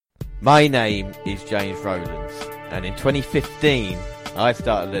My name is James Rowlands, and in 2015 I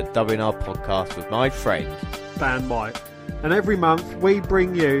started the WNR podcast with my friend Dan White. And every month we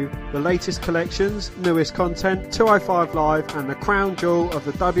bring you the latest collections, newest content, 205 Live and the crown jewel of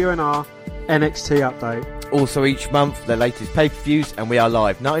the WNR NXT update. Also each month the latest pay-per-views, and we are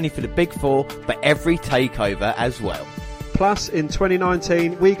live not only for the Big Four but every takeover as well. Plus, in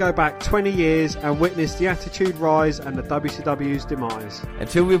 2019, we go back 20 years and witness the Attitude Rise and the WCW's demise.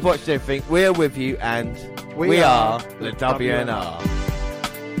 Until we've watched everything, we are with you, and we are the WNR.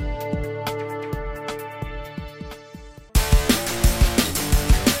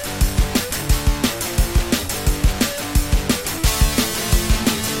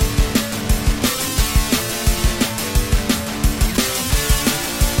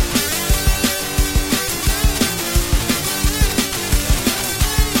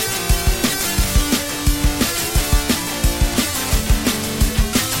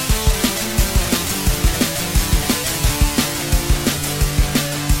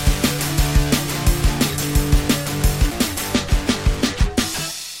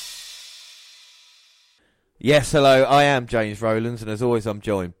 Yes, hello, I am James Rowlands, and as always I'm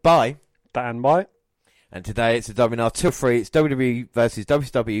joined by Dan White. And today it's the WNR203, it's WWE versus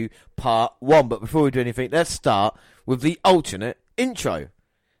WCW Part 1. But before we do anything, let's start with the alternate intro.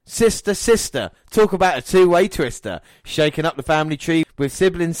 Sister, sister, talk about a two-way twister, shaking up the family tree with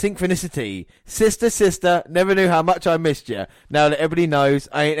sibling synchronicity. Sister, sister, never knew how much I missed you. Now that everybody knows,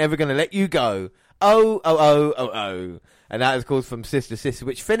 I ain't ever going to let you go. Oh, oh, oh, oh, oh. And that is, of course, from Sister, Sister,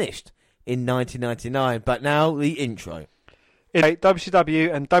 which finished in 1999, but now the intro.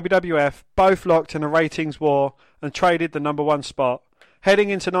 WCW and WWF both locked in a ratings war and traded the number one spot.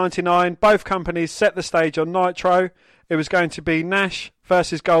 Heading into 99, both companies set the stage on Nitro. It was going to be Nash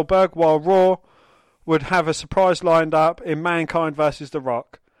versus Goldberg, while Raw would have a surprise lined up in Mankind versus The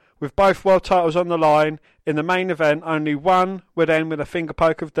Rock. With both world titles on the line, in the main event only one would end with a finger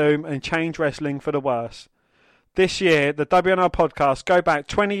poke of doom and change wrestling for the worse. This year, the WNR podcast go back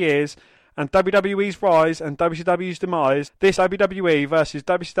 20 years and WWE's rise and WCW's demise. This WWE versus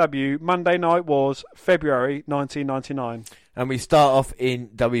WCW Monday Night Wars, February 1999. And we start off in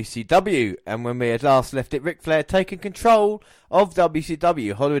WCW, and when we had last left it, Ric Flair taking control of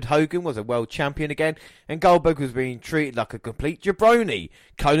WCW. Hollywood Hogan was a world champion again, and Goldberg was being treated like a complete jabroni.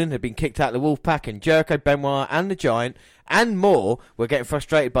 Conan had been kicked out of the Wolfpack, and Jericho, Benoit and the Giant, and more, were getting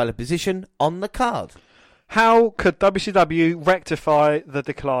frustrated by the position on the card. How could WCW rectify the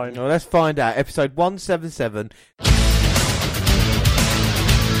decline? Well, let's find out. Episode 177.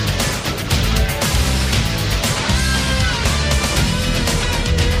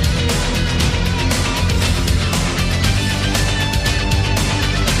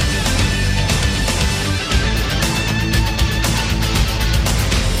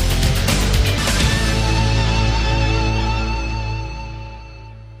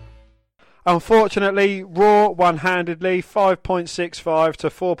 Unfortunately, Raw won handedly, 5.65 to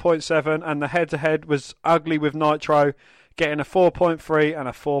 4.7, and the head-to-head was ugly with Nitro, getting a 4.3 and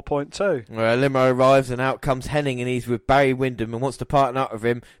a 4.2. Well, a limo arrives and out comes Hennig, and he's with Barry Windham and wants to partner up with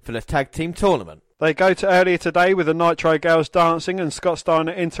him for the tag team tournament. They go to earlier today with the Nitro girls dancing, and Scott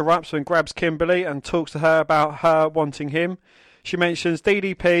Steiner interrupts and grabs Kimberly and talks to her about her wanting him. She mentions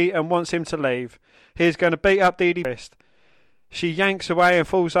DDP and wants him to leave. He's going to beat up DDP. She yanks away and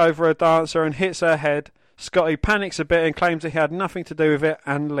falls over a dancer and hits her head. Scotty panics a bit and claims that he had nothing to do with it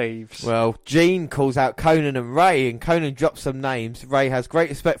and leaves. Well, Gene calls out Conan and Ray, and Conan drops some names. Ray has great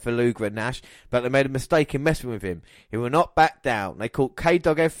respect for Luger and Nash, but they made a mistake in messing with him. He will not back down. They called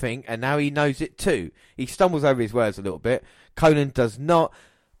K-Dog everything, and now he knows it too. He stumbles over his words a little bit. Conan does not,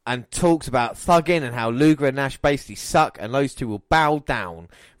 and talks about thugging and how Luger and Nash basically suck, and those two will bow down.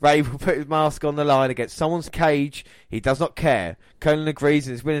 Ray will put his mask on the line against someone's cage. He does not care. Conan agrees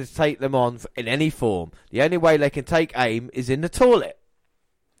and is willing to take them on in any form. The only way they can take aim is in the toilet.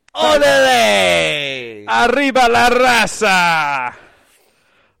 Olé! Arriba la raza!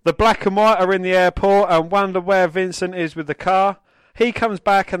 The Black and White are in the airport and wonder where Vincent is with the car. He comes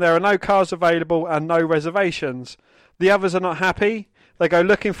back and there are no cars available and no reservations. The others are not happy. They go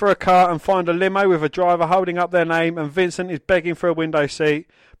looking for a car and find a limo with a driver holding up their name, and Vincent is begging for a window seat,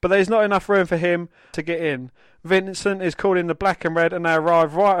 but there's not enough room for him to get in. Vincent is calling the Black and Red, and they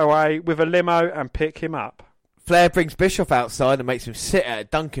arrive right away with a limo and pick him up. Flair brings Bischoff outside and makes him sit at a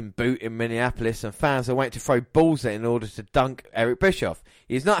dunking boot in Minneapolis, and fans are waiting to throw balls at him in order to dunk Eric Bischoff.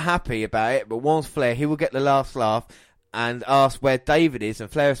 He's not happy about it, but warns Flair he will get the last laugh and asks where David is, and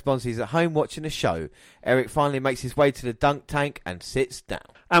Flair responds he's at home watching the show. Eric finally makes his way to the dunk tank and sits down.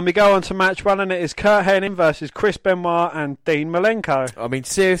 And we go on to match 1, and it is Kurt Hennig versus Chris Benoit and Dean Malenko. I mean,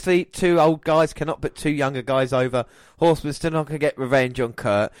 seriously, 2 old guys cannot put 2 younger guys over. Horseman's still not going to get revenge on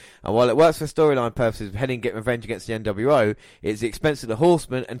Kurt. And while it works for storyline purposes, Hennig getting revenge against the NWO, it's the expense of the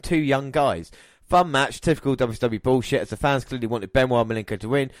Horseman and 2 young guys. Fun match, typical WCW bullshit, as the fans clearly wanted Benoit and Malenko to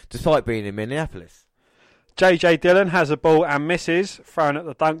win, despite being in Minneapolis. JJ Dillon has a ball and misses, thrown at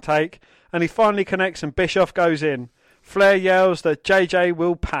the dunk take, and he finally connects and Bischoff goes in. Flair yells that JJ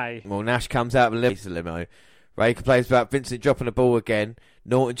will pay. Well, Nash comes out of the limo. Ray complains about Vincent dropping the ball again.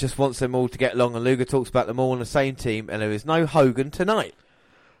 Norton just wants them all to get along, and Luger talks about them all on the same team, and there is no Hogan tonight.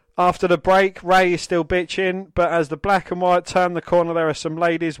 After the break, Ray is still bitching, but as the black and white turn the corner, there are some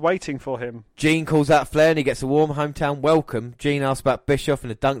ladies waiting for him. Gene calls out Flair and he gets a warm hometown welcome. Gene asks about Bischoff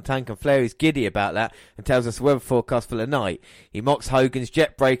and the dunk tank, and Flair is giddy about that and tells us the weather forecast for the night. He mocks Hogan's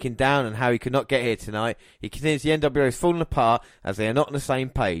jet breaking down and how he could not get here tonight. He continues the NWO is falling apart as they are not on the same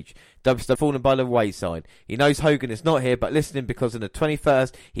page. WCW falling by the wayside. He knows Hogan is not here, but listening because on the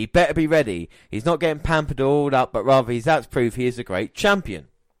 21st he better be ready. He's not getting pampered or all up, but rather he's out to prove he is a great champion.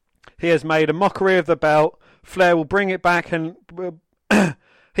 He has made a mockery of the belt. Flair will bring it back and...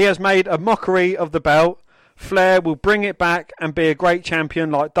 He has made a mockery of the belt. Flair will bring it back and be a great champion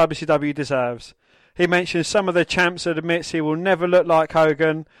like WCW deserves. He mentions some of the champs and admits he will never look like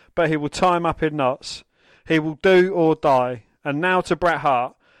Hogan, but he will tie him up in knots. He will do or die. And now to Bret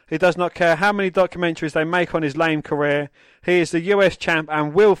Hart. He does not care how many documentaries they make on his lame career. He is the US champ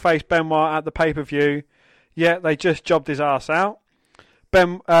and will face Benoit at the pay-per-view. Yet they just jobbed his ass out.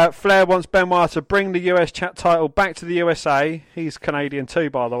 Flair wants Benoit to bring the US title back to the USA. He's Canadian too,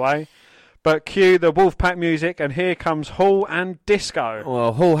 by the way. But cue the Wolfpack music, and here comes Hall and Disco.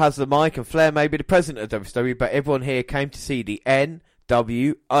 Well, Hall has the mic, and Flair may be the president of WCW, but everyone here came to see the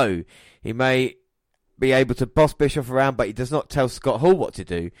NWO. He may be able to boss Bischoff around, but he does not tell Scott Hall what to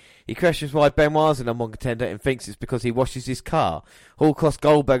do. He questions why Benoit's a number 1 contender and thinks it's because he washes his car. Hall cost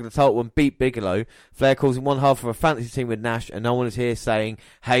Goldberg the title and beat Bigelow. Flair calls him one half of a fantasy team with Nash, and no one is here saying,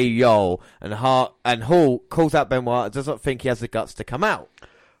 hey yo, and Hall calls out Benoit and does not think he has the guts to come out.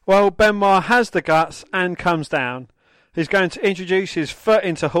 Well, Benoit has the guts and comes down. He's going to introduce his foot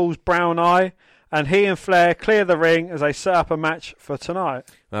into Hall's brown eye, and he and Flair clear the ring as they set up a match for tonight.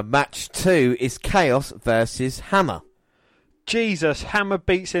 Match 2 is Chaos versus Hammer. Jesus, Hammer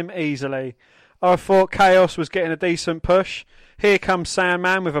beats him easily. I thought Chaos was getting a decent push. Here comes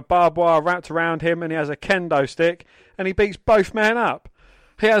Sandman with a barbed wire wrapped around him, and he has a kendo stick, and he beats both men up.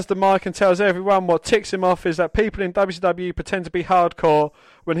 He has the mic and tells everyone what ticks him off is that people in WCW pretend to be hardcore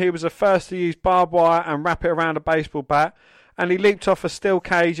when he was the first to use barbed wire and wrap it around a baseball bat, and he leaped off a steel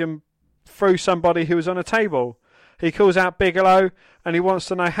cage and through somebody who was on a table. He calls out Bigelow, and he wants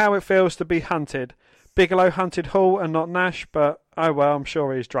to know how it feels to be hunted. Bigelow hunted Hall and not Nash, but oh well, I'm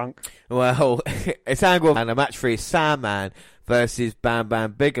sure he's drunk. Well, it's Angle, and a match 3 is Sandman versus Bam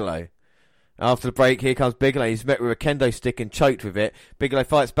Bam Bigelow. After the break, here comes Bigelow. He's met with a kendo stick and choked with it. Bigelow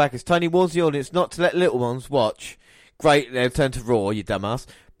fights back as Tony warns the audience not to let little ones watch. Great, they've turned to Raw, you dumbass.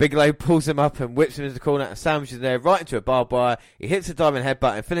 Bigelow pulls him up and whips him into the corner and sandwiches him there right into a barbed wire. He hits a diamond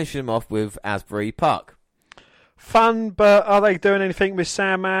headbutt and finishes him off with Asbury Park. Fun, but are they doing anything with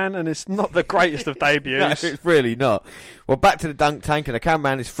Sandman? And it's not the greatest of debuts. No, it's really not. Well, back to the dunk tank, and the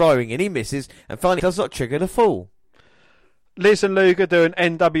cameraman is throwing and he misses and finally does not trigger the fall. Liz and Luger do an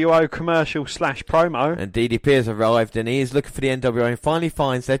NWO commercial / promo. And DDP has arrived and he is looking for the NWO and finally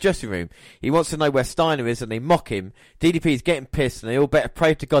finds their dressing room. He wants to know where Steiner is and they mock him. DDP is getting pissed and they all better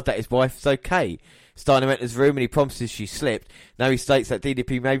pray to God that his wife is okay. Steiner enters the room and he promises she slipped. Now he states that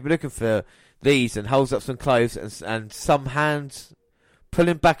DDP may be looking for these and holds up some clothes and some hands pull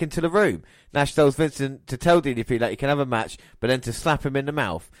him back into the room. Nash tells Vincent to tell DDP that he can have a match, but then to slap him in the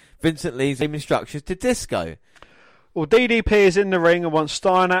mouth. Vincent leaves him instructions to Disco. Well, DDP is in the ring and wants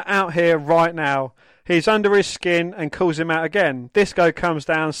Steiner out here right now. He's under his skin and calls him out again. Disco comes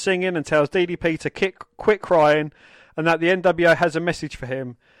down singing and tells DDP to quit crying and that the NWO has a message for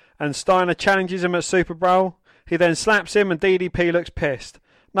him. And Steiner challenges him at Super Bowl. He then slaps him and DDP looks pissed.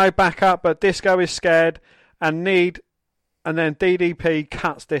 No backup, but Disco is scared and then DDP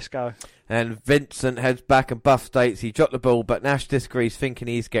cuts Disco. And Vincent heads back and Buff states he dropped the ball, but Nash disagrees, thinking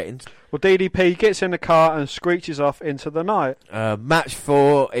he's getting... Well, DDP gets in the car and screeches off into the night. Match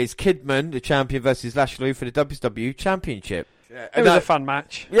 4 is Kidman, the champion, versus Lashley for the WCW Championship. It was a fun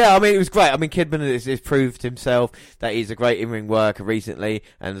match. Yeah, I mean, it was great. I mean, Kidman has proved himself that he's a great in-ring worker recently,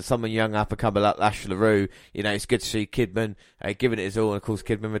 and someone young up-and-coming like Lashley, you know, it's good to see Kidman giving it his all, and of course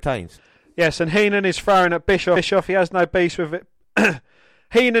Kidman retains. Yes, and Heenan is throwing at Bischoff. He has no beef with it.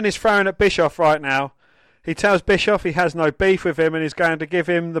 Heenan is throwing at Bischoff right now. He tells Bischoff he has no beef with him and is going to give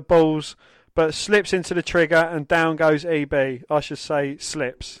him the balls, but slips into the trigger and down goes EB. I should say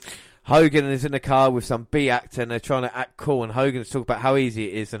slips. Hogan is in the car with some B actor and they're trying to act cool, and Hogan's talking about how easy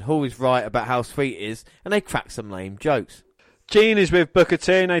it is and Hall is right about how sweet it is, and they crack some lame jokes. Gene is with Booker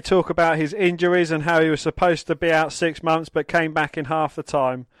T and they talk about his injuries and how he was supposed to be out 6 months but came back in half the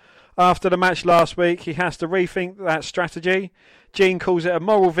time. After the match last week, he has to rethink that strategy. Gene calls it a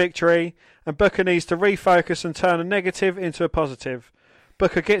moral victory and Booker needs to refocus and turn a negative into a positive.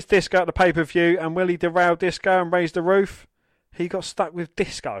 Booker gets Disco at the pay-per-view, and will he derail Disco and raise the roof? He got stuck with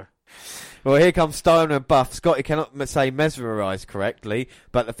Disco. Well, here comes Steiner and Buff. Scotty cannot say mesmerised correctly,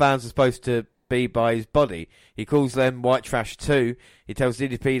 but the fans are supposed to be by his body. He calls them white trash too. He tells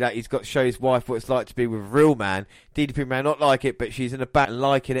DDP that he's got to show his wife what it's like to be with a real man. DDP may not like it, but she's in the back and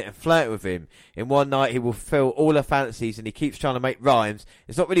liking it and flirting with him. In one night, he will fulfill all her fantasies, and he keeps trying to make rhymes.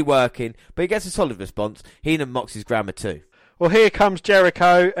 It's not really working, but he gets a solid response. Heenan mocks his grammar too. Well, here comes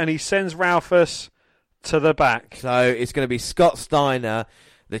Jericho, and he sends Ralphus to the back. So it's going to be Scott Steiner,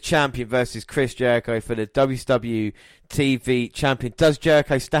 the champion, versus Chris Jericho for the WCW TV champion. Does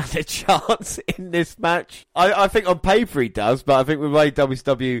Jericho stand a chance in this match? I think on paper he does, but I think with the way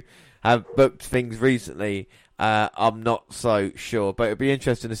WCW have booked things recently, I'm not so sure. But it'll be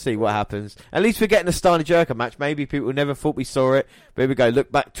interesting to see what happens. At least we're getting a Steiner Jericho match. Maybe people never thought we saw it. But here we go.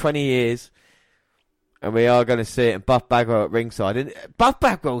 Look back 20 years. And we are going to see it in Buff Bagwell at ringside. And Buff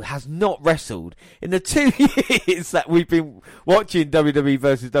Bagwell has not wrestled in the 2 years that we've been watching WWE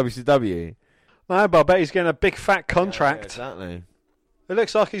versus WCW. No, but I bet he's getting a big fat contract. Yeah, exactly. It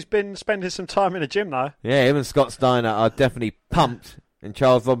looks like he's been spending some time in the gym, though. Yeah, him and Scott Steiner are definitely pumped. And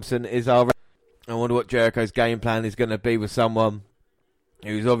Charles Robinson is our... I wonder what Jericho's game plan is going to be with someone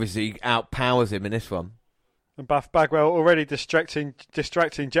who's obviously outpowers him in this one. And Buff Bagwell already distracting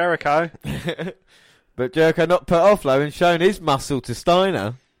Jericho. But Jericho not put off though and showing his muscle to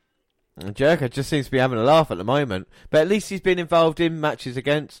Steiner. And Jericho just seems to be having a laugh at the moment. But at least he's been involved in matches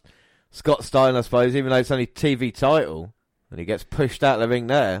against Scott Steiner, I suppose, even though it's only TV title. And he gets pushed out of the ring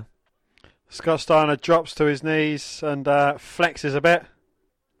there. Scott Steiner drops to his knees and flexes a bit.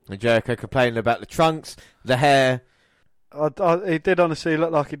 And Jericho complaining about the trunks, the hair. He did honestly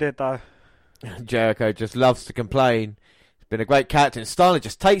look like he did, though. Jericho just loves to complain. He's been a great character, and Steiner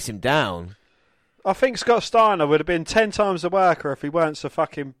just takes him down. I think Scott Steiner would have been 10 times the worker if he weren't so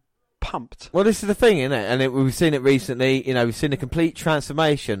fucking pumped. Well, this is the thing, isn't it? And we've seen it recently. You know, we've seen a complete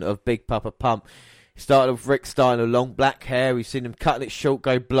transformation of Big Papa Pump. He started with Rick Steiner, long black hair. We've seen him cutting it short,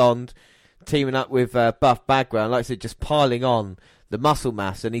 go blonde, teaming up with Buff Bagwell. Like I said, just piling on the muscle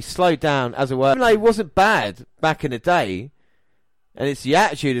mass. And he slowed down as a worker. Even though he wasn't bad back in the day. And it's the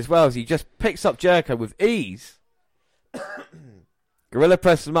attitude as well, as he just picks up Jericho with ease. Gorilla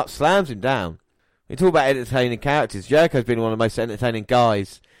presses him up, slams him down. We talk about entertaining characters. Jericho's been one of the most entertaining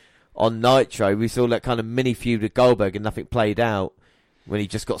guys on Nitro. We saw that kind of mini feud with Goldberg and nothing played out when he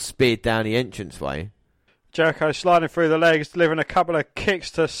just got speared down the entranceway. Jericho sliding through the legs, delivering a couple of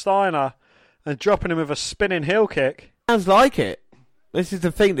kicks to Steiner and dropping him with a spinning heel kick. Sounds like it. This is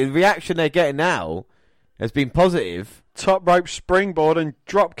the thing. The reaction they're getting now has been positive. Top rope springboard and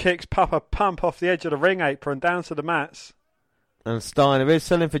drop kicks Papa Pump off the edge of the ring apron down to the mats. And Steiner is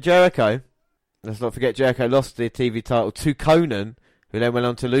selling for Jericho. Let's not forget Jericho lost the TV title to Conan, who then went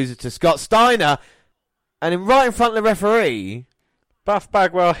on to lose it to Scott Steiner. And right in front of the referee... Buff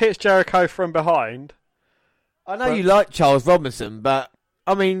Bagwell hits Jericho from behind. I know you like Charles Robinson, but,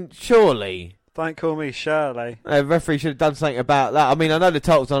 I mean, surely... Don't call me Shirley. The referee should have done something about that. I mean, I know the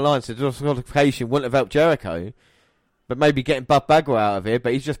title's online, so disqualification wouldn't have helped Jericho. But maybe getting Buff Bagwell out of here,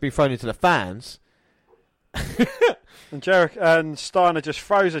 but he's just been thrown into the fans. And Steiner just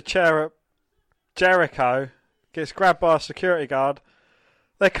throws a chair at Jericho, gets grabbed by a security guard.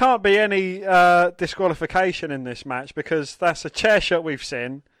 There can't be any disqualification in this match because that's a chair shot we've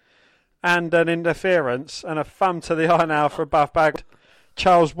seen and an interference and a thumb to the eye now for Buff Bagwell.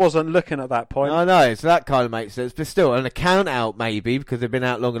 Charles wasn't looking at that point. I know, so that kind of makes sense. But still, an count out maybe because they've been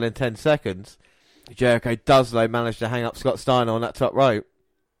out longer than 10 seconds. Jericho does, though, manage to hang up Scott Steiner on that top rope.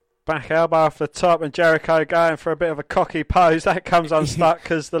 Back elbow off the top and Jericho going for a bit of a cocky pose. That comes unstuck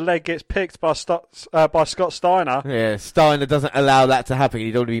because the leg gets picked by Scott Steiner. Yeah, Steiner doesn't allow that to happen.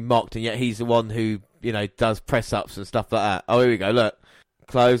 He'd already be mocked, and yet he's the one who, you know, does press-ups and stuff like that. Oh, here we go, look.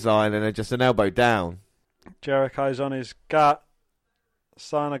 Clothesline and then just an elbow down. Jericho's on his gut.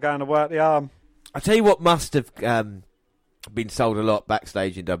 Steiner going to work the arm. I tell you what must have been sold a lot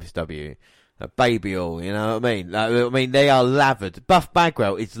backstage in WCW. Baby oil, you know what I mean? I mean, they are lathered. Buff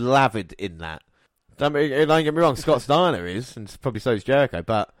Bagwell is lathered in that. Don't get me wrong, Scott Steiner is, and probably so is Jericho,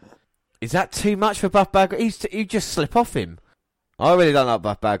 but Is that too much for Buff Bagwell? He'd just slip off him. I really don't like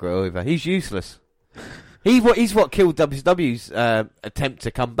Buff Bagwell either. He's useless. He's what killed WCW's attempt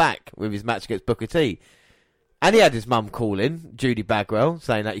to come back with his match against Booker T. And he had his mum call in, Judy Bagwell,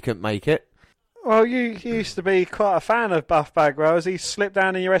 saying that he couldn't make it. Well, you used to be quite a fan of Buff Bagwell. Has he slipped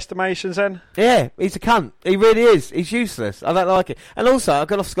down in your estimations then? Yeah, he's a cunt. He really is. He's useless. I don't like it. And also, I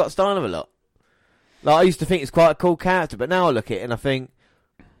got off Scott Steiner a lot. Like, I used to think he's quite a cool character, but now I look at it and I think,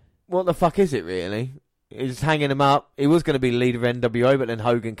 what the fuck is it really? He's hanging him up. He was going to be the leader of NWO, but then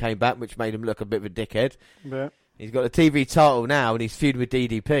Hogan came back, which made him look a bit of a dickhead. Yeah. He's got a TV title now, and he's feuding with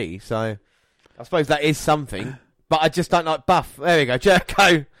DDP, so I suppose that is something. But I just don't like Buff. There we go,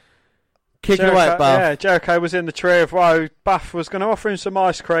 Jericho. Kicking away at Buff. Yeah, Jericho was in the tree of woe. Buff was going to offer him some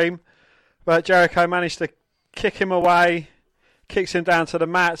ice cream, but Jericho managed to kick him away, kicks him down to the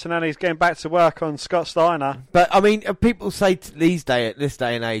mats, and then he's getting back to work on Scott Steiner. But, I mean, people say at this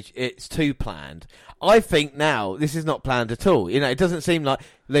day and age, it's too planned. I think now this is not planned at all. You know, it doesn't seem like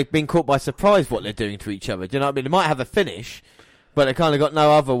they've been caught by surprise what they're doing to each other. Do you know what I mean? They might have a finish, but they kind of got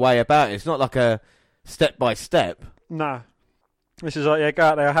no other way about it. It's not like a step-by-step. No. This is like, yeah, go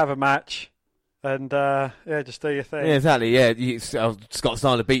out there, have a match. And, yeah, just do your thing. Yeah, exactly, yeah. Scott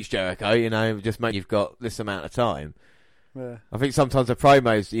Steiner beats Jericho, you know, just make you've got this amount of time. Yeah. I think sometimes the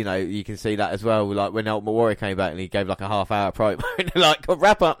promos, you know, you can see that as well. Like when Ultimate Warrior came back and he gave like a half-hour promo, and they're like, oh,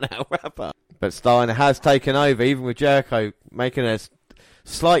 wrap up now, wrap up. But Steiner has taken over, even with Jericho making a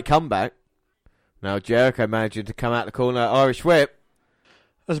slight comeback. Now Jericho managing to come out the corner, Irish whip.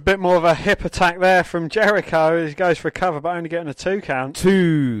 There's a bit more of a hip attack there from Jericho. He goes for a cover, but only getting a 2 count.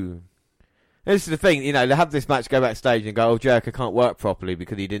 2. This is the thing, you know, they have this match go backstage and go, oh, Jericho can't work properly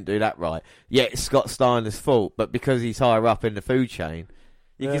because he didn't do that right. Yeah, it's Scott Steiner's fault, but because he's higher up in the food chain,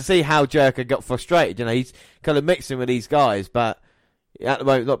 you can see how Jericho got frustrated. You know, he's kind of mixing with these guys, but at the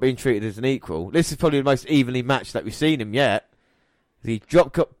moment not being treated as an equal. This is probably the most evenly matched that we've seen him yet. He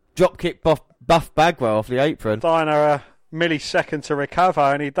drop kick Buff Bagwell off the apron. Steiner a millisecond to recover,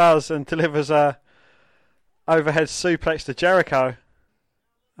 and he does, and delivers a overhead suplex to Jericho.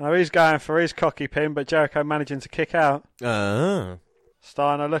 Now he's going for his cocky pin, but Jericho managing to kick out.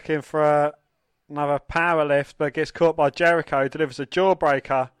 Steiner looking for another power lift, but gets caught by Jericho, delivers a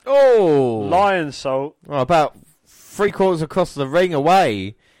jawbreaker. Oh! Lion salt. Well, about 3/4 across the ring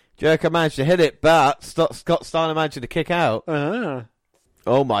away. Jericho managed to hit it, but Scott Steiner managed to kick out.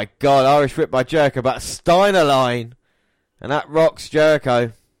 Oh my God, Irish whip by Jericho, but a Steiner line. And that rocks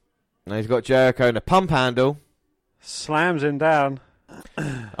Jericho. Now he's got Jericho in a pump handle. Slams him down.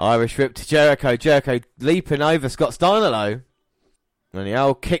 Irish whip to Jericho. Jericho leaping over Scott Steiner though. And the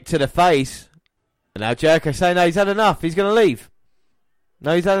old kick to the face. And now Jericho saying no, he's had enough. He's going to leave.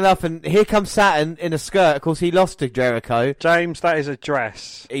 No, he's had enough. And here comes Saturn in a skirt. Of course, he lost to Jericho. James, that is a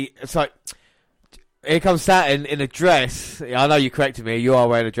dress. It's like, here comes Saturn in a dress. I know you corrected me. You are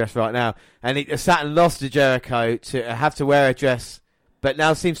wearing a dress right now. And Saturn lost to Jericho to have to wear a dress, but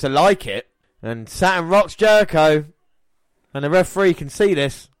now seems to like it. And Saturn rocks Jericho. And the referee can see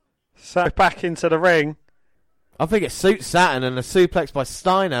this. So back into the ring. I think it suits Saturn, and a suplex by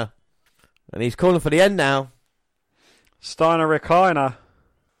Steiner. And he's calling for the end now. Steiner recliner.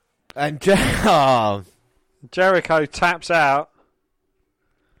 And Jericho taps out.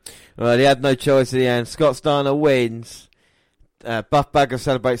 Well, he had no choice in the end. Scott Steiner wins. Buff Bagwell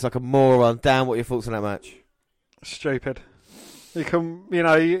celebrates like a moron. Dan, what are your thoughts on that match? Stupid.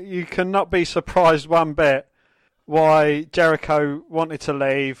 You cannot be surprised one bit why Jericho wanted to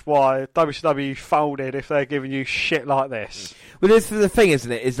leave, why WCW folded if they're giving you shit like this. Well, this is the thing,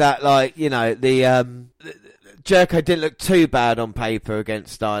 isn't it? Is that, like, you know, Jericho didn't look too bad on paper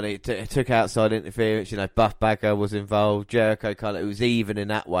against Steiner. It took outside interference. You know, Buff Bagwell was involved. Jericho it was even in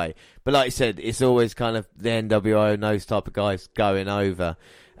that way. But like you said, it's always kind of the NWO and those type of guys going over.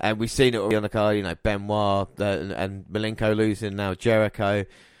 And we've seen it already on the card, you know, Benoit and Malenko losing, now Jericho.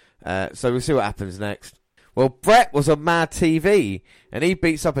 So we'll see what happens next. Well, Bret was on Mad TV, and he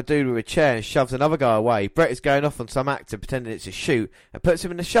beats up a dude with a chair and shoves another guy away. Bret is going off on some actor pretending it's a shoot and puts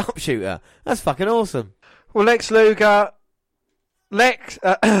him in the sharpshooter. That's fucking awesome. Well, Liz, Luger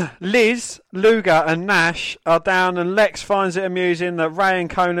and Nash are down, and Lex finds it amusing that Ray and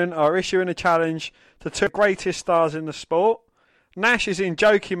Conan are issuing a challenge to two greatest stars in the sport. Nash is in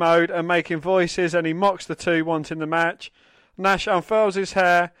jokey mode and making voices, and he mocks the two wanting the match. Nash unfurls his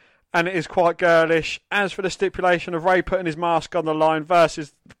hair, and it is quite girlish. As for the stipulation of Ray putting his mask on the line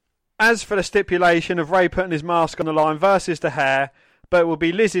versus the hair, but it will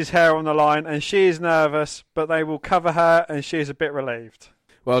be Liz's hair on the line, and she is nervous, but they will cover her, and she is a bit relieved.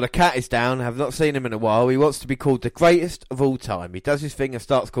 Well, the cat is down. Have not seen him in a while. He wants to be called the greatest of all time. He does his thing and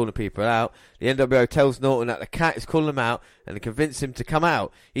starts calling people out. The NWO tells Norton that the cat is calling him out and to convince him to come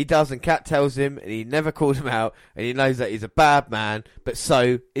out. He does, and Cat tells him, and he never calls him out, and he knows that he's a bad man, but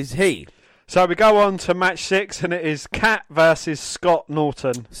so is he. So we go on to match 6, and it is Cat versus Scott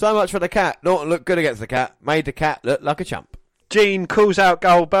Norton. So much for the cat. Norton looked good against the cat. Made the cat look like a chump. Gene calls out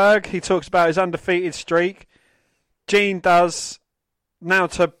Goldberg. He talks about his undefeated streak. Gene does... Now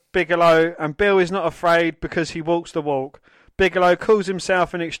to Bigelow, and Bill is not afraid because he walks the walk. Bigelow calls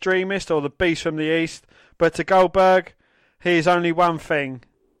himself an extremist or the beast from the east, but to Goldberg, he is only one thing.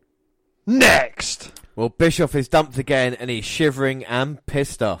 Next! Well, Bischoff is dumped again, and he's shivering and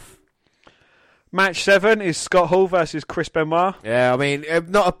pissed off. Match 7 is Scott Hall versus Chris Benoit. Yeah, I mean,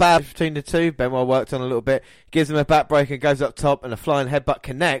 not a bad between the two. Benoit worked on a little bit. Gives him a backbreaker and goes up top, and a flying headbutt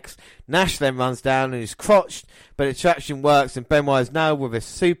connects. Nash then runs down and is crotched, but the traction works, and Benoit is now with a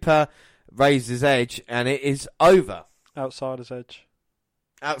super Razor's Edge, and it is over. Outsider's Edge.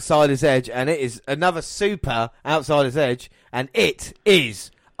 Outsider's Edge, and it is another super Outsider's Edge, and it is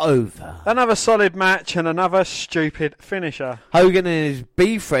over. Another solid match and another stupid finisher. Hogan and his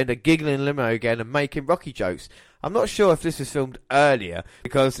B-friend are giggling in limo again and making Rocky jokes. I'm not sure if this was filmed earlier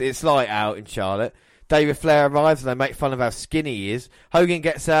because it's light out in Charlotte. David Flair arrives and they make fun of how skinny he is. Hogan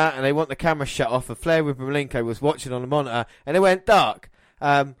gets out and they want the camera shut off, and Flair with Malenko was watching on the monitor and it went dark.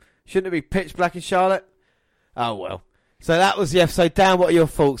 Shouldn't it be pitch black in Charlotte? Oh well. So that was the episode. Dan, what are your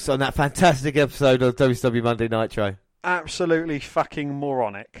thoughts on that fantastic episode of WCW Monday Nitro? Absolutely fucking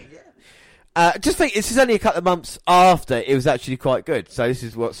moronic. Just think, this is only a couple of months after it was actually quite good, so this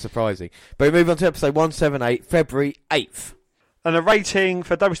is what's surprising. But we move on to episode 178, February 8th. And a rating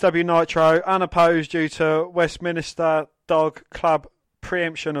for WCW Nitro, unopposed due to Westminster Dog Club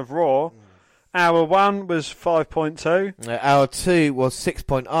preemption of Raw. Hour 1 was 5.2. Hour 2 was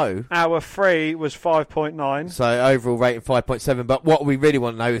 6.0. Hour 3 was 5.9. So overall rating 5.7. But what we really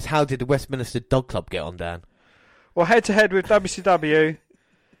want to know is, how did the Westminster Dog Club get on, Dan? Well, head-to-head with WCW,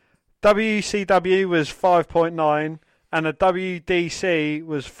 WCW was 5.9 and the WDC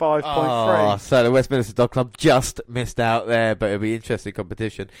was 5.3. Oh, so the Westminster Dog Club just missed out there, but it'll be interesting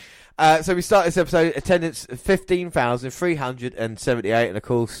competition. So we start this episode, attendance 15,378, and of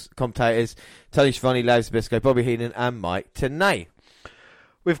course, commentators Tony Schiavone, Larry Zbyszko, Bobby Heenan and Mike Tenay.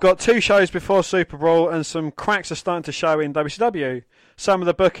 We've got 2 shows before Super Brawl, and some cracks are starting to show in WCW. Some of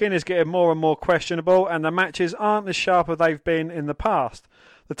the booking is getting more and more questionable, and the matches aren't as sharp as they've been in the past.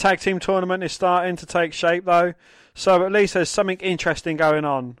 The tag team tournament is starting to take shape, though, so at least there's something interesting going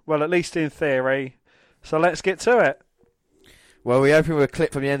on. Well, at least in theory. So let's get to it. Well, we open with a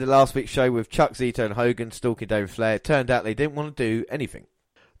clip from the end of last week's show with Chuck Zito and Hogan stalking David Flair. It turned out they didn't want to do anything.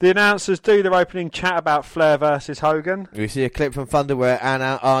 The announcers do their opening chat about Flair versus Hogan. We see a clip from Thunder where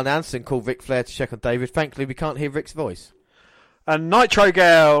Arn Anderson called Ric Flair to check on David. Thankfully, we can't hear Ric's voice. And Nitro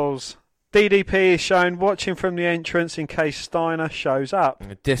Girls. DDP is shown watching from the entrance in case Steiner shows up.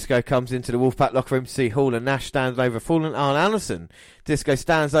 Disco comes into the Wolfpack locker room to see Hall, and Nash stands over fallen Arn Anderson. Disco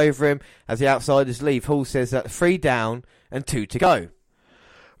stands over him as the outsiders leave. Hall says that 3 down and 2 to go.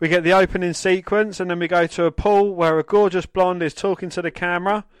 We get the opening sequence, and then we go to a pool where a gorgeous blonde is talking to the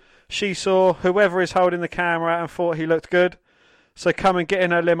camera. She saw whoever is holding the camera and thought he looked good. So come and get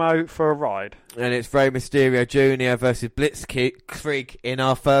in her limo for a ride. And it's Rey Mysterio Jr. versus Blitzkrieg in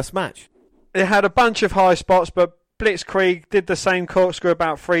our first match. It had a bunch of high spots, but Blitzkrieg did the same corkscrew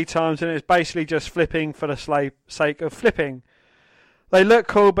about 3 times, and it's basically just flipping for the sake of flipping. They look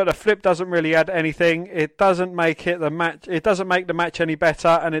cool, but the flip doesn't really add anything. It doesn't make the match any better,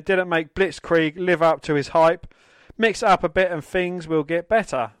 and it didn't make Blitzkrieg live up to his hype. Mix it up a bit and things will get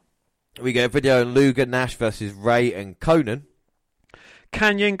better. We get a video on Luger, Nash versus Ray and Conan.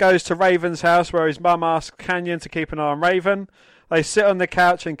 Canyon goes to Raven's house where his mum asks Canyon to keep an eye on Raven. They sit on the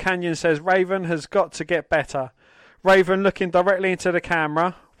couch and Canyon says Raven has got to get better. Raven looking directly into the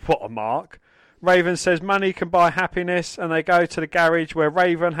camera. What a mark. Raven says money can buy happiness, and they go to the garage where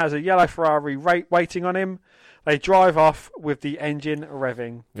Raven has a yellow Ferrari waiting on him. They drive off with the engine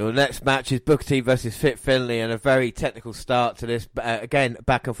revving. The next match is Booker T versus Fit Finlay, and a very technical start to this. Again,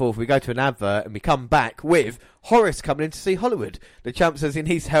 back and forth. We go to an advert and we come back with Horace coming in to see Hollywood. The champ says he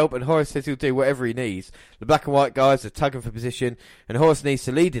needs help, and Horace says he'll do whatever he needs. The black and white guys are tugging for position, and Horace needs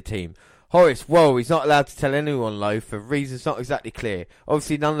to lead the team. Horace, whoa, he's not allowed to tell anyone though, for reasons not exactly clear.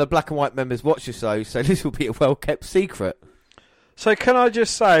 Obviously, none of the black and white members watch the show, so this will be a well-kept secret. So can I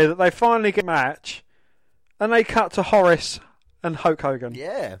just say that they finally get a match, and they cut to Horace and Hulk Hogan.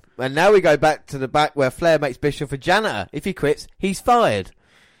 Yeah. And now we go back to the back where Flair makes Bischoff a janitor. If he quits, he's fired.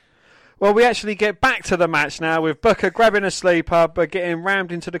 Well, we actually get back to the match now with Booker grabbing a sleeper but getting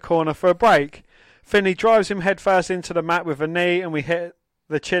rammed into the corner for a break. Finley drives him headfirst into the mat with a knee and we hit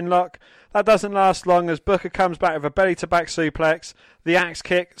the chin lock. That doesn't last long as Booker comes back with a belly-to-back suplex, the axe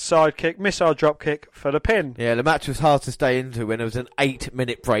kick, side kick, missile drop kick for the pin. Yeah, the match was hard to stay into when there was an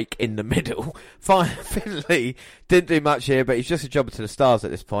 8-minute break in the middle. Finally, didn't do much here, but he's just a jobber to the stars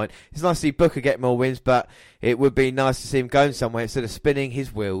at this point. It's nice to see Booker get more wins, but it would be nice to see him going somewhere instead of spinning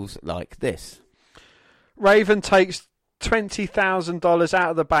his wheels like this. Raven takes $20,000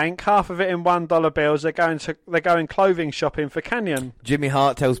 out of the bank, half of it in $1 bills. They're going clothing shopping for Canyon. Jimmy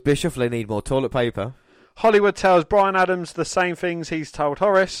Hart tells Bischoff they need more toilet paper. Hollywood tells Bryan Adams the same things he's told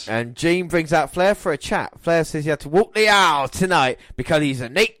Horace. And Gene brings out Flair for a chat. Flair says he had to walk the aisle tonight because he's a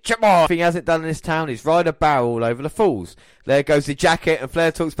nature boy. Thing he hasn't done in this town is ride a barrel all over the falls. There goes the jacket, and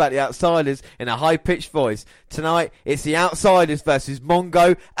Flair talks about the Outsiders in a high-pitched voice. Tonight, it's the Outsiders versus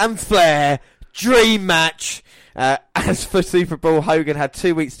Mongo and Flair. Dream match. As for Super Bowl, Hogan had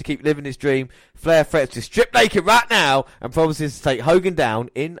 2 weeks to keep living his dream. Flair threatens to strip naked right now and promises to take Hogan down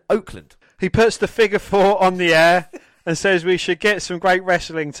in Oakland. He puts the figure 4 on the air and says we should get some great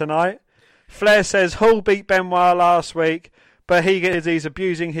wrestling tonight. Flair says Hall beat Benoit last week, but he's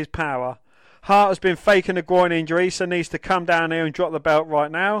abusing his power. Hart has been faking a groin injury, so needs to come down here and drop the belt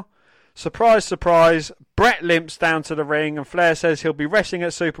right now. Surprise, surprise, Bret limps down to the ring and Flair says he'll be wrestling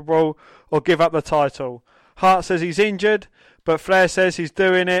at Super Bowl or give up the title. Hart says he's injured, but Flair says he's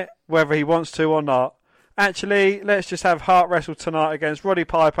doing it whether he wants to or not. Actually, let's just have Hart wrestle tonight against Roddy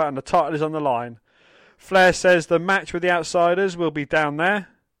Piper and the title is on the line. Flair says the match with the Outsiders will be down there.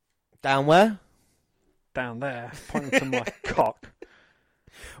 Down where? Down there, pointing to my cock.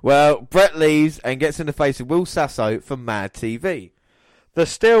 Well, Bret leaves and gets in the face of Will Sasso from Mad TV. The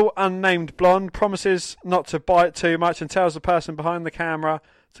still unnamed blonde promises not to bite too much and tells the person behind the camera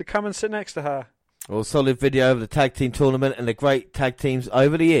to come and sit next to her. Well, solid video of the tag team tournament and the great tag teams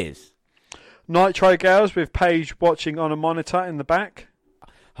over the years. Nitro girls with Paige watching on a monitor in the back.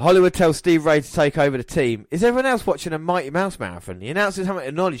 Hollywood tells Steve Ray to take over the team. Is everyone else watching a Mighty Mouse marathon? The announcers haven't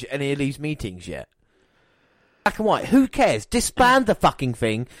acknowledged any of these meetings yet. Black and white, who cares? Disband the fucking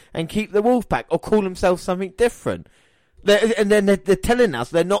thing and keep the Wolfpack or call themselves something different. And then they're telling us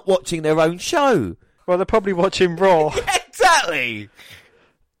they're not watching their own show. Well, they're probably watching Raw. Yeah, exactly.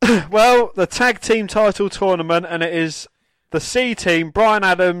 Well, the tag team title tournament, and it is the C team, Bryan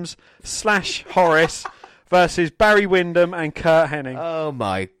Adams / Horace versus Barry Windham and Kurt Hennig. Oh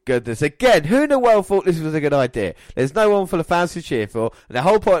my goodness. Again, who in the world thought this was a good idea? There's no one for the fans to cheer for, and the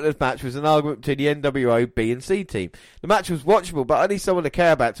whole point of this match was an argument between the NWO B and C team. The match was watchable, but I need someone to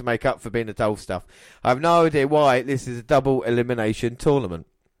care about to make up for being the dull stuff. I have no idea why this is a double elimination tournament.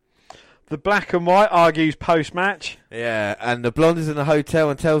 The black and white argues post-match. Yeah, and the blonde is in a hotel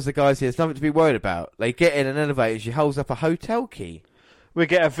and tells the guys there's nothing to be worried about. They get in an elevator and she holds up a hotel key. We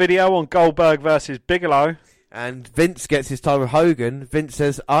get a video on Goldberg versus Bigelow. And Vince gets his time with Hogan. Vince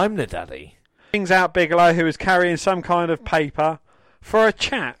says, I'm the daddy. Brings out Bigelow, who is carrying some kind of paper, for a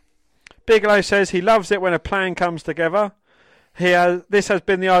chat. Bigelow says he loves it when a plan comes together. This has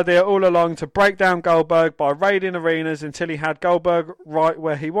been the idea all along, to break down Goldberg by raiding arenas until he had Goldberg right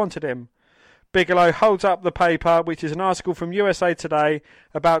where he wanted him. Bigelow holds up the paper, which is an article from USA Today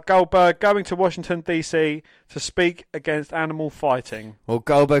about Goldberg going to Washington, D.C. to speak against animal fighting. Well,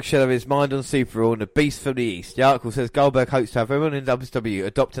 Goldberg should have his mind on Super Raw and the Beast from the East. The article says Goldberg hopes to have everyone in WCW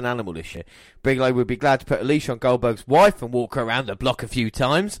adopt an animal this year. Bigelow would be glad to put a leash on Goldberg's wife and walk her around the block a few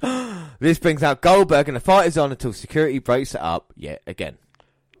times. This brings out Goldberg and the fight is on until security breaks it up yet again.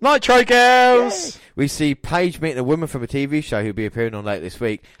 Nitro girls! Yay! We see Paige meeting a woman from a TV show who'll be appearing on later this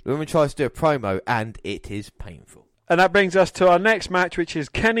week. The woman tries to do a promo and it is painful. And that brings us to our next match, which is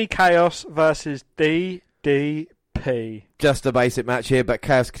Kenny Chaos versus DDP. Just a basic match here, but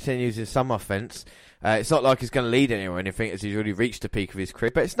Chaos continues in some offence. It's not like he's going to lead anywhere or anything, as he's already reached the peak of his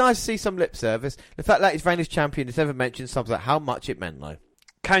career, but it's nice to see some lip service. The fact that his reign as champion is ever mentioned sums up how much it meant, though.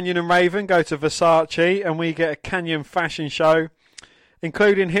 Canyon and Raven go to Versace, and we get a Canyon fashion show,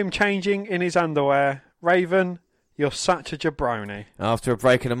 including him changing in his underwear. Raven, you're such a jabroni. After a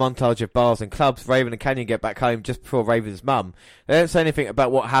break in a montage of bars and clubs, Raven and Canyon get back home just before Raven's mum. They don't say anything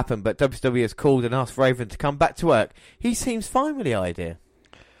about what happened, but WWE has called and asked Raven to come back to work. He seems fine with the idea.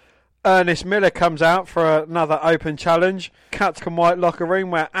 Ernest Miller comes out for another open challenge. Cut to white locker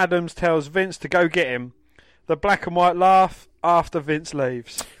room where Adams tells Vince to go get him. The black and white laugh after Vince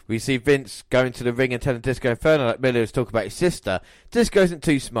leaves. We see Vince going to the ring and telling Disco Inferno that Miller is talking about his sister. Disco isn't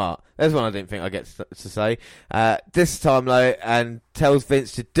too smart. There's one I didn't think I get to say. This time, though, and tells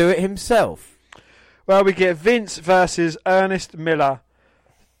Vince to do it himself. Well, we get Vince versus Ernest Miller.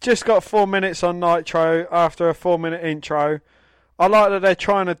 just got 4 minutes on Nitro after a 4-minute intro. I like that they're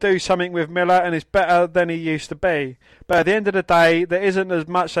trying to do something with Miller and it's better than he used to be. But at the end of the day, there isn't as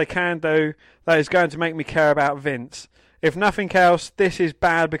much they can do that is going to make me care about Vince. If nothing else, this is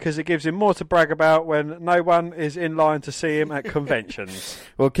bad because it gives him more to brag about when no one is in line to see him at conventions.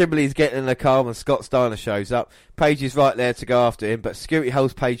 Well, Kimberly's getting in the car when Scott Steiner shows up. Paige is right there to go after him, but security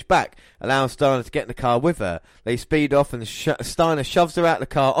holds Paige back, allowing Steiner to get in the car with her. They speed off and Steiner shoves her out the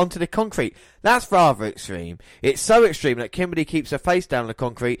car onto the concrete. That's rather extreme. It's so extreme that Kimberly keeps her face down on the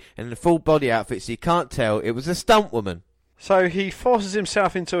concrete and in a full body outfit so you can't tell it was a stunt woman. So he forces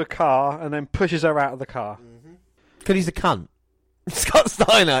himself into a car and then pushes her out of the car. Because he's a cunt. Scott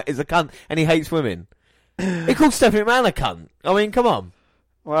Steiner is a cunt and he hates women. He calls Stephanie McMahon a cunt. I mean, come on.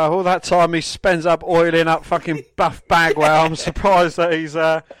 Well, all that time he spends up oiling up fucking Buff Bagwell. I'm surprised that he's...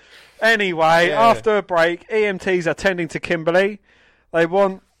 Anyway, after a break, EMTs are tending to Kimberly.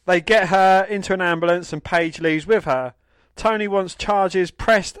 They get her into an ambulance and Paige leaves with her. Tony wants charges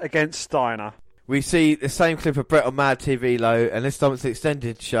pressed against Steiner. We see the same clip of Bret on Mad TV Low, and this time it's the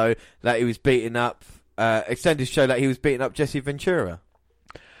extended show that he was beating up Jesse Ventura.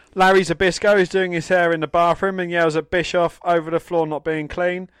 Larry Zbyszko is doing his hair in the bathroom and yells at Bischoff over the floor not being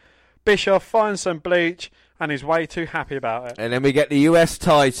clean. Bischoff finds some bleach and is way too happy about it. And then we get the US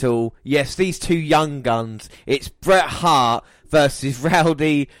title. Yes, these two young guns. It's Bret Hart versus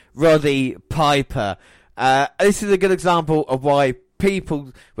Rowdy Roddy Piper. This is a good example of why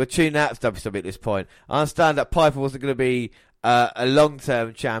people were tuning out to WWE at this point. I understand that Piper wasn't going to be a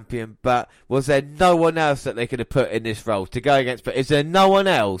long-term champion, but was there no one else that they could have put in this role to go against? But is there no one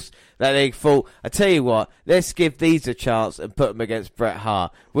else that they thought, I tell you what, let's give these a chance and put them against Bret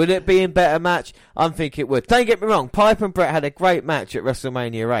Hart? Would it be a better match? I think it would. Don't get me wrong, Piper and Bret had a great match at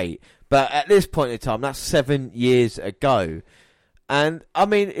WrestleMania 8, but at this point in time, that's 7 years ago. And, I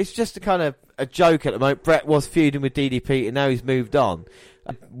mean, it's just a kind of a joke at the moment. Bret was feuding with DDP and now he's moved on.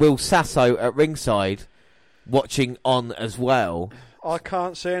 Will Sasso at ringside watching on as well. I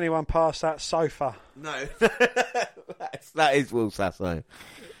can't see anyone past that sofa. No. that is Will Sasso.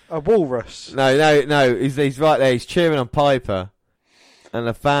 A walrus. No. He's right there. He's cheering on Piper. And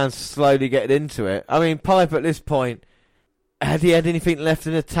the fans slowly getting into it. I mean, Piper at this point, had he had anything left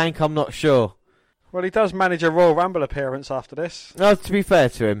in the tank? I'm not sure. Well, he does manage a Royal Rumble appearance after this. No, to be fair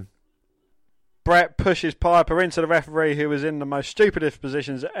to him. Bret pushes Piper into the referee, who was in the most stupidest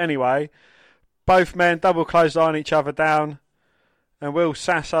positions anyway. Both men double clothesline each other down, and Will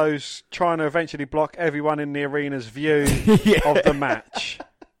Sasso's trying to eventually block everyone in the arena's view of the match.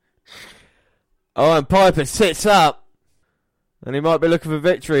 Oh, and Piper sits up, and he might be looking for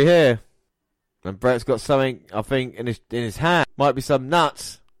victory here. And Bret's got something, I think, in his hand. Might be some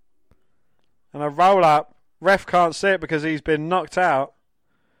nuts. And a roll up. Ref can't see it because he's been knocked out.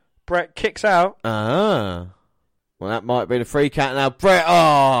 Bret kicks out. Ah. Well, that might be the free count. Now, Bret,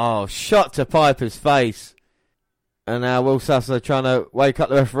 shot to Piper's face. And now Will Sasso trying to wake up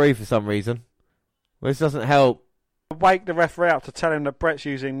the referee for some reason. Well, this doesn't help. Wake the referee up to tell him that Bret's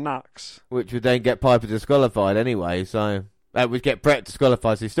using knucks. Which would then get Piper disqualified anyway, so... That would get Bret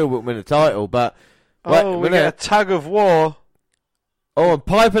disqualified, so he still wouldn't win the title, but... we get a tug of war. Oh, and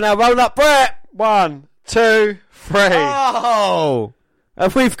Piper now rolling up Bret! 1, 2, 3. Oh!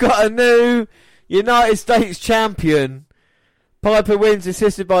 And we've got a new United States champion. Piper wins,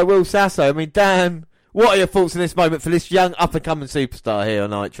 assisted by Will Sasso. I mean, Dan, what are your thoughts in this moment for this young up-and-coming superstar here on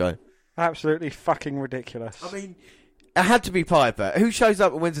Nitro? Absolutely fucking ridiculous. I mean, it had to be Piper. Who shows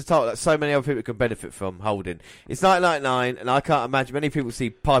up and wins a title that so many other people can benefit from holding? It's 1999, and I can't imagine many people see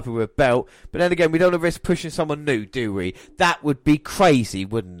Piper with a belt. But then again, we don't want to risk pushing someone new, do we? That would be crazy,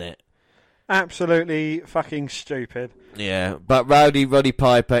 wouldn't it? Absolutely fucking stupid. Yeah, but Roddy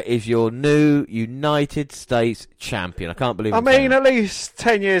Piper is your new United States champion. I can't believe it. I mean, at least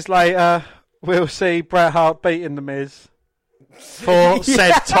 10 years later, we'll see Bret Hart beating The Miz for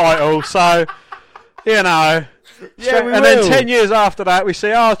said title. So, you know. Yeah, and then 10 years after that, we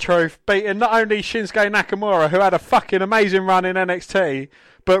see R-Truth beating not only Shinsuke Nakamura, who had a fucking amazing run in NXT,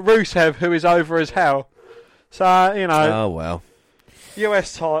 but Rusev, who is over as hell. So, you know. Oh, well.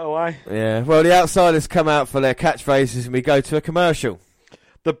 US title, eh? Yeah, well, the Outsiders come out for their catchphrases and we go to a commercial.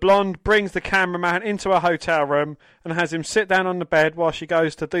 The blonde brings the cameraman into a hotel room and has him sit down on the bed while she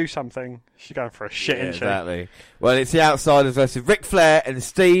goes to do something. She's going for a shit, isn't she? Exactly. Well, it's the Outsiders versus Ric Flair and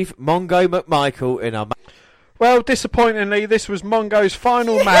Steve Mongo McMichael in our... Well, disappointingly, this was Mongo's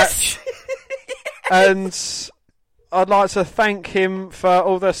final match. And I'd like to thank him for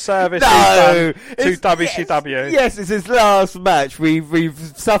all the service he's done to WCW. Yes, it's his last match. We've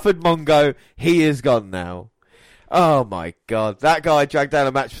suffered Mongo. He is gone now. Oh my God. That guy dragged down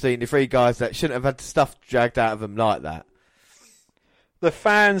a match between the three guys that shouldn't have had the stuff dragged out of them like that. The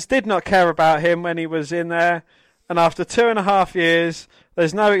fans did not care about him when he was in there, and after 2.5 years,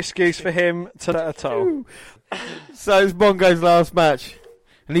 there's no excuse for him to at all. So it's Mongo's last match,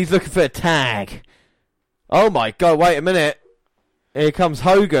 and he's looking for a tag. Oh my God, wait a minute. Here comes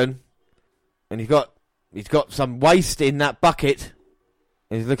Hogan, and he's got some waste in that bucket.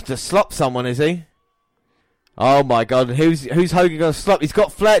 He's looking to slop someone, is he? Oh my God, who's Hogan going to slop? He's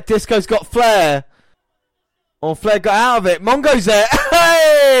got Flair. Disco's got Flair. Oh, Flair got out of it. Mongo's there.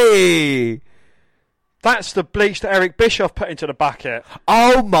 Hey! That's the bleach that Eric Bischoff put into the bucket.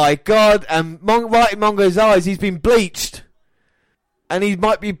 Oh my God, and right in Mongo's eyes, he's been bleached. And he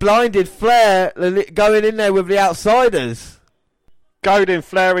might be blinded. Flair going in there with the outsiders. Goading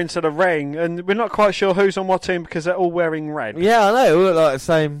Flair into the ring, and we're not quite sure who's on what team because they're all wearing red. Yeah, I know. All look like the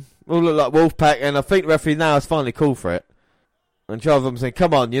same. All look like Wolfpack, and I think the referee now has finally called for it. And John of them saying,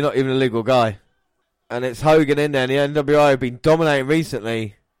 "Come on, you're not even a legal guy." And it's Hogan in there, and the NWI have been dominating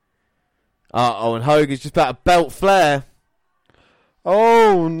recently. And Hogan's just about to belt Flair.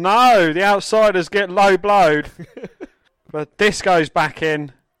 Oh no, the outsiders get low blowed. But Disco's back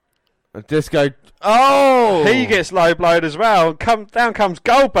in. And Disco, oh! He gets low blowed as well. Down comes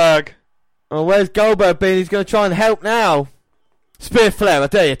Goldberg. Oh, where's Goldberg been? He's going to try and help now. Spear Flair, I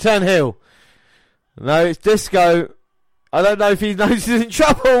dare you, turn heel. No, it's Disco. I don't know if he knows he's in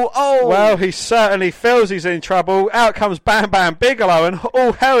trouble. Oh! Well, he certainly feels he's in trouble. Out comes Bam Bam Bigelow, and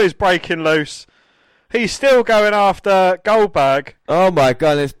all hell is breaking loose. He's still going after Goldberg. Oh my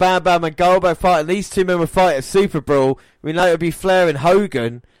God, it's Bam Bam and Goldberg fighting. These two men will fight at Super Brawl. We know it'll be Flair and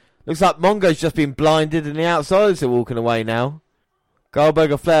Hogan. Looks like Mongo's just been blinded and the outsiders are walking away now.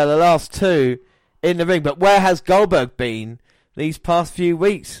 Goldberg and Flair, the last two in the ring. But where has Goldberg been these past few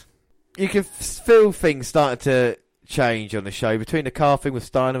weeks? You can feel things starting to change on the show. Between the car thing with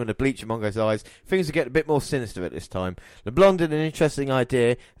Steiner and the bleach in Mongo's eyes, things are getting a bit more sinister at this time. The blonde had an interesting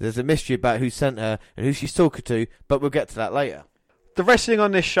idea. There's a mystery about who sent her and who she's talking to, but we'll get to that later. The wrestling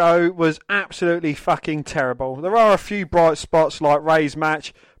on this show was absolutely fucking terrible. There are a few bright spots like Ray's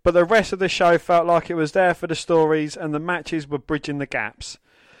match, but the rest of the show felt like it was there for the stories and the matches were bridging the gaps.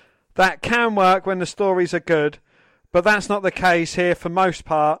 That can work when the stories are good, but that's not the case here for most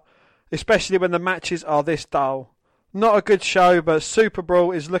part, especially when the matches are this dull. Not a good show, but Super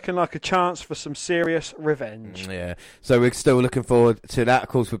Brawl is looking like a chance for some serious revenge. Yeah, so we're still looking forward to that. Of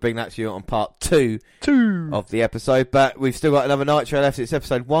course, we'll bring that to you on part two of the episode, but we've still got another Nitro left. It's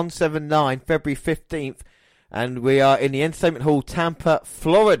episode 179, February 15th, and we are in the Entertainment Hall, Tampa,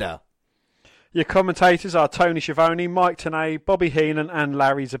 Florida. Your commentators are Tony Schiavone, Mike Tenay, Bobby Heenan and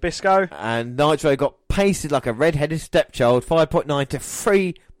Larry Zbyszko. And Nitro got pasted like a red-headed stepchild, 5.9 to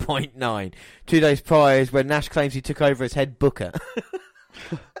 3.9. 2 days prior is when Nash claims he took over as head booker.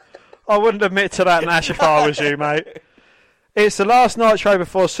 I wouldn't admit to that, Nash, if I was you, mate. It's the last Nitro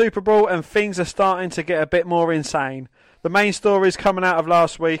before Super Brawl and things are starting to get a bit more insane. The main stories coming out of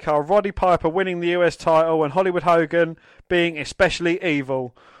last week are Roddy Piper winning the US title and Hollywood Hogan being especially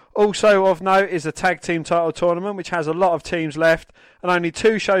evil. Also of note is the tag team title tournament, which has a lot of teams left and only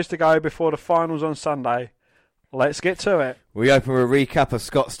 2 shows to go before the finals on Sunday. Let's get to it. We open with a recap of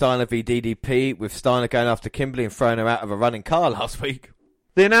Scott Steiner v DDP, with Steiner going after Kimberly and throwing her out of a running car last week.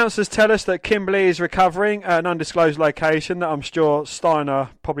 The announcers tell us that Kimberly is recovering at an undisclosed location that I'm sure Steiner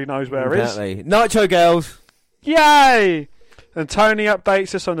probably knows where it is. Nitro Girls! Yay! And Tony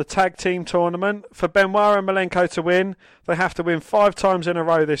updates us on the tag team tournament. For Benoit and Malenko to win, they have to win 5 times in a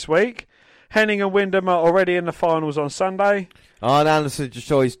row this week. Hennig and Wyndham are already in the finals on Sunday. Arn Anderson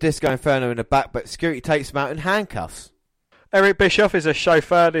destroys Disco Inferno in the back, but security takes him out in handcuffs. Eric Bischoff is a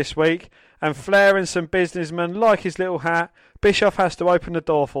chauffeur this week, and Flair and some businessmen like his little hat. Bischoff has to open the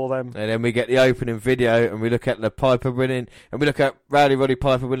door for them. And then we get the opening video, and we look at the Piper winning, and we look at Roddy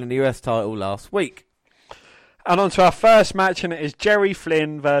Piper winning the US title last week. And on to our first match, and it is Jerry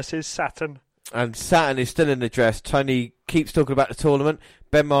Flynn versus Saturn. And Saturn is still in the dress. Tony keeps talking about the tournament.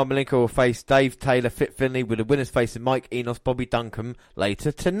 Benoit Malenko will face Dave Taylor, Fit Finlay, with the winners facing Mike Enos, Bobby Duncombe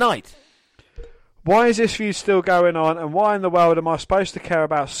later tonight. Why is this feud still going on, and why in the world am I supposed to care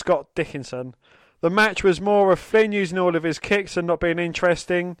about Scott Dickinson? The match was more of Flynn using all of his kicks and not being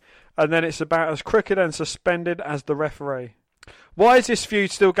interesting, and then it's about as crooked and suspended as the referee. Why is this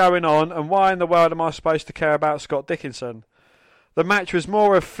feud still going on, and why in the world am I supposed to care about Scott Dickinson? The match was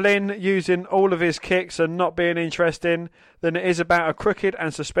more of Flynn using all of his kicks and not being interesting than it is about a crooked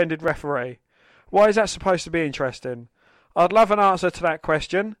and suspended referee. Why is that supposed to be interesting? I'd love an answer to that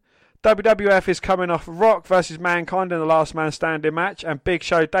question. WWF is coming off Rock versus Mankind in the Last Man Standing match, and Big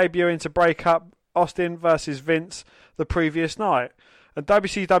Show debuting to break up Austin versus Vince the previous night. And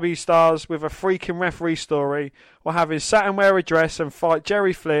WCW stars with a freaking referee story while having Saturn wear a dress and fight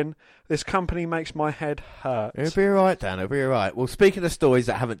Jerry Flynn. This company makes my head hurt. It'll be alright, Dan. It'll be alright. Well, speaking of stories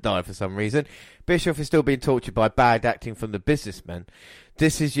that haven't died for some reason, Bischoff is still being tortured by bad acting from the businessmen.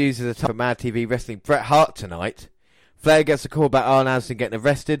 This is used as a time for Mad TV wrestling Bret Hart tonight. Flair gets a call about Arn Anderson getting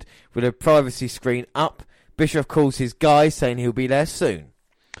arrested with a privacy screen up. Bischoff calls his guys saying he'll be there soon.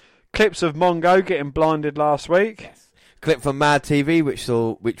 Clips of Mongo getting blinded last week. Yes. Clip from Mad TV,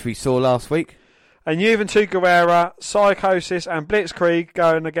 which we saw last week. And Juventud Guerrera, Psychosis and Blitzkrieg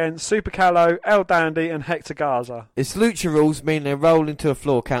going against Super Callo, El Dandy and Hector Garza. It's Lucha rules, meaning they roll into a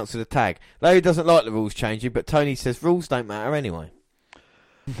floor counts to the tag. Larry doesn't like the rules changing, but Tony says rules don't matter anyway.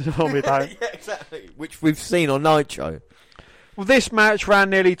 No, we don't. Yeah, exactly. Which we've seen on Nitro. Well, this match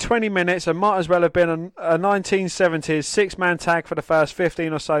ran nearly 20 minutes and might as well have been a 1970s six-man tag for the first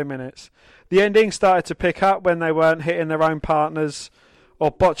 15 or so minutes. The ending started to pick up when they weren't hitting their own partners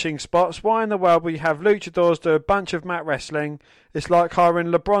or botching spots. Why in the world will you have luchadors do a bunch of mat wrestling? It's like hiring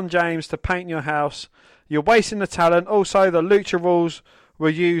LeBron James to paint your house. You're wasting the talent. Also, the lucha rules were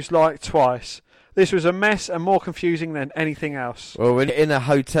used like twice. This was a mess and more confusing than anything else. Well, we're in a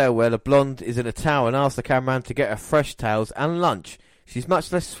hotel where the blonde is in a towel and asks the cameraman to get her fresh towels and lunch. She's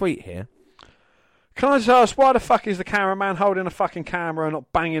much less sweet here. Can I just ask, why the fuck is the cameraman holding a fucking camera and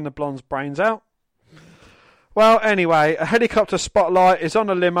not banging the blonde's brains out? Well, anyway, a helicopter spotlight is on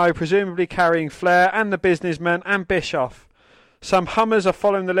a limo, presumably carrying Flair and the businessman and Bischoff. Some Hummers are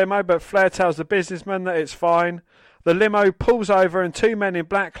following the limo, but Flair tells the businessman that it's fine. The limo pulls over and two men in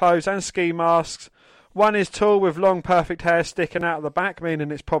black clothes and ski masks. One is tall with long perfect hair sticking out of the back,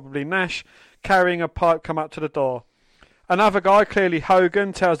 meaning it's probably Nash, carrying a pipe come up to the door. Another guy, clearly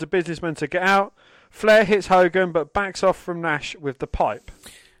Hogan, tells the businessman to get out. Flair hits Hogan but backs off from Nash with the pipe.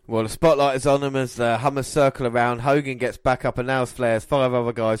 Well, the spotlight is on him as the Hummers circle around. Hogan gets back up and nails Flair's 5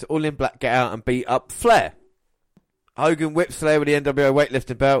 other guys, all in black, get out and beat up Flair. Hogan whips Flair with the NWO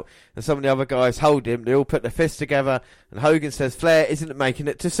weightlifting belt, and some of the other guys hold him. They all put their fists together, and Hogan says Flair isn't making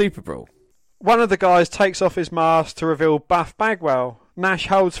it to Super Brawl. One of the guys takes off his mask to reveal Buff Bagwell. Nash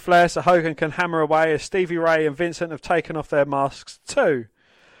holds Flair so Hogan can hammer away as Stevie Ray and Vincent have taken off their masks too.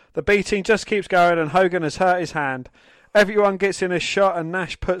 The beating just keeps going and Hogan has hurt his hand. Everyone gets in a shot and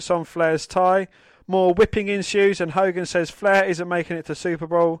Nash puts on Flair's tie. More whipping ensues and Hogan says Flair isn't making it to Super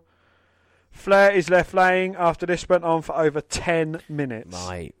Brawl. Flair is left laying after this went on for over 10 minutes.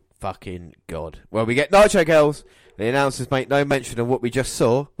 My fucking God. Well, we get Nitro Girls. The announcers make no mention of what we just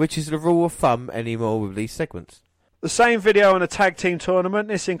saw, which is the rule of thumb anymore with these segments. The same video on a tag team tournament.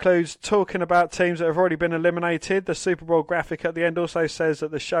 This includes talking about teams that have already been eliminated. The Super Bowl graphic at the end also says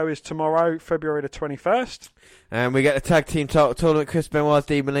that the show is tomorrow, February the 21st. And we get the tag team title tournament. Chris Benoit,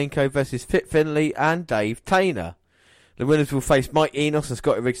 Dean Malenko versus Fit Finlay and Dave Taylor. The winners will face Mike Enos and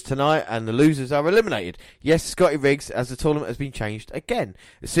Scotty Riggs tonight, and the losers are eliminated. Yes, Scotty Riggs, as the tournament has been changed again.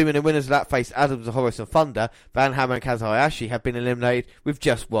 Assuming the winners of that face Adams, Horace and Thunder, Van Hammer and Kaz Hayashi have been eliminated with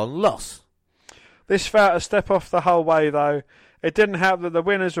just one loss. This felt a step off the whole way, though. It didn't help that the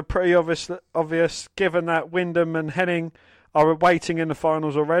winners were pretty obvious, given that Wyndham and Hennig are waiting in the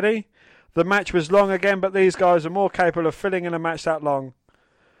finals already. The match was long again, but these guys are more capable of filling in a match that long.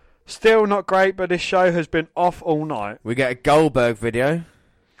 Still not great, but this show has been off all night. We get a Goldberg video.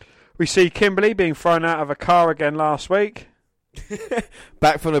 We see Kimberly being thrown out of a car again last week.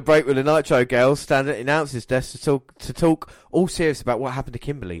 Back from the break with the Nitro Girls, standing at the announcer's desk to talk all serious about what happened to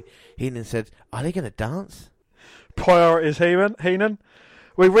Kimberly. Heenan said, "Are they going to dance?" Priorities, Heenan.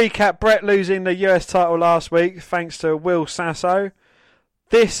 We recap Bret losing the US title last week thanks to Will Sasso.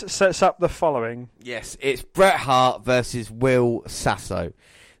 This sets up the following. Yes, it's Bret Hart versus Will Sasso.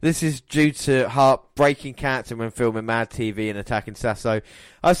 This is due to Hart breaking character when filming Mad TV and attacking Sasso.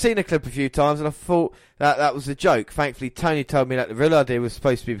 I've seen the clip a few times and I thought that was a joke. Thankfully, Tony told me that the real idea was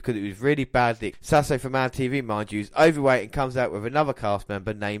supposed to be because it was really badly. Sasso from Mad TV, mind you, is overweight and comes out with another cast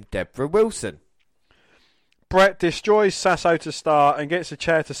member named Deborah Wilson. Bret destroys Sasso to start and gets a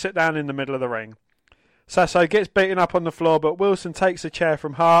chair to sit down in the middle of the ring. Sasso gets beaten up on the floor, but Wilson takes a chair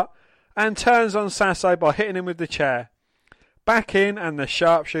from Hart and turns on Sasso by hitting him with the chair. Back in, and the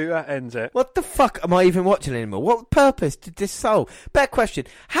sharpshooter ends it. What the fuck am I even watching anymore? What purpose did this serve? Better question.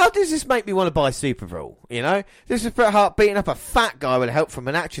 How does this make me want to buy Super Brawl? You know? This is Bret Hart beating up a fat guy with help from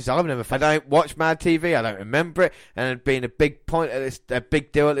an actress I don't watch Mad TV. I don't remember it. And it being a big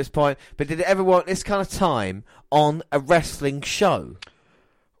deal at this point. But did it ever want this kind of time on a wrestling show?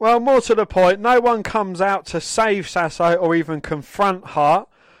 Well, more to the point, no one comes out to save Sasso or even confront Hart,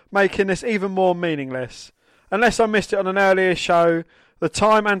 making this even more meaningless. Unless I missed it on an earlier show, The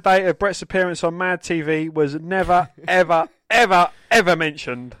time and date of Bret's appearance on Mad TV was never, ever, ever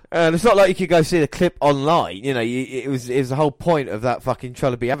mentioned. And it's not like you could go see the clip online. You know, it was the whole point of that fucking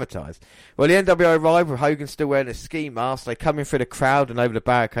trying to be advertised. Well, the NWO arrived with Hogan still wearing a ski mask. They come in through the crowd and over the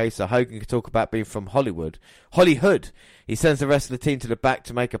barricade so Hogan could talk about being from Hollywood. He sends the rest of the team to the back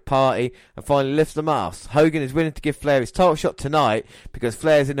to make a party and finally lifts the mask. Hogan is willing to give Flair his title shot tonight because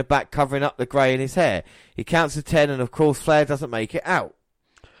Flair's in the back covering up the grey in his hair. He counts to 10 and of course Flair doesn't make it out.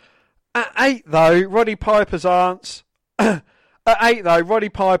 At 8 though, Roddy Piper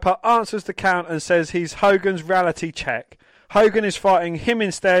answers the count and says he's Hogan's reality check. Hogan is fighting him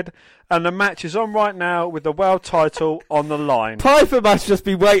instead, and the match is on right now with the world title on the line. Piper must just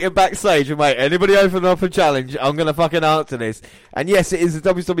be waiting backstage and wait, anybody open up a challenge? I'm going to fucking answer this. And yes, it is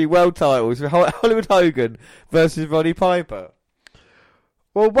the WWE World titles with Hollywood Hogan versus Roddy Piper.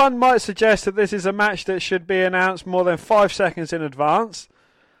 Well, one might suggest that this is a match that should be announced more than 5 seconds in advance.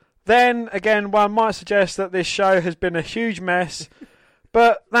 Then, again, one might suggest that this show has been a huge mess,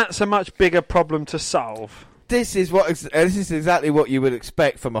 but that's a much bigger problem to solve. This is exactly what you would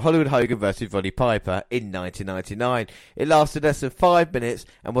expect from a Hollywood Hogan versus Roddy Piper in 1999. It lasted less than 5 minutes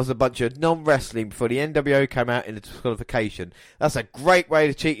and was a bunch of non-wrestling before the NWO came out in the disqualification. That's a great way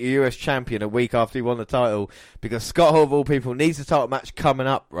to cheat your US champion a week after he won the title, because Scott Hall, of all people, needs the title match coming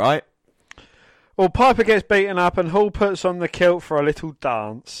up, right? Well, Piper gets beaten up and Hall puts on the kilt for a little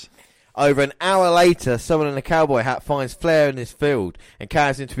dance. Over an hour later, someone in a cowboy hat finds Flair in his field and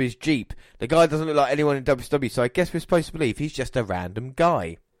carries him to his Jeep. The guy doesn't look like anyone in WCW, so I guess we're supposed to believe he's just a random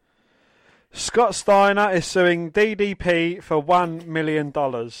guy. Scott Steiner is suing DDP for $1 million.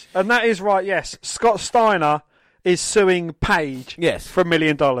 And that is right, yes. Scott Steiner is suing Paige for $1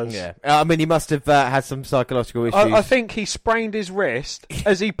 million. Yeah, I mean, he must have had some psychological issues. I think he sprained his wrist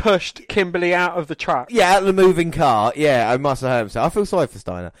as he pushed Kimberly out of the truck. Yeah, out of the moving car. Yeah, I must have hurt himself. I feel sorry for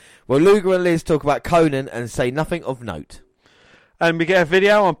Steiner. Well, Luger and Liz talk about Conan and say nothing of note. And we get a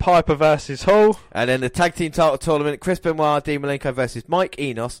video on Piper versus Hall. And then the tag team title tournament, Chris Benoit, Dean Malenko versus Mike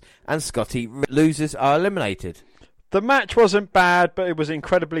Enos and Scotty. Losers are eliminated. The match wasn't bad, but it was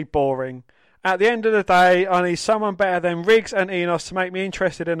incredibly boring. At the end of the day, I need someone better than Riggs and Enos to make me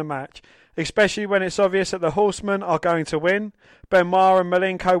interested in a match, especially when it's obvious that the Horsemen are going to win. Benoit and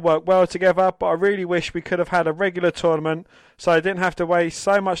Malenko work well together, but I really wish we could have had a regular tournament so I didn't have to waste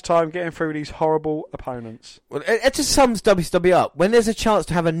so much time getting through these horrible opponents. Well, it just sums WWE up. When there's a chance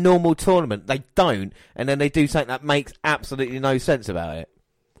to have a normal tournament, they don't, and then they do something that makes absolutely no sense about it.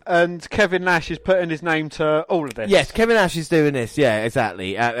 And Kevin Nash is putting his name to all of this. Yes, Kevin Nash is doing this. Yeah,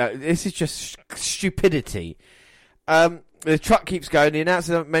 exactly. This is just stupidity. The truck keeps going. The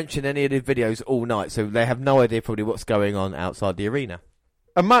announcers don't mention any of the videos all night, so they have no idea probably what's going on outside the arena.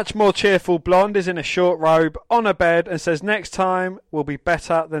 A much more cheerful blonde is in a short robe on a bed and says next time will be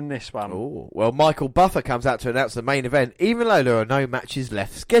better than this one. Ooh. Well, Michael Buffer comes out to announce the main event, even though there are no matches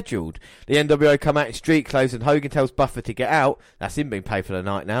left scheduled. The NWO come out in street clothes and Hogan tells Buffer to get out. That's him being paid for the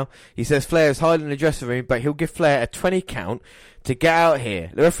night now. He says Flair is hiding in the dressing room, but he'll give Flair a 20 count to get out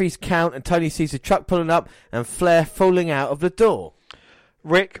here. The referees count and Tony sees the truck pulling up and Flair falling out of the door.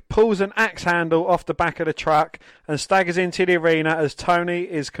 Rick pulls an axe handle off the back of the truck and staggers into the arena as Tony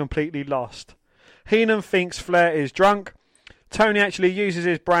is completely lost. Heenan thinks Flair is drunk. Tony actually uses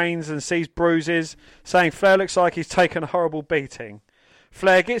his brains and sees bruises, saying Flair looks like he's taken a horrible beating.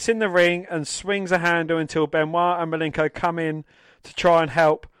 Flair gets in the ring and swings a handle until Benoit and Malenko come in to try and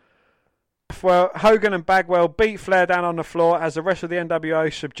help. Well, Hogan and Bagwell beat Flair down on the floor as the rest of the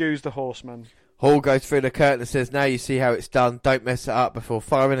NWO subdues the Horsemen. Hall goes through the curtain and says, now you see how it's done. Don't mess it up before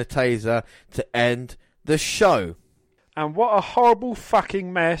firing a taser to end the show. And what a horrible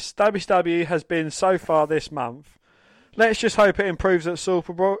fucking mess WCW has been so far this month. Let's just hope it improves at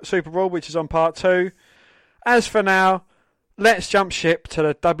Super Brawl, which is on part 2. As for now, let's jump ship to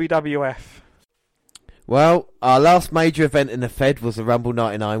the WWF. Well, our last major event in the Fed was the Rumble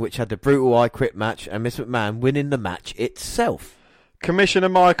 99, which had the brutal I Quit match and Mr Mcmahon winning the match itself. Commissioner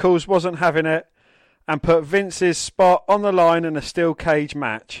Michaels wasn't having it and put Vince's spot on the line in a steel cage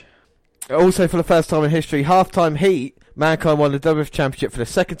match. Also, for the first time in history, halftime heat, Mankind won the WWF Championship for the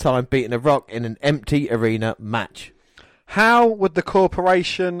second time, beating The Rock in an empty arena match. How would the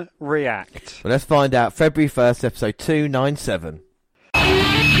corporation react? Well, let's find out. February 1st, episode 297.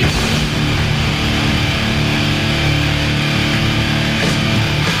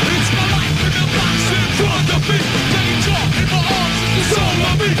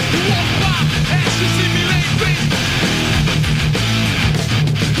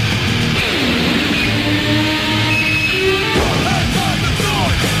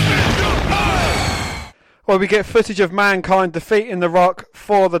 Well, we get footage of Mankind defeating The Rock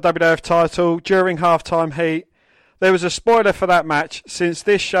for the WWF title during halftime heat. There was a spoiler for that match, since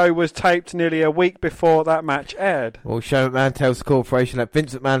this show was taped nearly a week before that match aired. Well, Shane McMahon tells the corporation that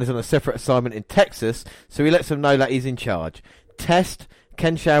Vince McMahon is on a separate assignment in Texas, so he lets them know that he's in charge. Test,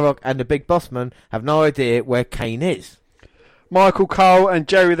 Ken Shamrock and the Big Boss Man have no idea where Kane is. Michael Cole and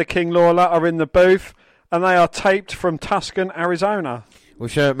Jerry the King Lawler are in the booth, and they are taped from Tucson, Arizona. Well,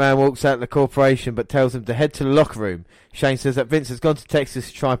 Shane McMahon walks out of the corporation but tells them to head to the locker room. Shane says that Vince has gone to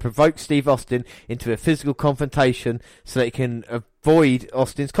Texas to try and provoke Steve Austin into a physical confrontation so that he can avoid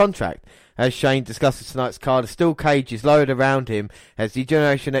Austin's contract. As Shane discusses tonight's card, a steel cage is lowered around him as the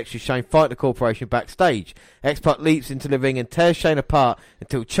Generation X and Shane fight the corporation backstage. X-Pac leaps into the ring and tears Shane apart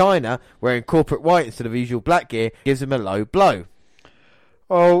until Chyna, wearing corporate white instead of usual black gear, gives him a low blow.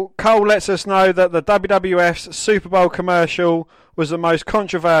 Well, Cole lets us know that the WWF's Super Bowl commercial was the most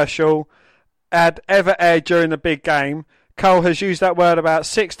controversial ad ever aired during the big game. Cole has used that word about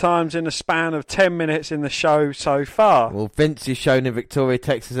 6 times in the span of 10 minutes in the show so far. Well, Vince is shown in Victoria,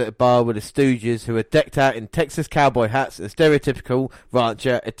 Texas at a bar with the Stooges, who are decked out in Texas cowboy hats and stereotypical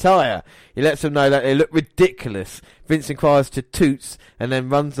rancher attire. He lets them know that they look ridiculous. Vince inquires to Toots and then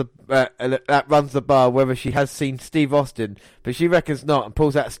runs the bar whether she has seen Steve Austin, but she reckons not and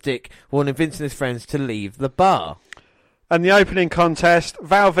pulls out a stick, warning Vince and his friends to leave the bar. And the opening contest,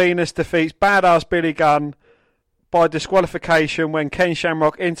 Val Venus defeats Badass Billy Gunn by disqualification when Ken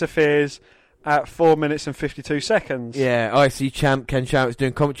Shamrock interferes at 4 minutes and 52 seconds. Yeah, IC champ Ken Shamrock's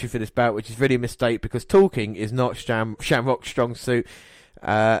doing commentary for this bout, which is really a mistake because talking is not Shamrock's strong suit.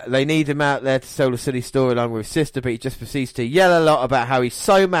 They need him out there to sell the silly storyline with his sister, but he just proceeds to yell a lot about how he's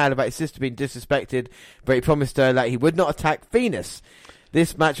so mad about his sister being disrespected, but he promised her that he would not attack Venus.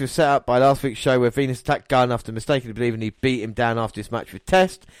 This match was set up by last week's show where Venus attacked Gunn after mistakenly believing he beat him down after his match with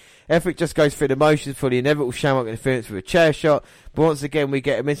Test. Everett just goes through the motions for the inevitable Shamrock interference with a chair shot, but once again we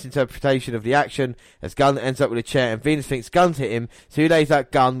get a misinterpretation of the action as Gunn ends up with a chair and Venus thinks Gunn's hit him, so he lays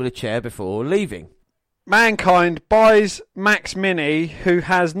out Gunn with a chair before leaving. Mankind buys Max Mini, who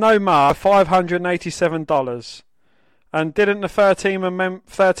has no mark, $587. And didn't the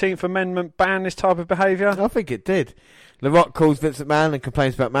 13th Amendment ban this type of behaviour? I think it did. The Rock calls Vince McMahon and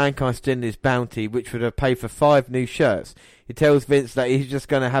complains about Mankind stealing his bounty, which would have paid for 5 new shirts. He tells Vince that he's just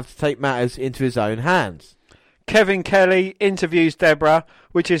going to have to take matters into his own hands. Kevin Kelly interviews Deborah,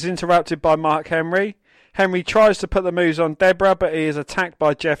 which is interrupted by Mark Henry. Henry tries to put the moves on Deborah, but he is attacked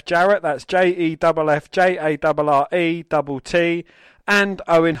by Jeff Jarrett, that's JEFFJARRETT, and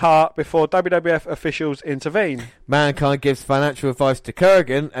Owen Hart before WWF officials intervene. Mankind gives financial advice to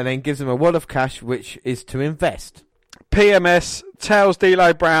Kurgan and then gives him a wad of cash, which is to invest. PMS tells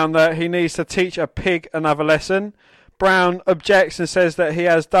D'Lo Brown that he needs to teach a pig another lesson. Brown objects and says that he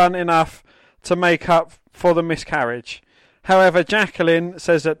has done enough to make up for the miscarriage. However, Jacqueline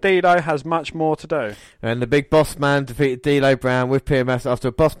says that D'Lo has much more to do. And the Big Boss Man defeated D'Lo Brown with PMS after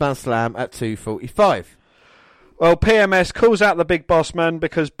a Boss Man slam at 2:45. Well, PMS calls out the Big Boss Man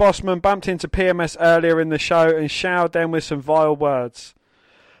because Bossman bumped into PMS earlier in the show and showered them with some vile words.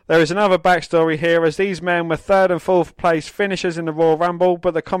 There is another backstory here, as these men were 3rd and 4th place finishers in the Royal Rumble,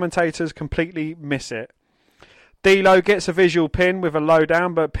 but the commentators completely miss it. D'Lo gets a visual pin with a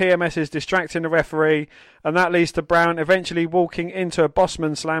lowdown, but PMS is distracting the referee, and that leads to Brown eventually walking into a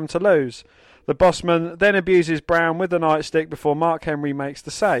Bossman slam to lose. The Bossman then abuses Brown with the nightstick before Mark Henry makes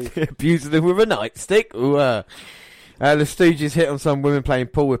the save. Abuses him with a nightstick? Ooh, The Stooges hit on some women playing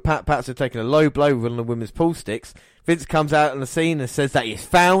pool with Pat Patterson taking a low blow with one of the women's pool sticks. Vince comes out on the scene and says that he's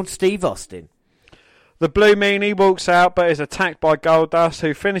found Steve Austin. The Blue Meanie walks out but is attacked by Goldust,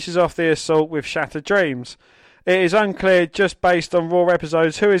 who finishes off the assault with Shattered Dreams. It is unclear, just based on Raw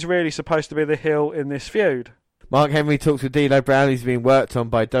episodes, who is really supposed to be the heel in this feud. Mark Henry talks with D'Lo Brown, who's being worked on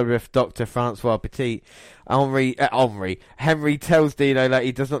by WWF Dr. Francois Petit. Henry tells D'Lo that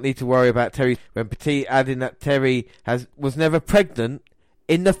he does not need to worry about Terry, when Petit adding that Terry was never pregnant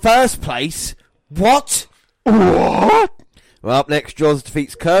in the first place. What? Well, up next, Droz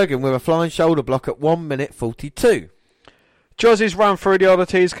defeats Kurgan with a flying shoulder block at 1 minute 42. Droz's run through the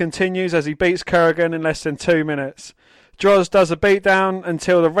oddities continues as he beats Kurgan in less than 2 minutes. Droz does a beatdown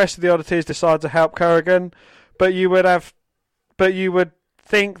until the rest of the oddities decide to help Kurgan, but you would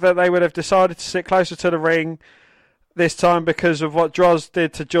think that they would have decided to sit closer to the ring this time because of what Droz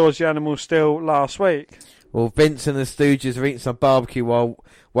did to George the Animal Steel last week. Well, Vince and the Stooges are eating some barbecue while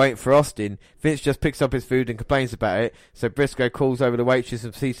waiting for Austin. Vince just picks up his food and complains about it, so Briscoe calls over the waitress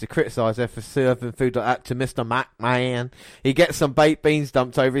and proceeds to criticise her for serving food like that to Mr Mcmahon. He gets some baked beans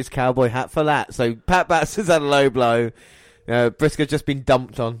dumped over his cowboy hat for that, so Pat Batterson's had a low blow. Briscoe's just been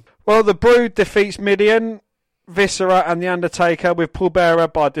dumped on. Well, the Brood defeats Mideon, Viscera and The Undertaker with Paul Bearer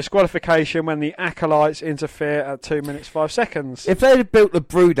by disqualification when the Acolytes interfere at 2 minutes 5 seconds. If they'd have built the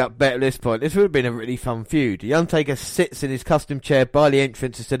Brood up better at this point, this would have been a really fun feud. The Undertaker sits in his custom chair by the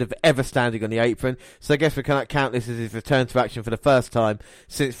entrance instead of ever standing on the apron, so I guess we cannot count this as his return to action for the first time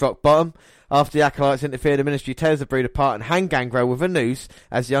since Rock Bottom. After the Acolytes interfere, the Ministry tears the Brood apart and hang Gangrel with a noose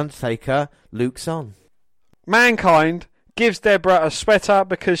as the Undertaker lukes on. Mankind gives Deborah a sweater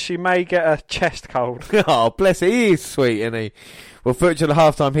because she may get a chest cold. Oh, bless her. He is sweet, isn't he? Well, footage of the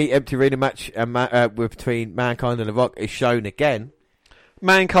halftime heat empty arena match between Mankind and The Rock is shown again.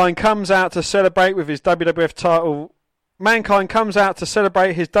 Mankind comes out to celebrate with his WWF title. Mankind comes out to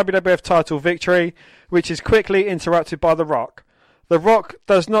celebrate his WWF title victory, which is quickly interrupted by The Rock. The Rock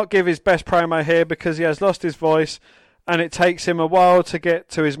does not give his best promo here because he has lost his voice and it takes him a while to get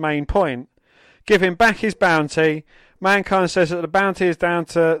to his main point. Give him back his bounty. Mankind says that the bounty is down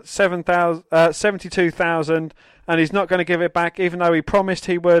to 72,000 and he's not going to give it back even though he promised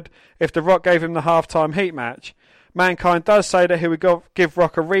he would if The Rock gave him the halftime heat match. Mankind does say that he would give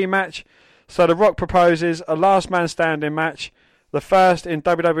Rock a rematch, so The Rock proposes a last man standing match, the first in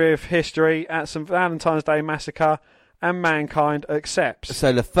WWF history at St Valentine's Day Massacre, and Mankind accepts.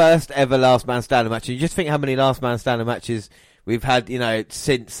 So the first ever last man standing match. You just think how many last man standing matches we've had,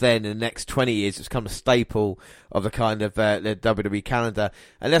 since then. In the next 20 years, it's become a staple of the kind of the WWE calendar.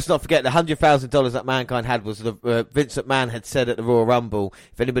 And let's not forget the $100,000 that Mankind had was Vince McMahon had said at the Royal Rumble,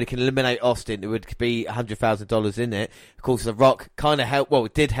 if anybody can eliminate Austin, there would be $100,000 in it. Of course, The Rock kind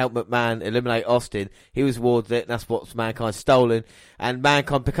of did help McMahon eliminate Austin. He was awarded it, and that's what Mankind stolen. And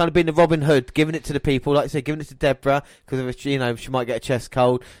Mankind kind of being the Robin Hood, giving it to the people, like I said, giving it to Deborah because she might get a chest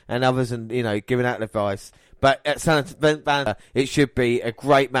cold, and others, and giving out advice. But at San Valentine, it should be a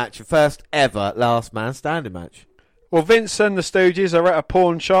great match. First ever last man standing match. Well, Vince and the Stooges are at a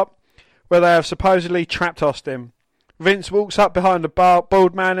pawn shop where they have supposedly trapped Austin. Vince walks up behind a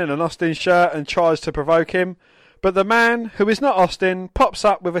bald man in an Austin shirt and tries to provoke him. But the man, who is not Austin, pops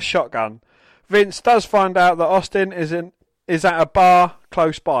up with a shotgun. Vince does find out that Austin is at a bar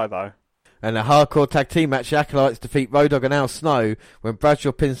close by, though. And a hardcore tag team match, the Acolytes defeat Road Dogg and Al Snow when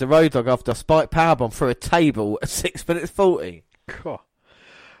Bradshaw pins the Road Dogg after a spike powerbomb through a table at 6 minutes 40. Cool.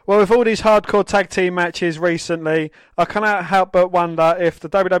 Well, with all these hardcore tag team matches recently, I cannot help but wonder if the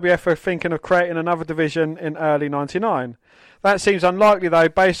WWF are thinking of creating another division in early '99. That seems unlikely, though,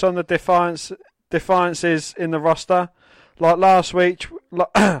 based on the defiances in the roster. Like last week,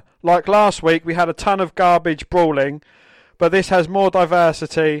 we had a ton of garbage brawling, but this has more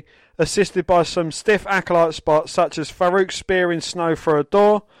diversity, assisted by some stiff Acolyte spots such as Farouk spearing Snow through a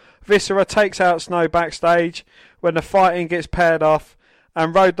door, Viscera takes out Snow backstage when the fighting gets paired off,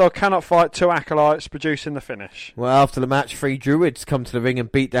 and Road Dogg cannot fight two Acolytes, producing the finish. Well, after the match, 3 Druids come to the ring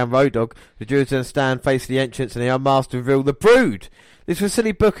and beat down Road Dogg. The Druids then stand facing the entrance and they unmask and reveal the Brood. This was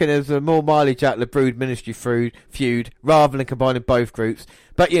silly booking as there was more mileage out of the Brood Ministry feud rather than combining both groups.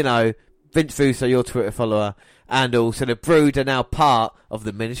 But Vince Russo, your Twitter follower, and also the Brood are now part of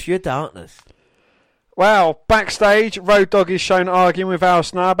the Ministry of Darkness. Well, backstage, Road Dogg is shown arguing with Al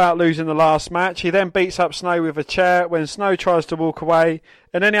Snow about losing the last match. He then beats up Snow with a chair when Snow tries to walk away.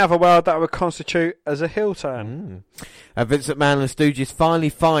 In any other world, that would constitute as a heel turn. Vince McMahon and the Stooges finally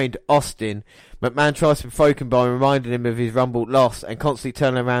find Austin. McMahon tries to provoke him by reminding him of his Rumble loss and constantly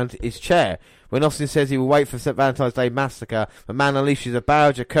turning around his chair. When Austin says he will wait for St. Valentine's Day Massacre, McMahon unleashes a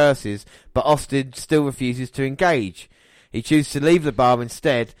barrage of curses, but Austin still refuses to engage. He chooses to leave the bar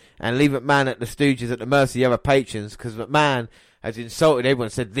instead and leave McMahon at the Stooges at the mercy of other patrons because McMahon has insulted everyone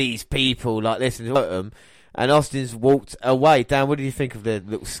and said these people like this and them, and Austin's walked away. Dan, what did you think of the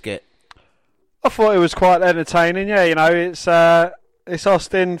little skit? I thought it was quite entertaining. Yeah, it's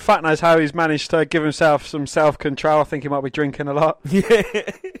Austin. Fuck knows how he's managed to give himself some self-control. I think he might be drinking a lot. Yeah.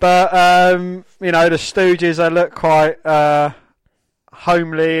 But, the Stooges, they look quite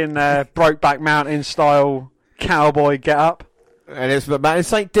homely in their Brokeback Mountain style cowboy get up. And it's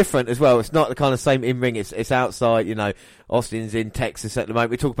something different as well. It's not the kind of same in ring. It's outside. Austin's in Texas at the moment.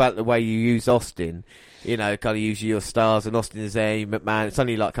 We talk about the way you use Austin. Kind of use your stars, and Austin is there. McMahon. It's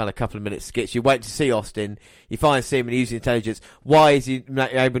only like kind of a couple of minutes skits. You wait to see Austin. You finally see him and he uses intelligence. Why is he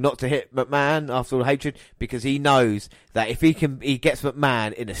able not to hit McMahon after all the hatred? Because he knows that if he gets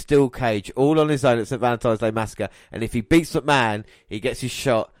McMahon in a steel cage all on his own at St. Valentine's Day Massacre, and if he beats McMahon, he gets his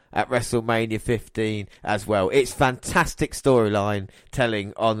shot at WrestleMania 15 as well. It's fantastic storyline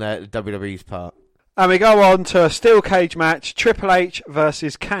telling on the WWE's part. And we go on to a steel cage match, Triple H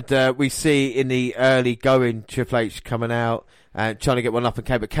versus Cat. We see in the early going Triple H coming out and trying to get one up and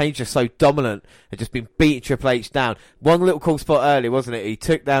Kane, but Kane's just so dominant and just been beating Triple H down. One little cool spot earlier, wasn't it? He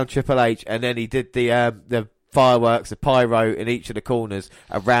took down Triple H and then he did the fireworks, the pyro in each of the corners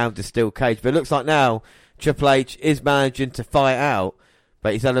around the steel cage. But it looks like now Triple H is managing to fight out,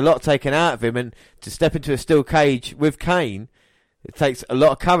 but he's had a lot taken out of him, and to step into a steel cage with Kane, it takes a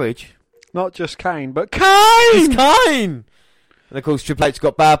lot of courage. Not just Kane, but Kane! It's Kane! And of course Triple H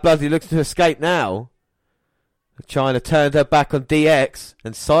got bad blood. He looks to escape now. China turned her back on DX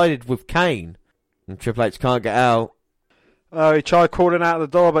and sided with Kane. And Triple H can't get out. Oh, he tried crawling out the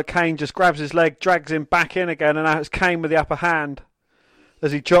door, but Kane just grabs his leg, drags him back in again, and now it's Kane with the upper hand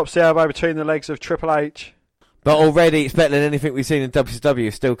as he drops the elbow between the legs of Triple H. But already it's better than anything we've seen in WCW,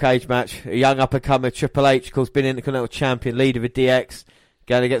 a steel cage match. A young up-and-comer, Triple H, of course, been Intercontinental Champion, leader of DX,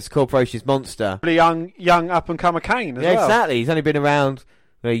 going against the Corporation's Monster. Young up-and-comer Kane as well. Yeah, exactly. He's only been around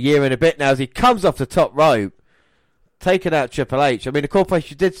a year and a bit now as he comes off the top rope, taking out Triple H. I mean, the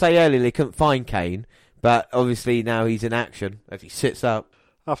Corporation did say earlier they couldn't find Kane, but obviously now he's in action as he sits up.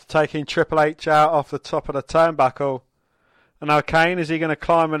 After taking Triple H out off the top of the turnbuckle. And now Kane, is he going to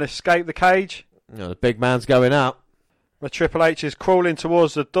climb and escape the cage? No, the big man's going up. But Triple H is crawling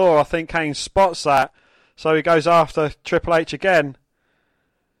towards the door. I think Kane spots that. So he goes after Triple H again,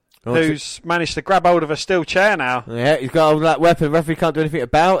 who's managed to grab hold of a steel chair now. Yeah, he's got hold of that weapon. The referee can't do anything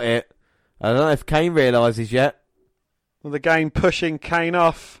about it. I don't know if Kane realises yet. Well, again, pushing Kane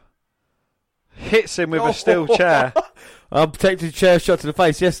off. Hits him with a steel chair. Unprotected chair shot to the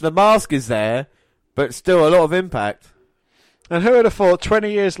face. Yes, the mask is there, but still a lot of impact. And who would have thought 20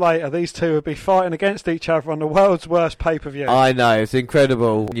 years later these two would be fighting against each other on the world's worst pay-per-view? I know, it's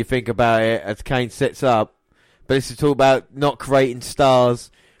incredible when you think about it as Kane sits up. But this is talk about not creating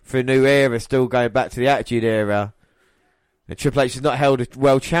stars for a new era, still going back to the Attitude Era. And Triple H has not held a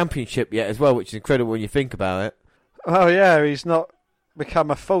World Championship yet as well, which is incredible when you think about it. Oh yeah, he's not become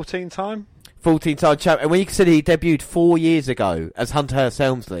a 14-time 14-time champ. And when you consider he debuted 4 years ago as Hunter Hearst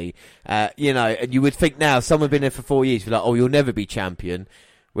Helmsley, and you would think now someone been there for 4 years, you're like, oh, you'll never be champion.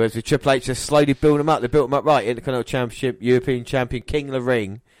 Whereas with Triple H, just slowly building them up. They built them up right. Intercontinental Championship, European Champion, King of the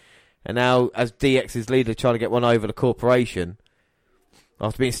Ring. And now, as DX's leader, trying to get one over the Corporation.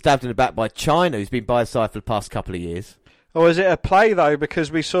 After being stabbed in the back by China, who's been by his side for the past couple of years. Or is it a play, though?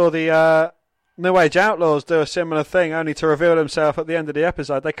 Because we saw the New Age Outlaws do a similar thing, only to reveal themselves at the end of the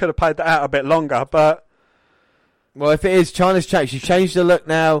episode. They could have played that out a bit longer, but... Well, if it is, China's changed. She changed the look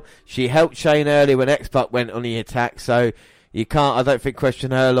now. She helped Shane earlier when X-Pac went on the attack, so you can't, I don't think,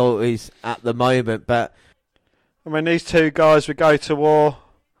 question her loyalties at the moment, but... I mean, these two guys would go to war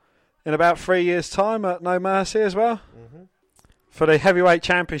in about 3 years' time at No Mercy as well. Mm-hmm. For the Heavyweight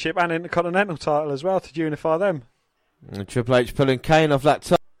Championship and Intercontinental title as well, to unify them. And Triple H pulling Kane off that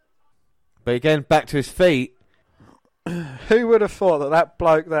top. But again, back to his feet. Who would have thought that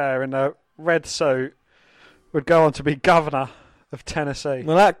bloke there in a red suit would go on to be governor of Tennessee?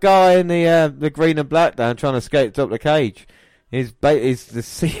 Well, that guy in the green and black down trying to escape top of the cage is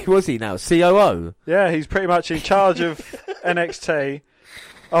the was he now COO? Yeah, he's pretty much in charge of NXT.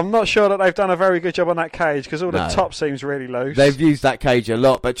 I'm not sure that they've done a very good job on that cage because all the top seems really loose. They've used that cage a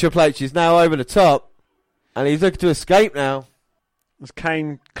lot, but Triple H is now over the top and he's looking to escape now. As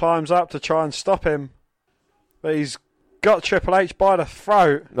Kane climbs up to try and stop him. But he's got Triple H by the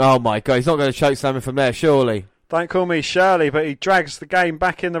throat. Oh my God, he's not going to choke slam him from there, surely. Don't call me Shirley, but he drags the game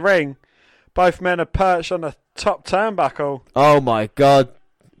back in the ring. Both men are perched on the top turnbuckle. Oh my God.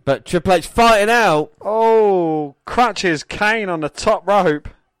 But Triple H fighting out. Oh, crutches Kane on the top rope.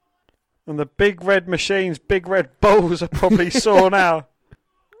 And the big red machine's big red balls are probably sore now.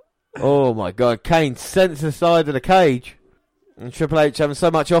 Oh my God, Kane sent to the side of the cage. And Triple H having so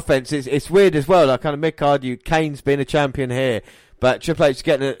much offense, it's weird as well. Like kind of mid-card, Kane's been a champion here, but Triple H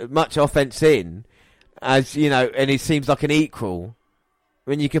getting much offense in, as you know, and he seems like an equal.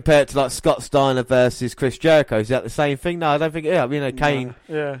 When you compare it to like Scott Steiner versus Chris Jericho, is that the same thing? No, I don't think. Yeah, Kane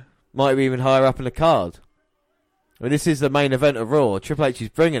might be even higher up in the card. Well, this is the main event of Raw. Triple H is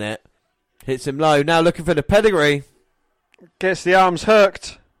bringing it, hits him low. Now looking for the pedigree, gets the arms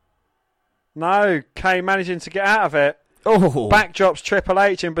hooked. No, Kane managing to get out of it. Oh! Backdrops Triple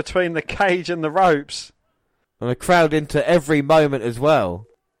H in between the cage and the ropes. And the crowd into every moment as well.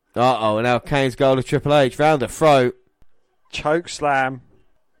 Uh-oh, and now Kane's goal to Triple H. Round the throat. Choke slam.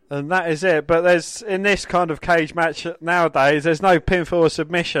 And that is it. But there's in this kind of cage match nowadays, there's no pinfall or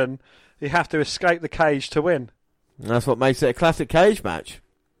submission. You have to escape the cage to win. And that's what makes it a classic cage match.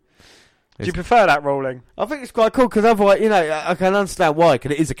 Do you prefer that ruling? I think it's quite cool because otherwise, I can understand why,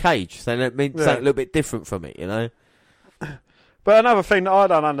 because it is a cage. So it means something a little bit different from it, But another thing that I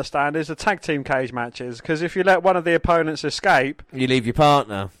don't understand is the tag team cage matches, because if you let one of the opponents escape... You leave your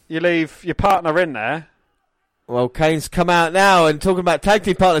partner. You leave your partner in there. Well, Kane's come out now and talking about tag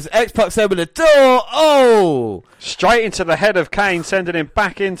team partners. X-Pac's open the door. Oh! Straight into the head of Kane, sending him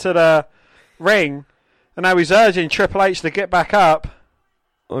back into the ring. And now he's urging Triple H to get back up.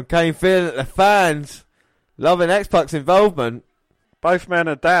 Well, Kane feeling that the fans loving X-Pac's involvement. Both men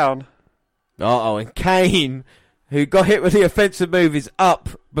are down. Uh-oh, and Kane, who got hit with the offensive move, is up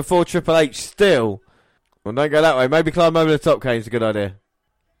before Triple H still. Well, don't go that way. Maybe climb over the top, Kane's a good idea.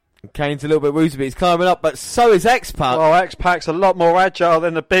 And Kane's a little bit woozy, but he's climbing up, but so is X-Pac. Well, X-Pac's a lot more agile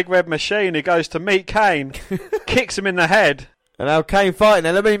than the big red machine. He goes to meet Kane, kicks him in the head. And now Kane fighting.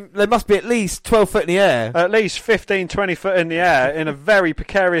 And I mean, there must be at least 12 foot in the air. At least 15, 20 foot in the air in a very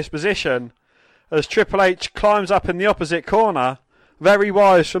precarious position as Triple H climbs up in the opposite corner. Very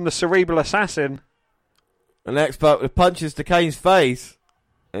wise from the cerebral assassin. And X-Pac with punches to Kane's face.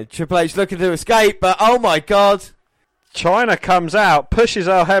 And Triple H looking to escape, but oh my God. Chyna comes out, pushes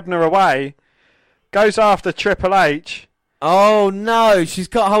Earl Hebner away, goes after Triple H. Oh no, she's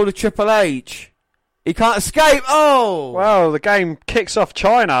got hold of Triple H. He can't escape. Oh! Well, the game kicks off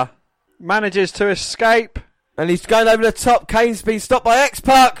Chyna. Manages to escape. And he's going over the top. Kane's been stopped by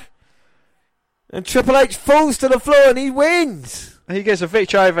X-Pac. And Triple H falls to the floor and he wins. He gets a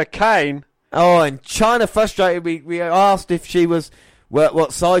victory over Kane. Oh, and Chyna frustrated. We asked if she was,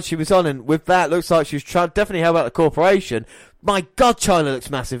 what side she was on. And with that, looks like she was definitely held out the corporation. My God, Chyna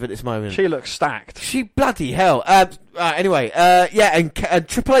looks massive at this moment. She looks stacked. She bloody hell. Anyway, and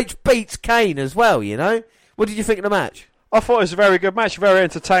Triple H beats Kane as well, you know? What did you think of the match? I thought it was a very good match, very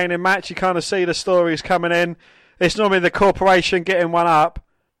entertaining match. You kind of see the stories coming in. It's normally the corporation getting one up.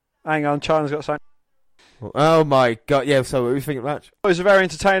 Hang on, Chyna's got something. Oh my God, yeah, so what do you think of the match? It was a very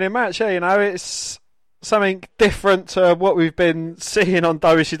entertaining match, yeah, you know, it's something different to what we've been seeing on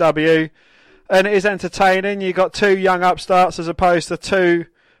WCW. And it is entertaining. You got two young upstarts as opposed to two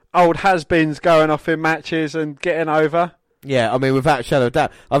old has-beens going off in matches and getting over. Yeah, I mean, without a shadow of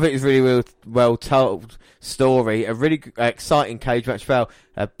doubt. I think it's a really well told story. A really exciting cage match fell.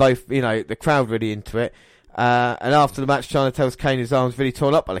 Both, you know, the crowd really into it. And after the match, Chyna tells Kane his arm's really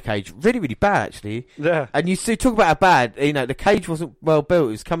torn up by the cage. Really, really bad, actually. Yeah. And you see, talk about how bad, you know, the cage wasn't well built.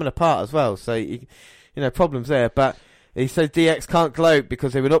 It was coming apart as well. So, you know, problems there. But he said DX can't gloat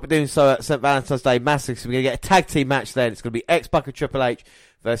because they will not be doing so at St. Valentine's Day Massacre. So we're going to get a tag team match then. It's going to be X-Pac and Triple H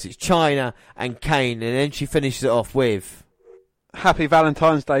versus Chyna and Kane. And then she finishes it off with... Happy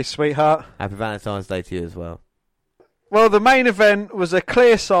Valentine's Day, sweetheart. Happy Valentine's Day to you as well. Well, the main event was a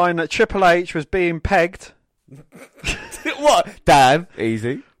clear sign that Triple H was being pegged. What? Dan?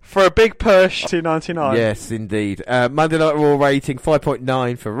 Easy. For a big push to 99. Yes, indeed. Monday Night Raw rating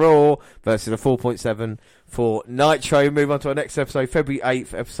 5.9 for Raw versus a 4.7 for Nitro. Move on to our next episode, February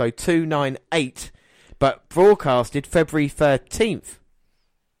 8th, episode 298. But broadcasted February 13th.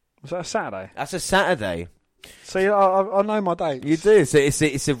 Was that a Saturday? That's a Saturday. See, I know my dates. You do. So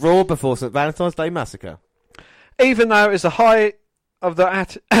it's a Raw before St. Valentine's Day Massacre. Even though it was the height of the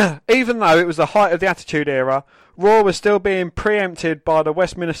Attitude Era, Raw was still being preempted by the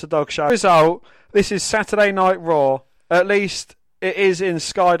Westminster Dog Show. As a result, this is Saturday Night Raw. At least it is in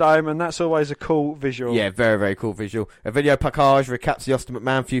Skydome, and that's always a cool visual. Yeah, very, very cool visual. A video package recaps the Austin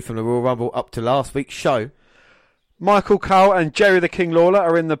McMahon feud from the Royal Rumble up to last week's show. Michael Cole and Jerry the King Lawler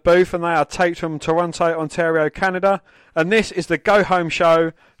are in the booth, and they are taped from Toronto, Ontario, Canada. And this is the go-home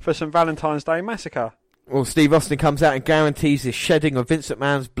show for St. Valentine's Day Massacre. Well, Steve Austin comes out and guarantees the shedding of Vince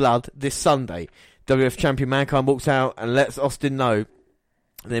McMahon's blood this Sunday. WWF Champion Mankind walks out and lets Austin know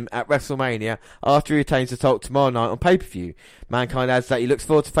them at WrestleMania after he retains the title tomorrow night on pay-per-view. Mankind adds that he looks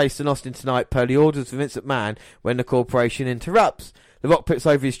forward to facing Austin tonight per the orders of Vince McMahon when the corporation interrupts. The Rock puts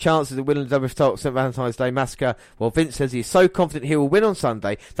over his chances of winning the WWF title at St. Valentine's Day Massacre, while Vince says he is so confident he will win on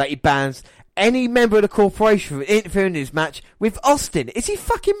Sunday that he bans any member of the corporation from interfering in his match with Austin. Is he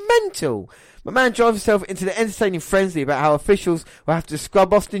fucking mental? McMahon drives himself into the entertaining frenzy about how officials will have to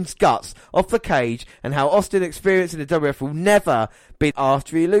scrub Austin's guts off the cage and how Austin's experience in the WWF will never be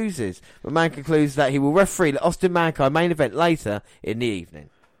after he loses. McMahon concludes that he will referee the Austin Mankind main event later in the evening.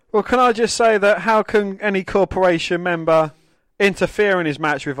 Well, can I just say that how can any corporation member interfere in his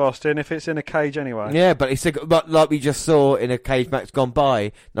match with Austin if it's in a cage anyway? Yeah, but but like we just saw in a cage match gone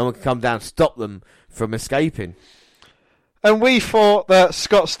by, no one can come down and stop them from escaping. And we thought that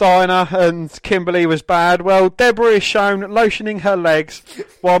Scott Steiner and Kimberly was bad. Well, Deborah is shown lotioning her legs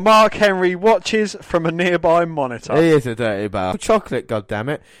while Mark Henry watches from a nearby monitor. He is a dirty bar. Chocolate,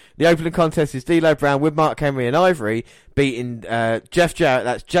 goddammit. The opening contest is D'Lo Brown with Mark Henry and Ivory beating Jeff Jarrett,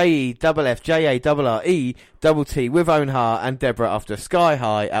 that's JEFFJARRE with Owen Hart and Deborah after a Sky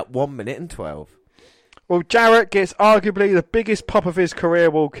High at 1 minute and 12. Well, Jarrett gets arguably the biggest pop of his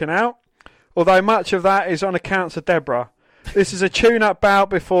career walking out, although much of that is on account of Deborah. This is a tune-up bout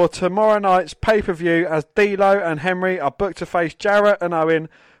before tomorrow night's pay-per-view as D'Lo and Henry are booked to face Jarrett and Owen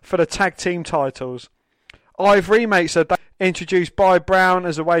for the tag team titles. Ivory makes a introduced by Brown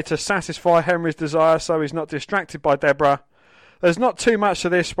as a way to satisfy Henry's desire so he's not distracted by Deborah. There's not too much to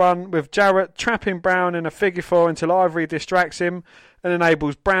this one, with Jarrett trapping Brown in a figure four until Ivory distracts him and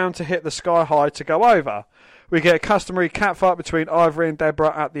enables Brown to hit the Sky High to go over. We get a customary catfight between Ivory and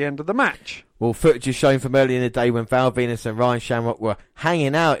Deborah at the end of the match. Well, footage is shown from earlier in the day when Val Venus and Ryan Shamrock were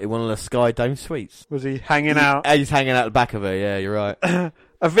hanging out in one of the Sky Dome suites. Was he hanging out? He's hanging out the back of her, yeah, you're right.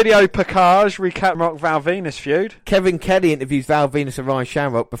 A video package recap Rock Val Venus feud. Kevin Kelly interviews Val Venus and Ryan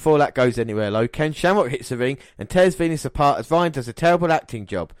Shamrock. Before that goes anywhere low, Ken Shamrock hits the ring and tears Venus apart as Ryan does a terrible acting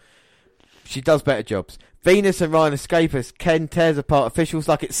job. She does better jobs. Venus and Ryan escape as Ken tears apart officials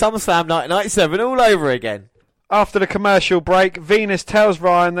like it's SummerSlam 1997 all over again. After the commercial break, Venus tells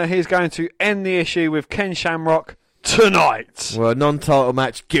Ryan that he's going to end the issue with Ken Shamrock tonight. Well, a non-title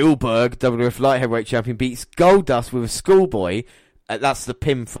match, Gilbert, WWF Light Heavyweight Champion, beats Goldust with a schoolboy. That's the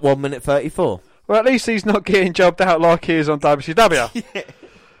pin for 1 minute 34. Well, at least he's not getting jobbed out like he is on WCW. Yeah.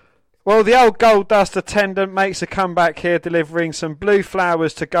 Well, the old Goldust attendant makes a comeback here, delivering some blue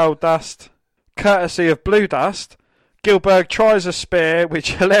flowers to Goldust, courtesy of Blue Dust. Gilbert tries a spear,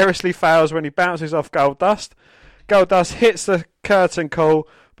 which hilariously fails when he bounces off Goldust. Goldust hits the curtain call,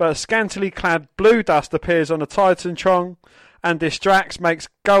 but a scantily clad Blue Dust appears on the Titantron and distracts, makes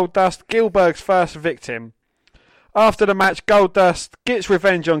Goldust Gilbert's first victim. After the match, Goldust gets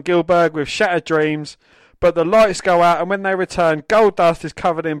revenge on Gilbert with Shattered Dreams, but the lights go out, and when they return, Goldust is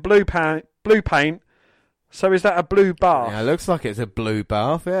covered in blue paint. So is that a blue bath? Yeah, it looks like it's a blue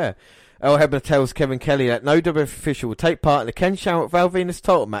bath, yeah. Earl Hebner tells Kevin Kelly that no WWF official will take part in the Ken Shamrock Val Venus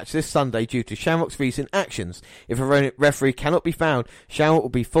title match this Sunday due to Shamrock's recent actions. If a referee cannot be found, Shamrock will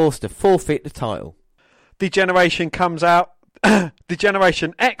be forced to forfeit the title. Degeneration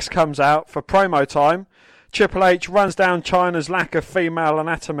X comes out for promo time. Triple H runs down Chyna's lack of female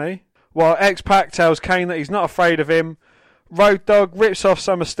anatomy, while X-Pac tells Kane that he's not afraid of him. Road Dogg rips off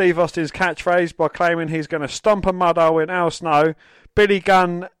some of Steve Austin's catchphrase by claiming he's going to stomp a mud hole in Al Snow. Billy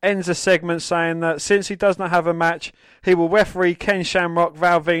Gunn ends the segment saying that since he does not have a match, he will referee Ken Shamrock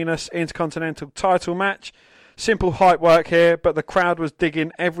Val Venus Intercontinental title match. Simple hype work here, but the crowd was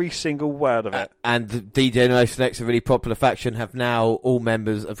digging every single word of it. And the D-Generation X, a really popular faction, have now, all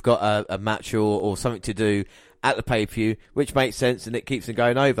members have got a match or something to do at the pay-per-view, which makes sense and it keeps them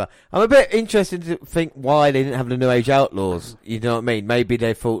going over. I'm a bit interested to think why they didn't have the New Age Outlaws. You know what I mean? Maybe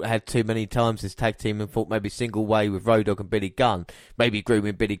they thought had too many times this tag team and thought maybe single way with Road Dogg and Billy Gunn. Maybe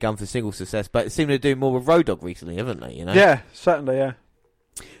grooming Billy Gunn for single success, but it seemed to do more with Road Dogg recently, haven't they? You know? Yeah, certainly, yeah.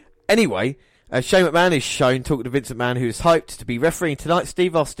 Anyway, Shane McMahon is shown talking to Vince McMahon, who is hyped to be refereeing tonight's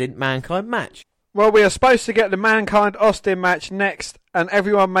Steve Austin Mankind match. Well, we are supposed to get the Mankind-Austin match next, and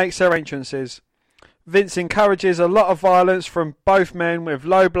everyone makes their entrances. Vince encourages a lot of violence from both men with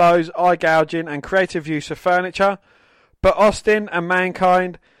low blows, eye gouging and creative use of furniture, but Austin and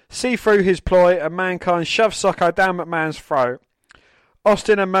Mankind see through his ploy and Mankind shoves Socko down McMahon's throat.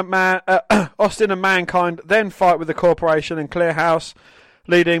 Austin and Mankind then fight with the Corporation and Clear House,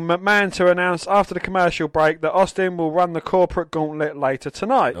 leading McMahon to announce after the commercial break that Austin will run the corporate gauntlet later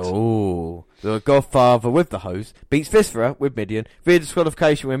tonight. Oh, the Godfather with the hose beats Viscera with Mideon via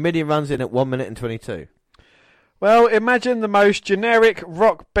disqualification when Mideon runs in at 1 minute and 22. Well, imagine the most generic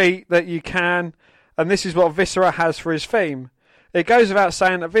rock beat that you can, and this is what Viscera has for his theme. It goes without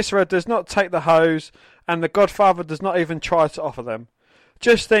saying that Viscera does not take the hose, and the Godfather does not even try to offer them.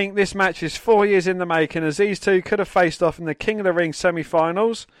 Just think, this match is 4 years in the making, as these two could have faced off in the King of the Ring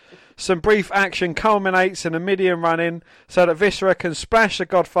semi-finals. Some brief action culminates in a Mideon run-in so that Viscera can splash the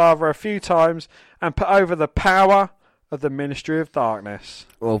Godfather a few times and put over the power of the Ministry of Darkness.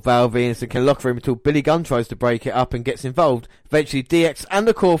 Well, Val Venus can lock for him until Billy Gunn tries to break it up and gets involved. Eventually, DX and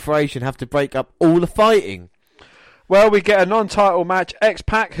the Corporation have to break up all the fighting. Well, we get a non-title match.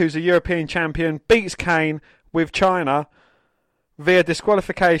 X-Pac, who's a European champion, beats Kane with Chyna. via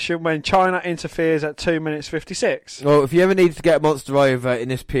disqualification when China interferes at 2 minutes 56. Well, if you ever needed to get a monster over in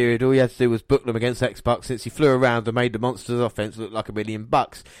this period, all you had to do was book them against X-Pac, since he flew around and made the monster's offense look like $1 million.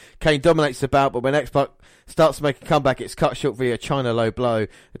 Kane dominates the bout, but when X-Pac starts to make a comeback, it's cut short via China low blow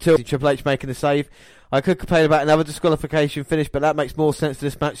until Triple H making the save. I could complain about another disqualification finish, but that makes more sense to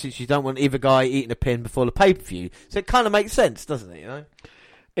this match since you don't want either guy eating a pin before the pay-per-view. So it kind of makes sense, doesn't it, you know?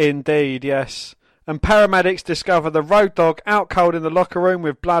 Indeed, yes. And paramedics discover the Road Dogg out cold in the locker room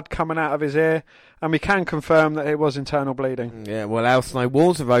with blood coming out of his ear, and we can confirm that it was internal bleeding. Yeah, well, Al Snow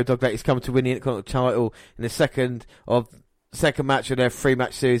warns the Road Dogg that he's coming to win the Intercontinental title in the second match of their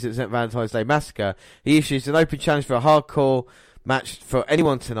 3-match series at St. Valentine's Day Massacre. He issues an open challenge for a hardcore match for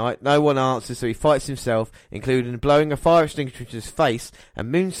anyone tonight. No one answers, so he fights himself, including blowing a fire extinguisher to his face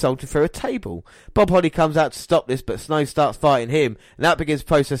and moonsaulting through a table. Bob Holly comes out to stop this, but Snow starts fighting him, and that begins the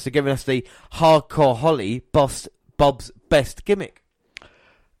process of giving us the Hardcore Holly Bob's best gimmick.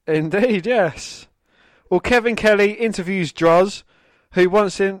 Indeed, yes. Well, Kevin Kelly interviews Droz, who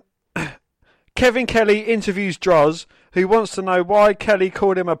wants to know why Kelly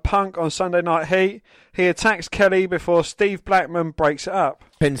called him a punk on Sunday Night Heat. He attacks Kelly before Steve Blackman breaks it up.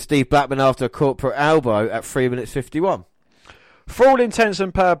 Pins Steve Blackman after a corporate elbow at 3 minutes 51. For all intents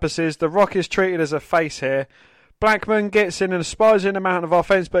and purposes, The Rock is treated as a face here. Blackman gets in an surprising amount of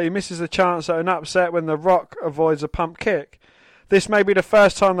offense, but he misses a chance at an upset when The Rock avoids a pump kick. This may be the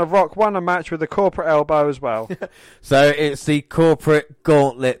first time The Rock won a match with a corporate elbow as well. So it's the corporate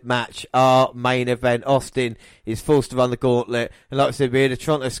gauntlet match, our main event. Austin is forced to run the gauntlet. And like I said, we're in the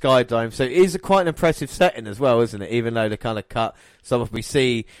Toronto Skydome. So it is quite an impressive setting as well, isn't it? Even though they kind of cut some of we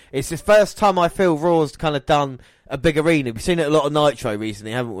see. It's the first time I feel Raw's kind of done a big arena. We've seen it a lot of Nitro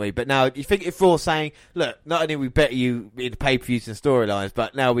recently, haven't we? But now, you think if Raw's saying, look, not only we better you in the pay-per-views and storylines,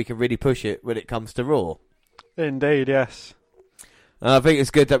 but now we can really push it when it comes to Raw. Indeed, yes. I think it's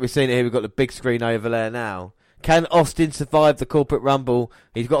good that we've seen it here. We've got the big screen over there now. Can Austin survive the corporate rumble?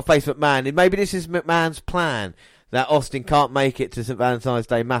 He's got to face McMahon. And maybe this is McMahon's plan, that Austin can't make it to St. Valentine's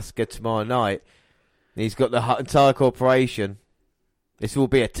Day Massacre tomorrow night. He's got the entire corporation. This will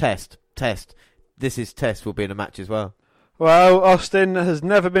be a test. This will be in a match as well. Well, Austin has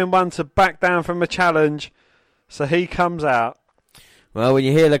never been one to back down from a challenge, so he comes out. Well, when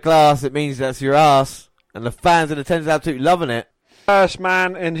you hear the glass, it means that's your ass. And the fans in attendance are absolutely loving it. First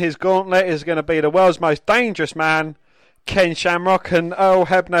man in his gauntlet is going to be the world's most dangerous man, Ken Shamrock, and Earl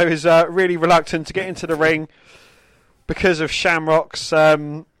Hebner is really reluctant to get into the ring because of Shamrock's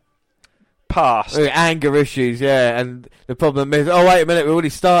past. Anger issues, yeah, and the problem is, oh wait a minute, we already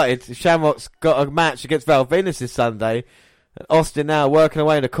started. Shamrock's got a match against Val Venus this Sunday, and Austin now working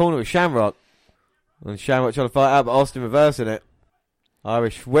away in the corner with Shamrock, and Shamrock trying to fight out, but Austin reversing it.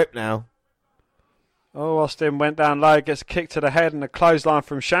 Irish whip now. Oh, Austin went down low, gets a kick to the head and a clothesline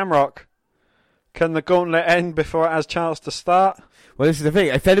from Shamrock. Can the gauntlet end before it has a chance to start? Well, this is the thing.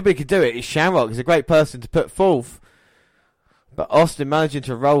 If anybody could do it, it's Shamrock. He's a great person to put forth. But Austin managing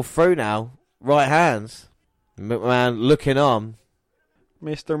to roll through now. Right hands. McMahon looking on.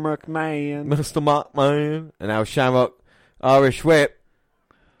 Mr McMahon. Mr McMahon. And now Shamrock. Irish whip.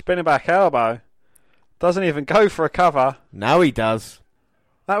 Spinning back elbow. Doesn't even go for a cover. Now he does.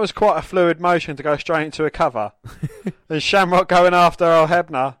 That was quite a fluid motion to go straight into a cover. And Shamrock going after Earl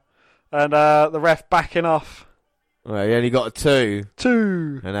Hebner. And the ref backing off. Well, he only got a 2.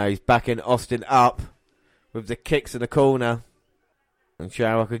 2. And now he's backing Austin up with the kicks in the corner. And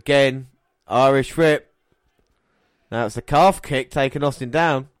Shamrock again. Irish whip. Now it's a calf kick taking Austin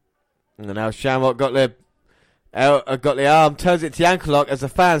down. And now Shamrock got the arm, turns it to the ankle lock as the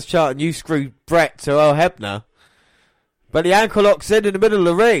fans chanting, "You screwed Bret" to Earl Hebner. But the ankle lock's in the middle of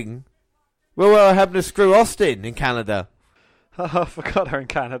the ring. Will Earl Hebner screw Austin in Canada? Oh, I forgot her in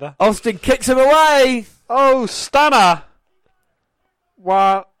Canada. Austin kicks him away. Oh, stunner.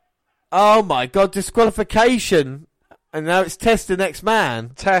 What? Oh my God, disqualification. And now it's Test the next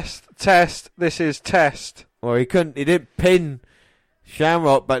man. Test. This is Test. Well, he didn't pin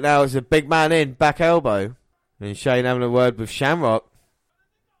Shamrock, but now it's a big man in, back elbow. And Shane having a word with Shamrock.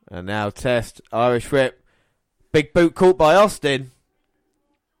 And now Test, Irish whip. Big boot caught by Austin.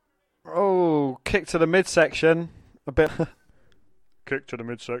 Oh, kick to the midsection. A bit. Kick to the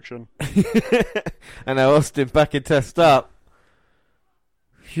midsection. And now Austin back in Test up.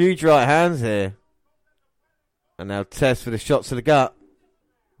 Huge right hands here. And now Test for the shot to the gut.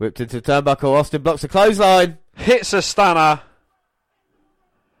 Whipped into the turnbuckle. Austin blocks the clothesline. Hits a stunner.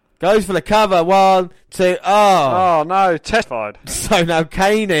 Goes for the cover. 1, 2. Oh no, Testified. So now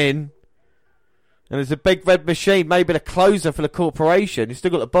Kane in. And there's a big red machine, maybe the closer for the corporation. You've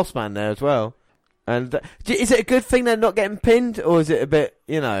still got the boss man there as well. And is it a good thing they're not getting pinned, or is it a bit,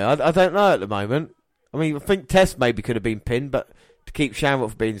 I don't know at the moment. I mean, I think Test maybe could have been pinned, but to keep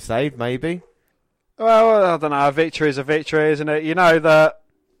Shamrock from being saved, maybe. Well, I don't know. A victory is a victory, isn't it? You know that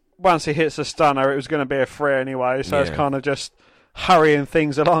once he hits a stunner, it was going to be a 3 anyway, so it's kind of just hurrying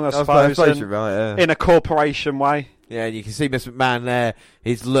things along, I suppose you're right, yeah. In a corporation way. Yeah, and you can see Mr McMahon there,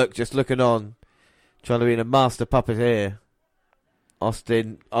 his look, just looking on, trying to be a master puppet here.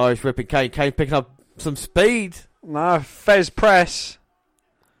 Austin, Irish whipping Kane picking up some speed. No, Fez press.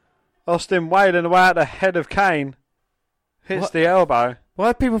 Austin wailing away at the head of Kane. Hits the elbow. Why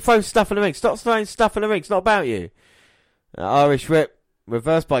do people throw stuff in the ring? Stop throwing stuff in the ring. It's not about you. Irish whip,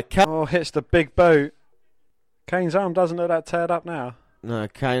 reversed by Kane. Oh, hits the big boot. Kane's arm doesn't look that teared up now. No,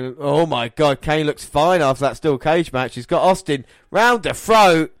 Kane. Oh my God, Kane looks fine after that steel cage match. He's got Austin round the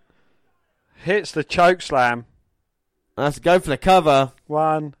throat. Hits the choke slam. That's go for the cover.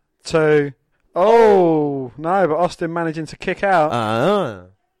 1, 2. Oh, no, but Austin managing to kick out.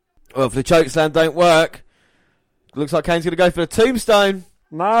 Well, if the choke slam don't work, looks like Kane's going to go for the tombstone.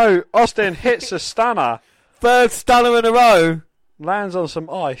 No, Austin hits a stunner. 3rd stunner in a row. Lands on some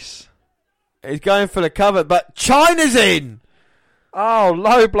ice. He's going for the cover, but Chyna's in. Oh,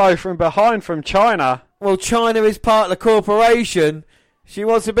 low blow from behind from Chyna. Well, Chyna is part of the corporation. She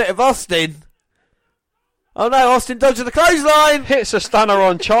wants a bit of Austin. Oh no, Austin dodges the clothesline. Hits a stunner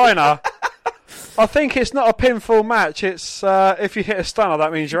on Chyna. I think it's not a pinfall match. It's if you hit a stunner,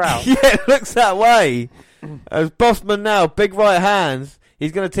 that means you're out. Yeah, it looks that way. As Bossman now, big right hands.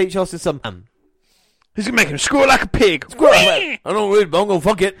 He's going to teach Austin some. He's going to make him squeal like a pig. I don't really, but I'm going to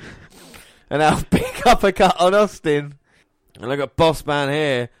fuck it. And now big uppercut on Austin. And look at Bossman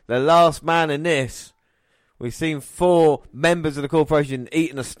here, the last man in this. We've seen 4 members of the corporation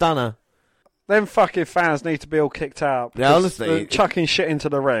eating a stunner. Them fucking fans need to be all kicked out. Yeah, honestly. Chucking shit into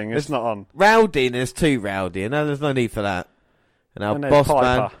the ring. It's not on. Rowdy and it's too rowdy. And there's no need for that. And now and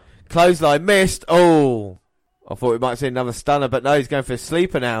Bossman. Clothesline missed. Oh. I thought we might see another stunner, but no, he's going for a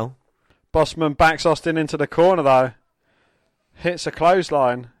sleeper now. Bossman backs Austin into the corner, though. Hits a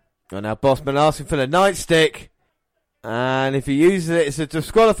clothesline. And now Bossman asking for the nightstick. And if he uses it, it's a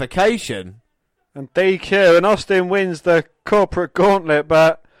disqualification. And DQ. And Austin wins the corporate gauntlet,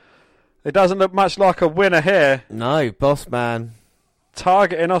 but it doesn't look much like a winner here. No, Bossman.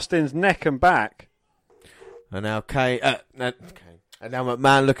 Targeting Austin's neck and back. And now And now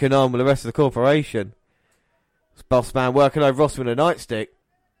McMahon looking on with the rest of the corporation. It's Bossman working over Austin with a nightstick.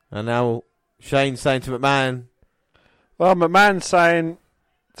 And now Shane saying to McMahon. Well, McMahon's saying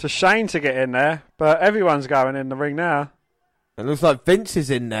to Shane to get in there, but everyone's going in the ring now. It looks like Vince is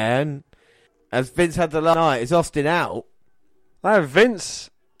in there. And as Vince had the last night, is Austin out? No, Vince.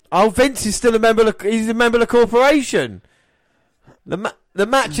 Oh, Vince is still a member. He's a member of the corporation. The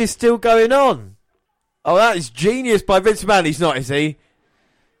match is still going on. Oh, that is genius by Vince McMahon. He's not, is he?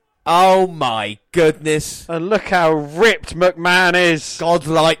 Oh my goodness! And look how ripped McMahon is.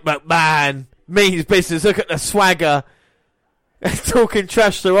 Godlike McMahon means business. Look at the swagger. Talking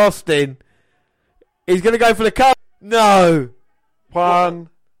trash to Austin. He's going to go for the cut. No. 1,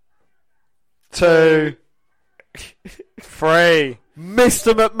 2, 3.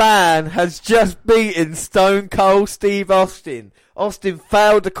 Mr. McMahon has just beaten Stone Cold Steve Austin. Austin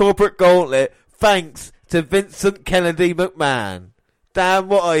failed the corporate gauntlet thanks to Vincent Kennedy McMahon. Dan,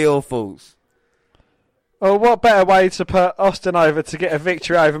 what are your thoughts? Well, what better way to put Austin over to get a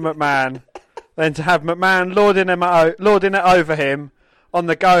victory over McMahon than to have McMahon lording it over him on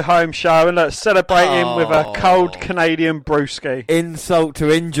the go-home show and look, celebrating with a cold Canadian brewski. Insult to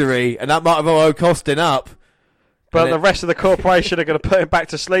injury, and that might have woke Austin up. But the rest of the corporation are going to put him back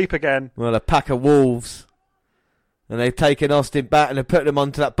to sleep again. Well, a pack of wolves. And they've taken Austin back and they've put him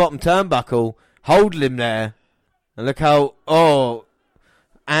onto that bottom turnbuckle, holding him there. And look how,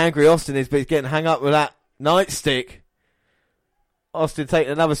 angry Austin is, but he's getting hung up with that nightstick. Austin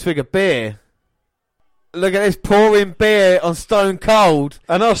taking another swig of beer. Look at this, pouring beer on Stone Cold.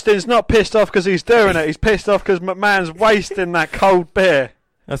 And Austin's not pissed off because he's doing it. He's pissed off because McMahon's wasting that cold beer.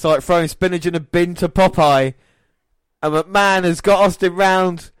 That's like throwing spinach in a bin to Popeye. And McMahon has got Austin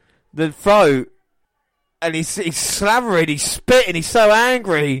round the throat. And he's slavering, he's spitting, he's so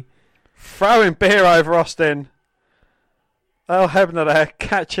angry. Throwing beer over Austin. Earl Hebner there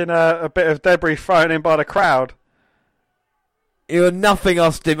catching a bit of debris thrown in by the crowd. You're nothing,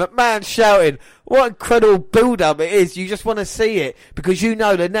 Austin. McMahon shouting. What incredible build-up it is. You just want to see it. Because you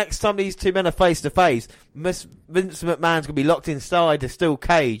know the next time these two men are face-to-face, Vince McMahon's going to be locked inside the steel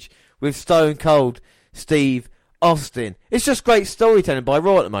cage with Stone Cold Steve Austin. It's just great storytelling by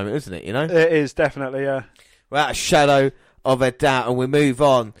Raw at the moment, isn't it? You know, it is definitely. Without a shadow of a doubt, and we move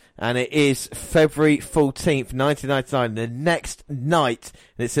on, and it is February 14th, 1999, the next night,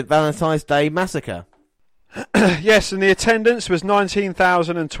 and it's at Valentine's Day Massacre. Yes, and the attendance was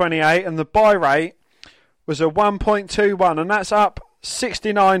 19,028, and the buy rate was a 1.21, and that's up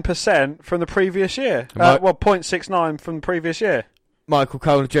 69% from the previous year. 0.69 from the previous year. Michael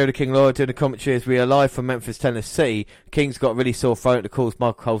Cole and Joe the King Lawler doing the commentary as we are live from Memphis, Tennessee. King's got a really sore throat at the calls.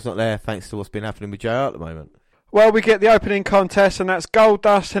 Michael Cole's not there thanks to what's been happening with JR at the moment. Well, we get the opening contest, and that's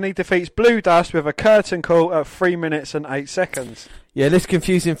Goldust, and he defeats Blue Dust with a curtain call at 3 minutes and 8 seconds. Yeah, this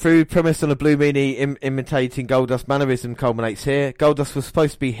confusing feud premised on a Blue Meanie imitating Goldust mannerism culminates here. Goldust was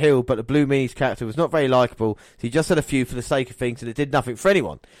supposed to be heel, but the Blue Meanie's character was not very likeable, so he just had a feud for the sake of things, and it did nothing for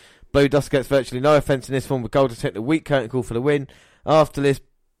anyone. Blue Dust gets virtually no offence in this one, with Goldust hitting a weak curtain call for the win. After this,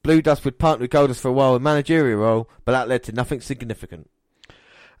 Blue Dust would partner with Goldust for a while in managerial role, but that led to nothing significant.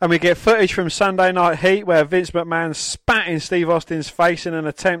 And we get footage from Sunday Night Heat where Vince McMahon spat in Steve Austin's face in an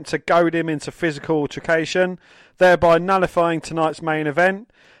attempt to goad him into physical altercation, thereby nullifying tonight's main event,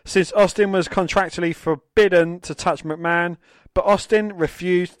 since Austin was contractually forbidden to touch McMahon, but Austin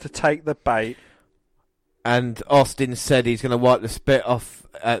refused to take the bait. And Austin said he's going to wipe the spit off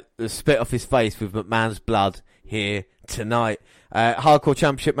his face with McMahon's blood here tonight. Hardcore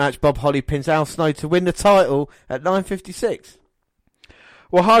Championship match, Bob Holly pins Al Snow to win the title at 9:56.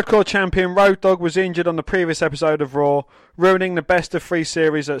 Well, Hardcore Champion Road Dogg was injured on the previous episode of Raw, ruining the best of 3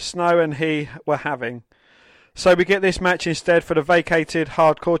 series that Snow and he were having. So we get this match instead for the vacated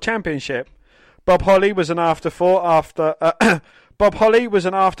Hardcore Championship. Bob Holly was an afterthought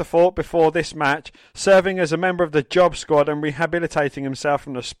before this match, serving as a member of the Job Squad and rehabilitating himself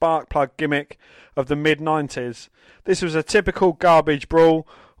from the spark plug gimmick of the mid-90s. This was a typical garbage brawl,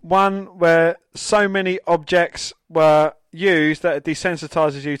 one where so many objects were used that it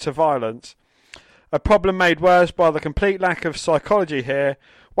desensitised you to violence. A problem made worse by the complete lack of psychology here.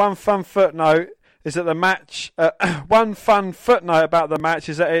 One fun footnote about the match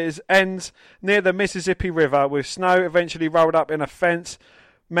is that it ends near the Mississippi River, with Snow eventually rolled up in fence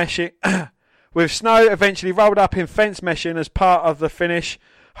meshing as part of the finish.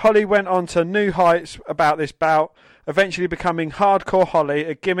 Holly went on to new heights about this bout, eventually becoming Hardcore Holly,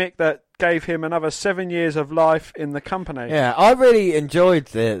 a gimmick that gave him another 7 years of life in the company. Yeah, I really enjoyed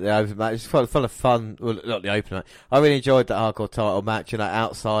the open match. It's full of fun. Well, not the open match. I really enjoyed that Hardcore title match.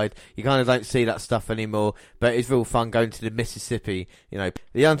 Outside, you kind of don't see that stuff anymore, but it's real fun going to the Mississippi.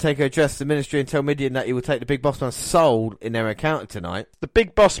 The Undertaker addressed the Ministry and told Midian that he will take the Big Bossman's soul in their encounter tonight. The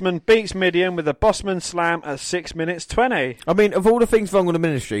Big Bossman beats Midian with a Bossman slam at 6 minutes 20. I mean, of all the things wrong with the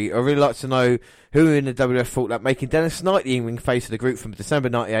Ministry, I'd really like to know who in the WWF thought that making Dennis Knight the in-ring face of the group from December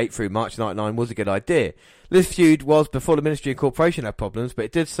 98 through March 99 was a good idea. This feud was before the Ministry and Corporation had problems, but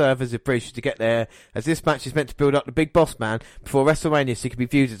it did serve as a bridge to get there, as this match is meant to build up the Big Boss Man before WrestleMania, so he could be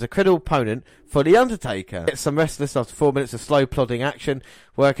viewed as a credible opponent for The Undertaker. Get some restless after 4 minutes of slow plodding action,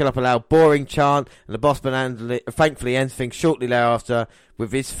 working up a loud boring chant, and the Boss Man thankfully ends things shortly thereafter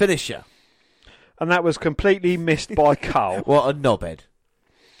with his finisher. And that was completely missed by Cole. What a knobhead.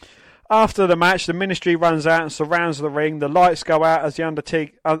 After the match, the Ministry runs out and surrounds the ring. The lights go out as the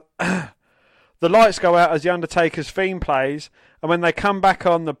Undertaker's theme plays, and when they come back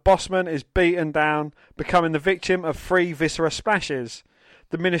on, the Bossman is beaten down, becoming the victim of 3 viscera splashes.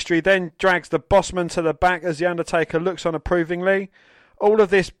 The Ministry then drags the Bossman to the back as the Undertaker looks on approvingly. All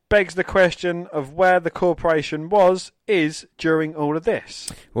of this begs the question of where the corporation is during all of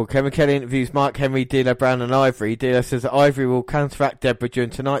this. Well, Kevin Kelly interviews Mark Henry, D'Lo Brown and Ivory. D'Lo says that Ivory will counteract Deborah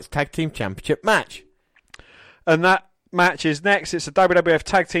during tonight's Tag Team Championship match. And that match is next. It's a WWF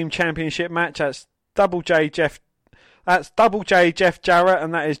Tag Team Championship match. That's Double J Jeff Jarrett,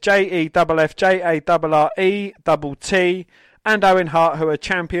 and that is JEFFJARRETT and Owen Hart, who are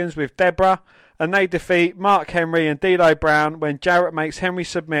champions with Deborah. And they defeat Mark Henry and D'Lo Brown when Jarrett makes Henry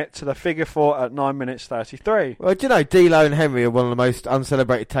submit to the figure 4 at 9 minutes 33. Well, do you know, D'Lo and Henry are one of the most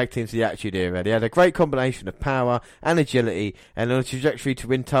uncelebrated tag teams of the Attitude Era. They had a great combination of power and agility and on a trajectory to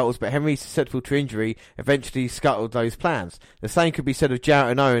win titles, but Henry, susceptible to injury, eventually scuttled those plans. The same could be said of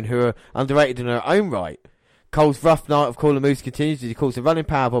Jarrett and Owen, who are underrated in their own right. Cole's rough night of calling moves continues as he calls a running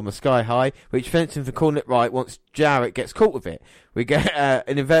powerbomb a sky high, which prevents him from calling it right once Jarrett gets caught with it. We get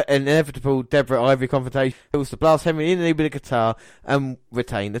an inevitable Deborah-Ivory confrontation. He was to blast Henry in the knee with a guitar and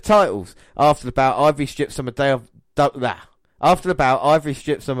retain the titles. After the bout, Ivory strips some of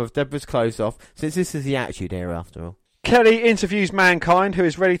Deborah's clothes off, since this is the Attitude Era after all. Kelly interviews Mankind, who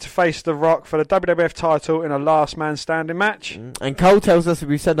is ready to face The Rock for the WWF title in a last man standing match. And Cole tells us if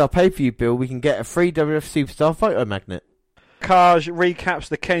we send our pay-per-view bill, we can get a free WWF Superstar photo magnet. Package recaps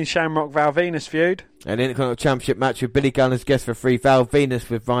the Ken Shamrock Val Venus feud. An Intercontinental Championship match with Billy Gunn as guest referee. Val Venus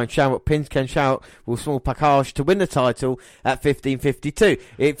with Ryan Shamrock pins Ken Shamrock with small package to win the title at 15:52.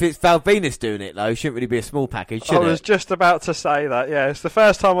 If it's Val Venus doing it, though, it shouldn't really be a small package, should it? I was just about to say that, yeah. It's the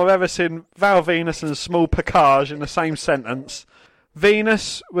first time I've ever seen Val Venus and small package in the same sentence.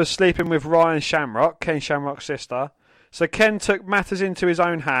 Venus was sleeping with Ryan Shamrock, Ken Shamrock's sister, so Ken took matters into his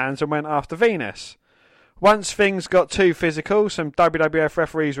own hands and went after Venus. Once things got too physical, some WWF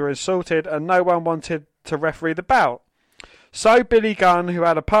referees were insulted and no one wanted to referee the bout. So Billy Gunn, who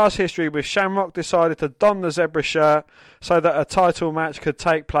had a past history with Shamrock, decided to don the zebra shirt so that a title match could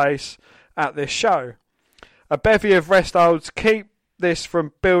take place at this show. A bevy of rest holds keep this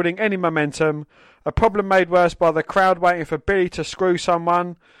from building any momentum, a problem made worse by the crowd waiting for Billy to screw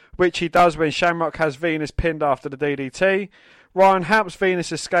someone, which he does when Shamrock has Venus pinned after the DDT. Ryan helps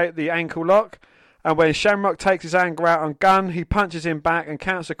Venus escape the ankle lock, and when Shamrock takes his anger out on Gunn, he punches him back and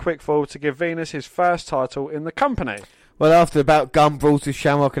counts a quick fall to give Venus his first title in the company. Well, after the bout, Gunn brawls with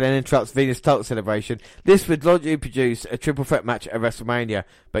Shamrock and then interrupts Venus' title celebration. This would logically produce a triple threat match at WrestleMania,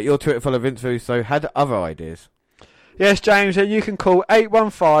 but your Twitter follower Vince Russo had other ideas. Yes, James, and you can call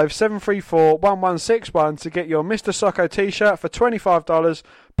 815-734-1161 to get your Mr Socko t-shirt for $25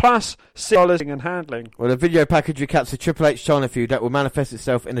 plus $6 in handling. Well, the video package recaps the Triple H China feud that will manifest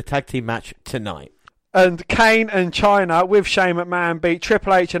itself in a tag team match tonight. And Kane and China with Shane McMahon beat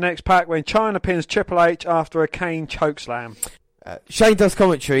Triple H and X-Pac when China pins Triple H after a Kane chokeslam. Shane does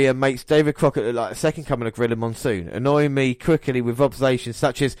commentary and makes David Crockett look like a second coming of Gorilla Monsoon, annoying me quickly with observations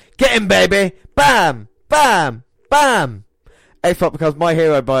such as, "Get him, baby! Bam! Bam! Bam!" X-Pac becomes my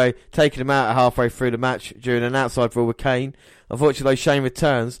hero by taking him out halfway through the match during an outside brawl with Kane. Unfortunately, Shane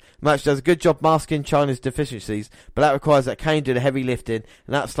returns. The match does a good job masking China's deficiencies, but that requires that Kane do the heavy lifting,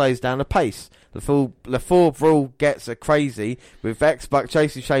 and that slows down the pace. The full brawl gets crazy, with X-Pac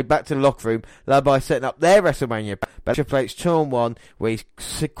chasing Shane back to the locker room, thereby setting up their WrestleMania but Triple H 2-on-1, where he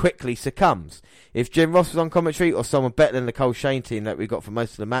quickly succumbs. If Jim Ross was on commentary, or someone better than the Cole Shane team that we got for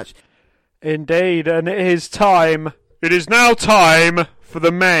most of the match. Indeed, and it is time. It is now time for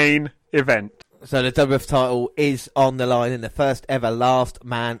the main event. So the WWF title is on the line in the first ever last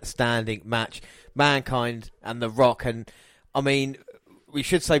man standing match. Mankind and The Rock. And, I mean, we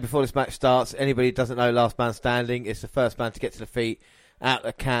should say before this match starts, anybody who doesn't know last man standing, it's the first man to get to the feet at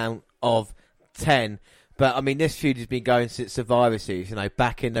the count of 10. But, I mean, this feud has been going since Survivor Series, you know,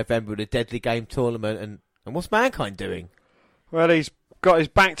 back in November with the Deadly Game tournament. And what's Mankind doing? Well, he's got his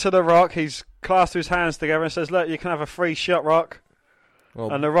back to The Rock. He's clasped his hands together and says, "Look, you can have a free shot, Rock." Well,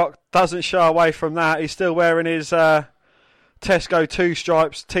 and The Rock doesn't shy away from that. He's still wearing his Tesco Two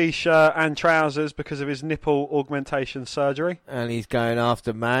Stripes t-shirt and trousers because of his nipple augmentation surgery. And he's going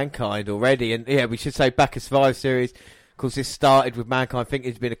after Mankind already. And yeah, we should say back in Survivor Series, of course, this started with Mankind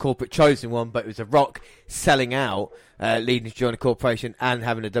thinking he's been a corporate chosen one, but it was a Rock selling out, leading to join a corporation and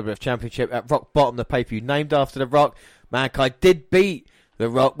having a WWF Championship at Rock Bottom, the pay-per-view named after The Rock. Mankind did beat The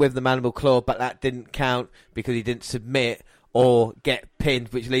Rock with the Mandible Claw, but that didn't count because he didn't submit or get pinned,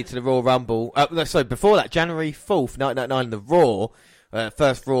 which leads to the Raw Rumble. Before that, January 4th, 1999, the Raw,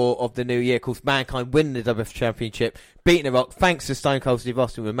 first Raw of the new year, of course, Mankind winning the WWF Championship, beating The Rock, thanks to Stone Cold Steve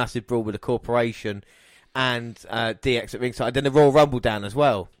Austin with a massive brawl with the corporation and DX at ringside. Then the Raw Rumble down as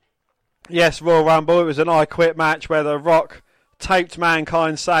well. Yes, Raw Rumble. It was an I Quit match where The Rock taped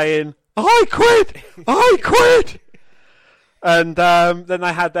Mankind saying, "I quit! I quit!" And then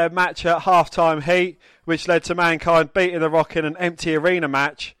they had their match at halftime heat, which led to Mankind beating The Rock in an empty arena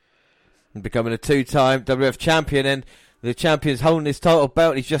match. And becoming a two-time WWF champion, and the champion's holding his title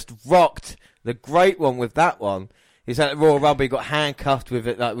belt. He's just rocked the great one with that one. He's at the Royal Rumble, he got handcuffed with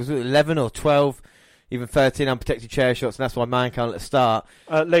it, like, was it 11 or 12, even 13 unprotected chair shots, and that's why Mankind at the start.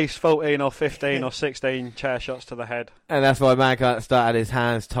 At least 14 or 15 or 16 chair shots to the head. And that's why Mankind at the start had his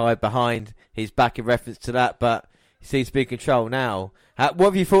hands tied behind his back in reference to that, but he seems to be in control now. What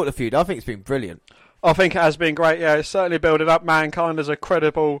have you thought of the feud? I think it's been brilliant. I think it has been great, yeah. It's certainly building up Mankind as a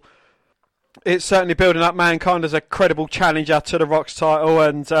credible... It's certainly building up Mankind as a credible challenger to The Rock's title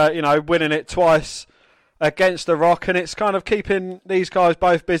and, winning it twice against The Rock. And it's kind of keeping these guys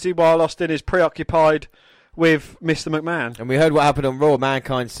both busy while Austin is preoccupied with Mr Mcmahon. And we heard what happened on Raw,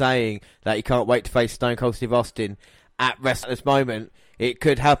 Mankind saying that he can't wait to face Stone Cold Steve Austin at this moment. It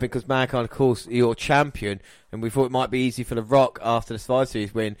could happen because Mankind, of course, your champion, and we thought it might be easy for The Rock after the Survivor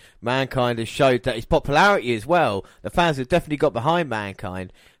Series win. Mankind has showed that his popularity as well. The fans have definitely got behind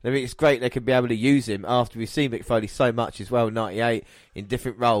Mankind. I think it's great they could be able to use him after we've seen Mick Foley so much as well, 98, in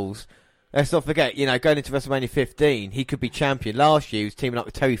different roles. Let's not forget, going into WrestleMania 15, he could be champion. Last year, he was teaming up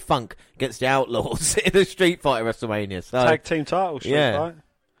with Terry Funk against the Outlaws in a Street Fighter WrestleMania. So, tag team title, Street Fight.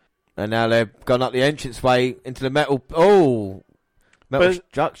 And now they've gone up the entranceway into the metal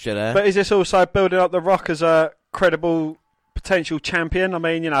structure there. But is this also building up The Rock as a credible potential champion? I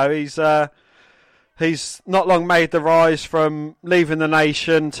mean, he's not long made the rise from leaving the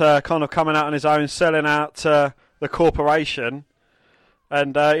nation to kind of coming out on his own, selling out to the corporation.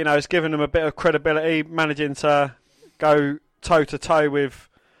 And, it's given him a bit of credibility, managing to go toe-to-toe with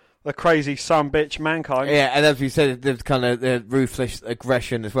the crazy son-bitch Mankind. Yeah, and as we said, there's kind of the ruthless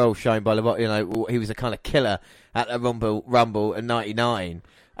aggression as well shown by the, he was a kind of killer at the Rumble in '99.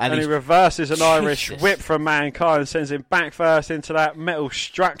 And he reverses an Irish whip from Mankind and sends him back first into that metal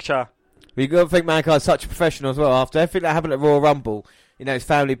structure. You've got to think Mankind's such a professional as well. After everything that happened at Royal Rumble, his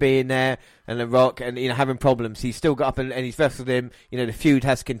family being there and The Rock and, having problems, he's still got up and he's wrestled him. The feud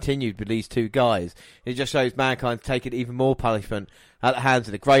has continued with these two guys. It just shows Mankind taking even more punishment at the hands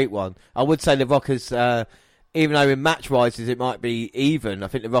of the Great One. I would say The Rock has, even though in match-wise it might be even, I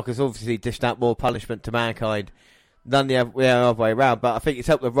think The Rock has obviously dished out more punishment to Mankind than the other way around. But I think it's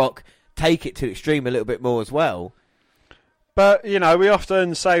helped The Rock take it to the extreme a little bit more as well. But, we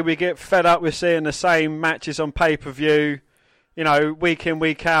often say we get fed up with seeing the same matches on pay-per-view, week in,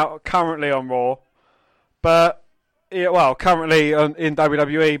 week out, currently on Raw. But, currently in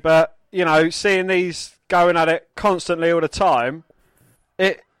WWE. But, seeing these going at it constantly all the time,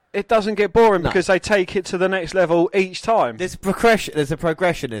 it doesn't get boring because they take it to the next level each time. There's a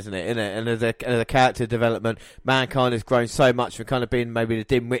progression, isn't it? And there's a character development. Mankind has grown so much from kind of being maybe the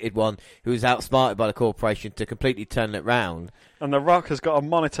dim-witted one who was outsmarted by the corporation to completely turn it round. And The Rock has got a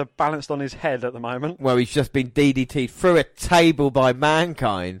monitor balanced on his head at the moment. Well, he's just been DDT'd through a table by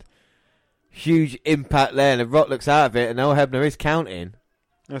Mankind. Huge impact there. And The Rock looks out of it, and Earl Hebner is counting.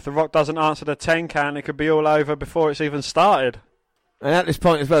 If The Rock doesn't answer the 10 count, it could be all over before it's even started. And at this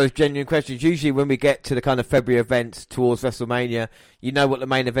point as well, there's genuine questions. Usually when we get to the kind of February events towards WrestleMania, you know what the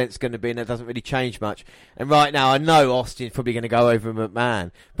main event's going to be, and it doesn't really change much. And right now, I know Austin's probably going to go over McMahon.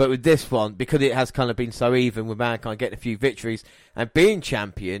 But with this one, because it has kind of been so even with Mankind getting a few victories and being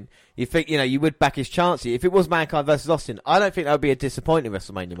champion, you think, you would back his chances. If it was Mankind versus Austin, I don't think that would be a disappointing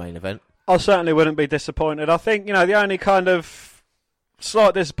WrestleMania main event. I certainly wouldn't be disappointed. I think, the only kind of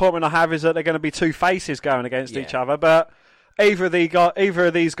slight disappointment I have is that they're going to be two faces going against each other. But either of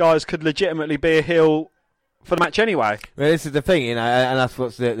these guys could legitimately be a heel for the match anyway. Well, this is the thing, and that's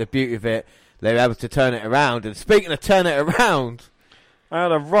what's the beauty of it. They're able to turn it around. And speaking of turn it around,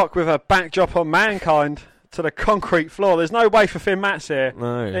 The Rock with a backdrop on Mankind to the concrete floor. There's no way for thin mats here.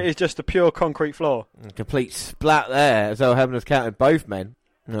 No. It is just a pure concrete floor. A complete splat there, as Earl Hebner's counted both men.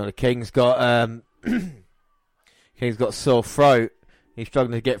 The King's got sore throat. He's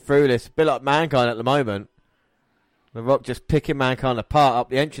struggling to get through this. A bit like Mankind at the moment. The Rock just picking Mankind apart up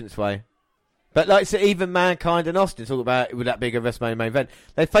the entranceway. But like I said, even Mankind and Austin talk about with that big a WrestleMania main event.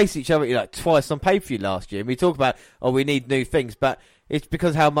 They faced each other twice on pay-per-view last year. And we talk about, we need new things. But it's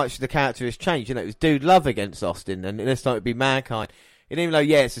because how much the character has changed. It was Dude Love against Austin. And this time it'd be Mankind. And even though,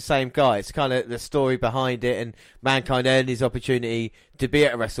 it's the same guy. It's kind of the story behind it. And Mankind earned his opportunity to be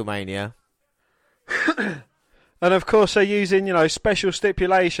at a WrestleMania. And of course they're using, special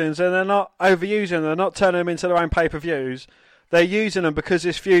stipulations, and they're not overusing them. They're not turning them into their own pay-per-views. They're using them because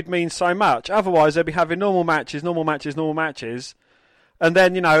this feud means so much. Otherwise, they'd be having normal matches, and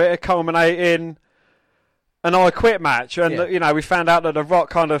then, it'd culminate in an I Quit match. And, we found out that The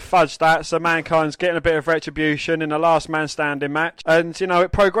Rock kind of fudged that, so Mankind's getting a bit of retribution in the last man standing match. And,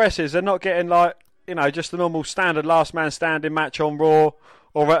 it progresses. They're not getting, just the normal standard last man standing match on Raw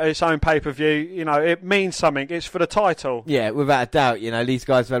or at its own pay-per-view. It means something. It's for the title. Yeah, without a doubt. These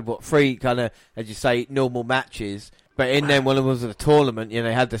guys have had, 3 kind of, as you say, normal matches. But in them, one of them was a tournament.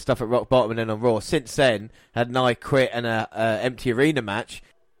 They had the stuff at Rock Bottom and then on Raw. Since then, had an I Quit and a empty arena match.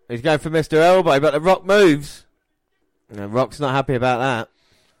 He's going for Mr. Elbow, but The Rock moves. And Rock's not happy about that.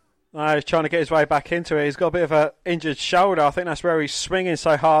 No, he's trying to get his way back into it. He's got a bit of an injured shoulder. I think that's where he's swinging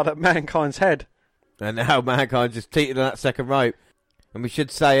so hard at Mankind's head. And now Mankind just teetered on that second rope. And we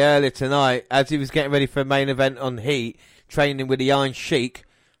should say earlier tonight, as he was getting ready for a main event on Heat, training with the Iron Sheik,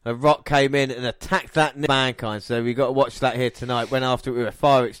 The Rock came in and attacked that Mankind. So we got to watch that here tonight. Went after it with a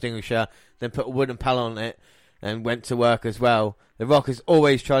fire extinguisher, then put a wooden pallet on it, and went to work as well. The Rock is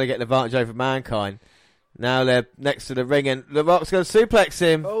always trying to get an advantage over Mankind. Now they're next to the ring, and The Rock's going to suplex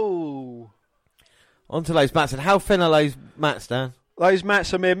him. Oh. Onto those mats. And how thin are those mats, Dan? Those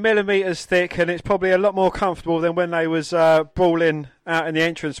mats are mere millimetres thick, and it's probably a lot more comfortable than when they was brawling out in the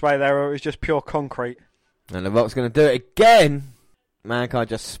entranceway there, where it was just pure concrete. And The Rock's going to do it again. Mankind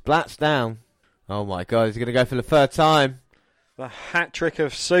just splats down. Oh my God, he's going to go for the third time. The hat trick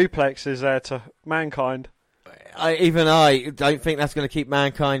of suplexes there to Mankind. Even I don't think that's going to keep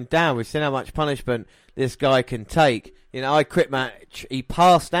Mankind down. We've seen how much punishment this guy can take. I quit match. He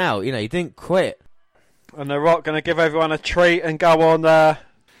passed out. He didn't quit. And The Rock going to give everyone a treat and go on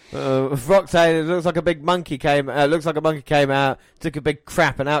Rock saying it looks like a big monkey came. Looks like a monkey came out, took a big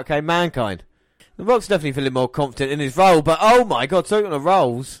crap, and out came Mankind. The Rock's definitely feeling more confident in his role, but oh my God, talking of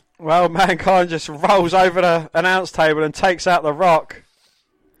rolls. Well, Mankind just rolls over the announce table and takes out The Rock.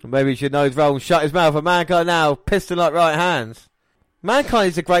 Maybe he should know his role and shut his mouth. But Mankind now, piston like right hands. Mankind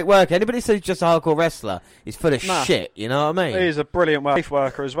is a great worker. Anybody says he's just a hardcore wrestler is full of shit, you know what I mean? He's a brilliant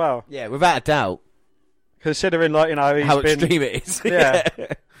worker as well. Yeah, without a doubt. Considering, he's how been... extreme it is. Yeah.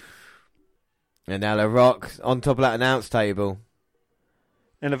 And now The Rock on top of that announce table.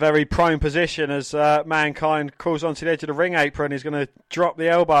 In a very prone position as Mankind crawls onto the edge of the ring apron. He's going to drop the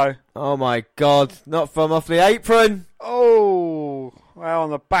elbow. Oh my God, not from off the apron. Oh, well,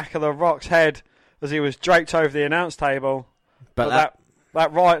 on the back of The Rock's head as he was draped over the announce table. But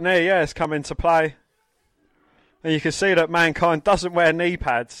that right knee, has come into play. And you can see that Mankind doesn't wear knee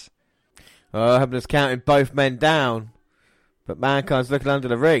pads. Hebner's counting both men down. But Mankind's looking under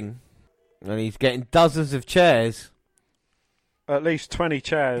the ring. And he's getting dozens of chairs. At least 20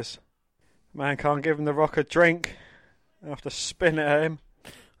 chairs. Mankind giving The Rock a drink after spinning at him.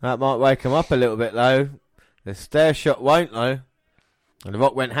 That might wake him up a little bit, though. The stair shot won't, though. And The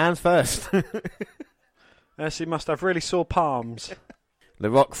Rock went hands first. Yes, he must have really sore palms. The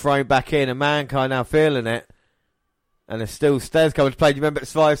Rock thrown back in, and Mankind now feeling it. And there's still stairs coming to play. Do you remember at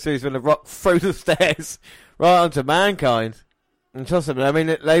Survivor Series when The Rock threw the stairs right onto Mankind? And trust them, I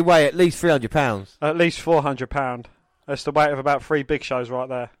mean, they weigh at least £300. At least £400. That's the weight of about 3 big shows right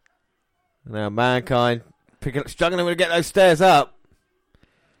there. Now Mankind struggling to get those stairs up.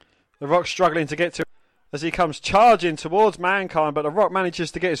 The Rock struggling to get to as he comes charging towards Mankind, but The Rock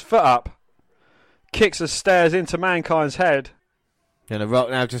manages to get his foot up. Kicks the stairs into Mankind's head. And The Rock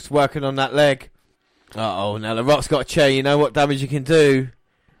now just working on that leg. Uh-oh, now The Rock's got a chair. You know what damage you can do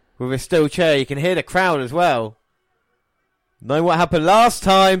with a steel chair. You can hear the crowd as well. Know what happened last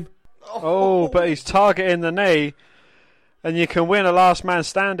time? Oh, but he's targeting the knee. And you can win a last man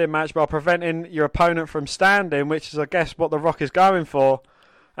standing match by preventing your opponent from standing, which is, I guess, what The Rock is going for.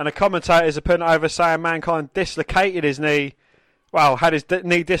 And the commentators are putting it over saying Mankind dislocated his knee. Well, had his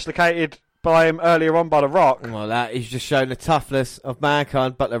knee dislocated by him earlier on by The Rock. Well, that is just showing the toughness of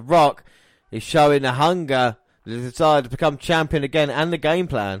Mankind, but The Rock is showing the hunger, the desire to become champion again, and the game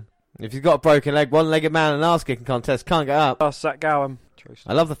plan. If you've got a broken leg, one-legged man in an ass-kicking contest can't get up. That's Zach Gowan.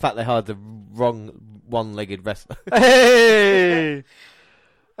 I love the fact they hired the wrong one-legged wrestler. Hey!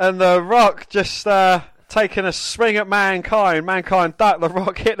 And The Rock just taking a swing at Mankind. Mankind ducked. The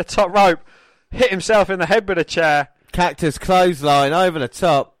Rock hit the top rope, hit himself in the head with a chair. Cactus clothesline over the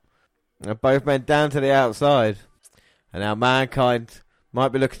top. And both men down to the outside. And now Mankind might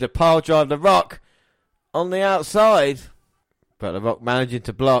be looking to pile drive The Rock on the outside. But The Rock managing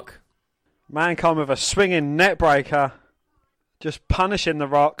to block. Mankind with a swinging net breaker. Just punishing The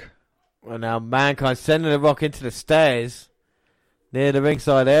Rock. Well, now Mankind sending The Rock into the stairs. Near the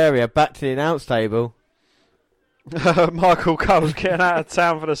ringside area. Back to the announce table. Michael Cole's getting out of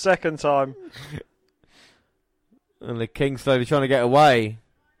town for the second time. And the King slowly trying to get away.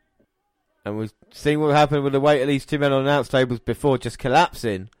 And we've seen what happened with the weight of these two men on announce tables before just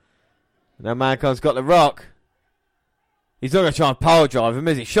collapsing. Now Mankind's got The Rock. He's not going to try and pile drive him,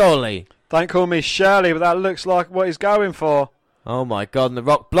 is he? Surely. Don't call me Shirley, but that looks like what he's going for. Oh my God, and The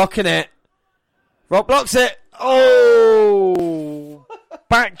Rock blocking it. Rock blocks it. Oh!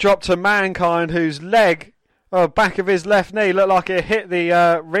 Backdrop to Mankind, whose back of his left knee looked like it hit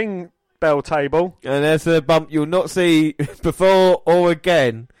the ring bell table. And there's a bump you'll not see before or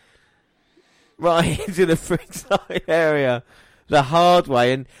again. Right into the ringside area. The hard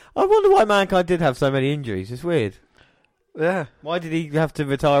way. And I wonder why Mankind did have so many injuries. It's weird. Yeah. Why did he have to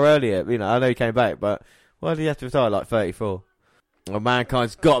retire earlier? I know he came back, but why did he have to retire like 34? Well,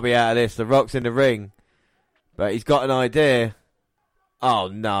 Mankind's got to be out of this. The Rock's in the ring. But he's got an idea. Oh,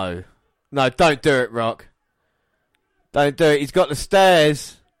 no. No, don't do it, Rock. Don't do it. He's got the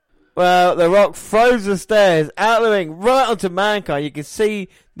stairs. Well, The Rock throws the stairs out of the ring right onto Mankind. You can see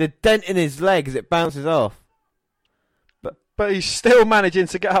the dent in his leg as it bounces off. But he's still managing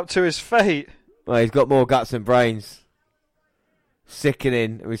to get up to his feet. Well, he's got more guts than brains.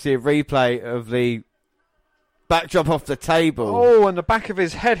 Sickening. We see a replay of the backdrop off the table. Oh, and the back of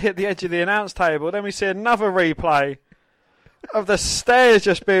his head hit the edge of the announce table. Then we see another replay of the stairs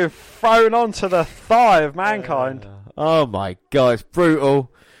just being thrown onto the thigh of Mankind. Oh my God, it's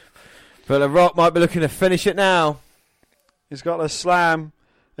brutal. But The Rock might be looking to finish it now. He's got the slam.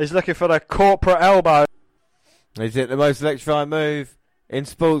 He's looking for the corporate elbow. Is it the most electrifying move in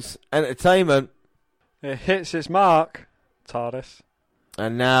sports entertainment? It hits its mark. TARDIS.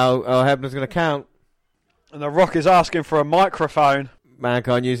 And now Earl Hebner's going to count. And The Rock is asking for a microphone.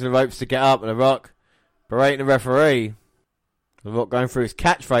 Mankind using the ropes to get up, and The Rock berating the referee. The Rock going through his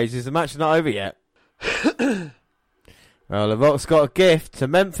catchphrases. The match is not over yet. Well, The Rock's got a gift to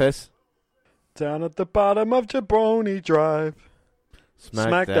Memphis. Down at the bottom of Jabroni Drive.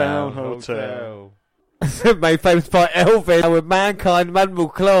 Smackdown Hotel. Made famous by Elvis with Mankind Mandible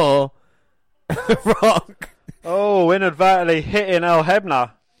Claw. The Rock. Oh, inadvertently hitting Earl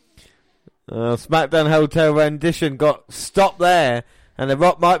Hebner. Smackdown Hotel rendition got stopped there, and The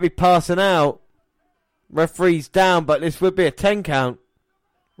Rock might be passing out. Referee's down, but this would be a 10 count.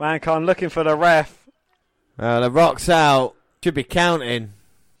 Mankind looking for the ref. The Rock's out. Should be counting.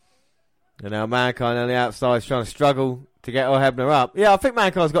 And now Mankind on the outside is trying to struggle to get Earl Hebner up. Yeah, I think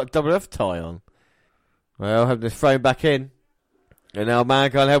Mankind's got a WWF tie on. Well, Earl Hebner's thrown back in. And now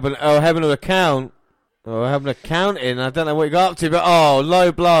Mankind helping Earl Hebner with a count. Earl Hebner counting. I don't know what he got up to, but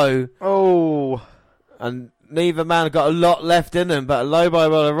low blow. Oh. And neither man have got a lot left in them, but a low blow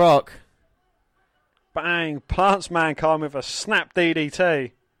by The Rock. Bang. Plants Mankind with a snap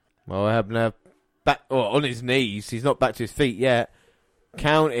DDT. Well, Hebner back on his knees. He's not back to his feet yet.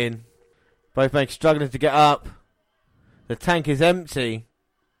 Counting. Both men struggling to get up. The tank is empty.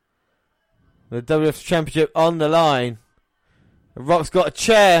 The WWF Championship on the line. The Rock's got a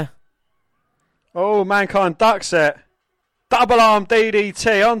chair. Oh, Mankind ducks it. Double arm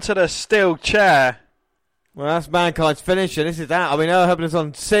DDT onto the steel chair. Well, that's Mankind's finisher. This is that. I mean, Earl Hebner's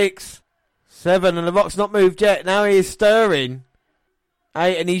on 6, 7, and The Rock's not moved yet. Now he is stirring.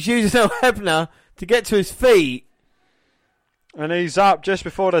 8, and he's using Earl Hebner to get to his feet. And he's up just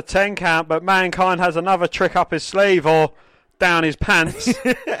before the 10 count, but Mankind has another trick up his sleeve or down his pants.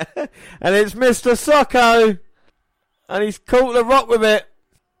 And it's Mr. Socko. And he's caught The Rock with it.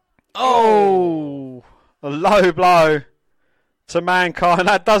 Oh, a low blow to Mankind.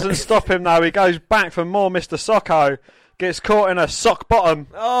 That doesn't stop him though. He goes back for more Mr. Socko. Gets caught in a sock bottom.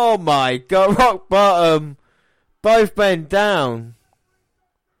 Oh my God, rock bottom. Both men down.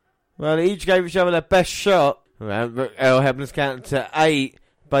 Well, they each gave each other their best shot. Earl Hebner's counting to 8.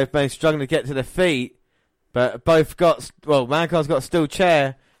 Both men struggling to get to their feet. But both got, Mankind's got a steel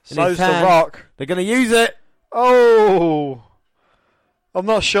chair in his hand. The Rock. They're going to use it. Oh. I'm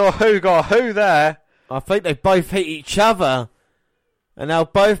not sure who got who there. I think they both hit each other. And now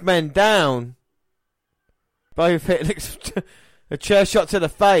both men down. Both hit a chair shot to the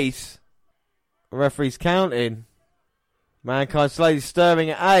face. The referee's counting. Mankind slowly stirring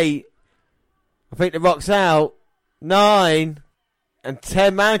at 8. I think The Rock's out. 9 and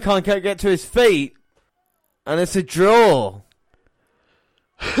 10. Mankind can't get to his feet. And it's a draw.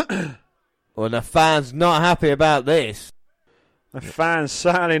 Well, the fans not happy about this. The fans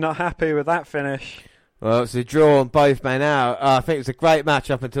certainly not happy with that finish. Well, it's a draw on both men out. I think it was a great match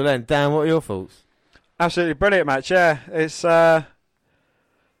up until then. Dan, what are your thoughts? Absolutely brilliant match, yeah. It's certainly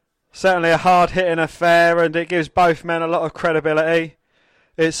a hard-hitting affair, and it gives both men a lot of credibility.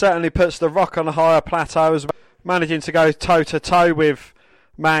 It certainly puts The Rock on a higher plateau as well, managing to go toe-to-toe with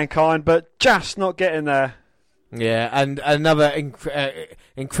Mankind, but just not getting there. Yeah, and another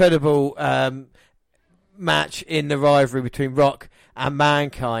incredible match in the rivalry between Rock and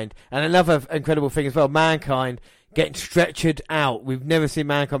Mankind. And another incredible thing as well, Mankind getting stretchered out. We've never seen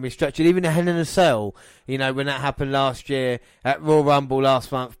Mankind be stretchered, even in Hell in a Cell, when that happened last year at Royal Rumble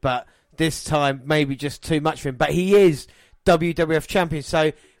last month. But this time, maybe just too much for him. But he is WWF Champion,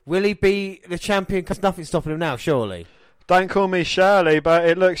 so will he be the champion? Because nothing's stopping him now, surely. Don't call me Shirley, but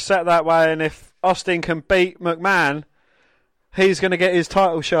it looks set that way, and if Austin can beat McMahon, he's going to get his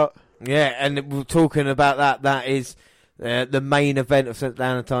title shot. Yeah, and we're talking about that is the main event of St.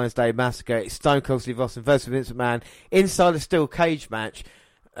 Valentine's Day Massacre. It's Stone Cold Steve Austin versus Vince McMahon inside a steel cage match.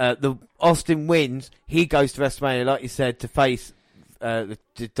 The Austin wins. He goes to WrestleMania, like you said, to face the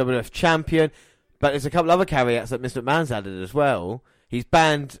WWF Champion. But there's a couple other caveats that Mr. McMahon's added as well. He's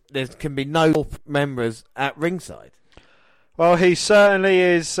banned. There can be no members at ringside. Well, he certainly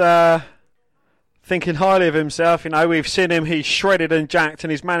is thinking highly of himself. We've seen him. He's shredded and jacked, and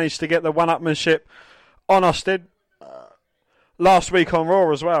he's managed to get the one-upmanship on Austin last week on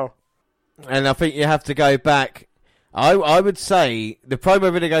Raw as well. And I think you have to go back. I would say the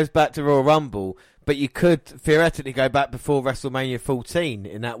promo really goes back to Royal Rumble, but but you could theoretically go back before WrestleMania 14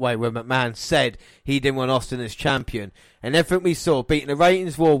 in that way, where McMahon said he didn't want Austin as champion. And everything we saw, beating the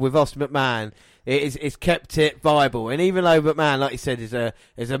ratings war with Austin McMahon, it's kept it viable. And even though McMahon, like you said, is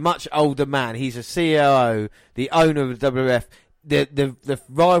a much older man, he's a CEO, the owner of the WWF. The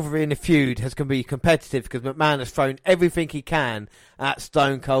rivalry and the feud can be competitive because McMahon has thrown everything he can at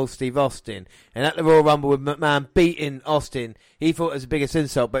Stone Cold Steve Austin. And at the Royal Rumble with McMahon beating Austin, he thought it was the biggest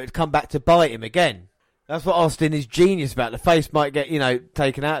insult, but it'd come back to bite him again. That's what Austin is genius about. The face might get,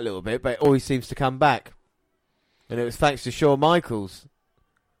 taken out a little bit, but it always seems to come back. And it was thanks to Shawn Michaels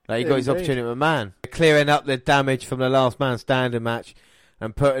that he got his opportunity with McMahon. Clearing up the damage from the Last Man Standing match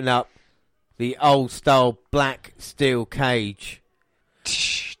and putting up the old-style black steel cage.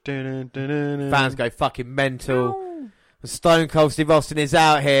 Fans go fucking mental. Stone Cold Steve Austin is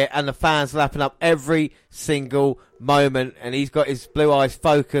out here and the fans lapping up every single moment. And he's got his blue eyes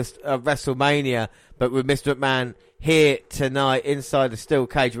focused at WrestleMania. But with Mr McMahon here tonight inside the steel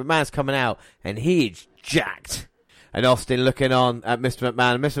cage, McMahon's coming out and he is jacked. And Austin looking on at Mr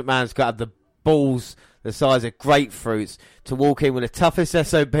McMahon. And Mr McMahon's got the balls the size of grapefruits to walk in with the toughest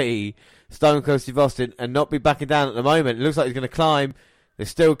SOB, Stone Cold Steve Austin, and not be backing down at the moment. It looks like he's going to climb the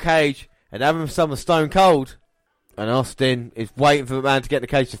steel cage and have him some of Stone Cold. And Austin is waiting for McMahon to get the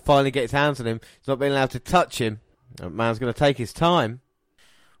cage to finally get his hands on him. He's not being allowed to touch him. McMahon's going to take his time.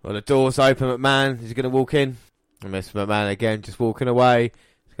 Well, the door's open. McMahon is going to walk in. And Mr McMahon again just walking away.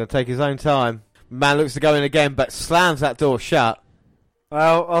 He's going to take his own time. McMahon looks to go in again, but slams that door shut.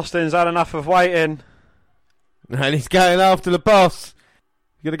 Well, Austin's had enough of waiting. And he's going after the boss.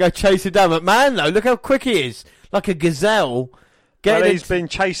 You're going to go chase him down. McMahon, though, look how quick he is. Like a gazelle. Well, he's been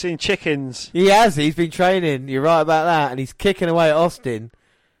chasing chickens. He has. He's been training. You're right about that. And he's kicking away at Austin.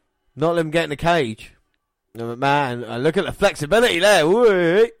 Not letting him get in the cage. And McMahon, look at the flexibility there.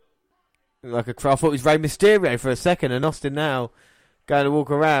 Woo. Like I thought it was Rey Mysterio for a second. And Austin now going to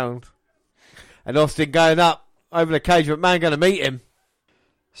walk around. And Austin going up over the cage. McMahon going to meet him.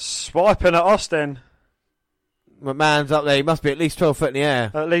 Swiping at Austin. McMahon's up there. He must be at least 12 foot in the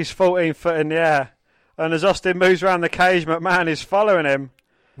air. At least 14 foot in the air. And as Austin moves around the cage, McMahon is following him.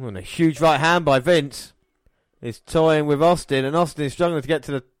 Oh, and a huge right hand by Vince. He's toying with Austin, and Austin is struggling to get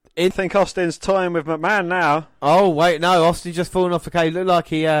to the... I think Austin's toying with McMahon now. Oh, wait, no. Austin's just falling off the cage. Looked like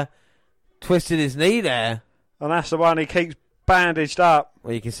he twisted his knee there. And that's the one he keeps bandaged up.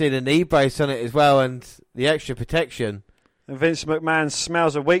 Well, you can see the knee brace on it as well, and the extra protection. And Vince McMahon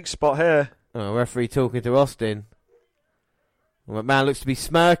smells a weak spot here. Oh, referee talking to Austin. Well, McMahon looks to be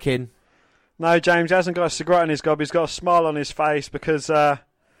smirking. No, James hasn't got a cigarette in his gob. He's got a smile on his face because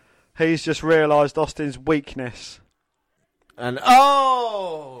he's just realised Austin's weakness. And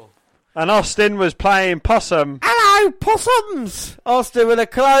Austin was playing possum. Hello, possums! Austin with a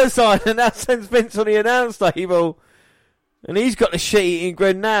clothesline, and that sends Vince on the announce table. And he's got the shit-eating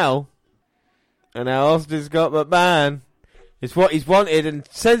grin now. And now Austin's got McMahon. It's what he's wanted and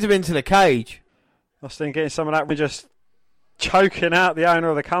sends him into the cage. Austin getting some of that, just choking out the owner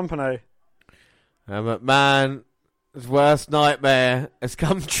of the company. And McMahon's worst nightmare has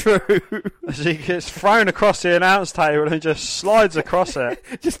come true. As he gets thrown across the announce table and just slides across it.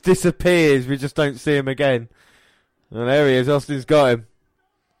 Just disappears. We just don't see him again. And there he is. Austin's got him.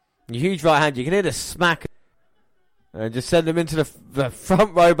 A huge right hand. You can hear the smack. And just send him into the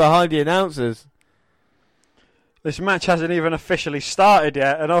front row behind the announcers. This match hasn't even officially started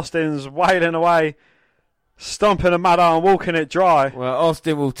yet. And Austin's wailing away. Stomping a mud and walking it dry. Well,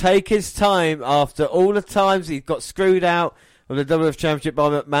 Austin will take his time after all the times he got screwed out of the WWF Championship by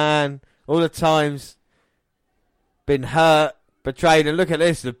McMahon. All the times been hurt, betrayed. And look at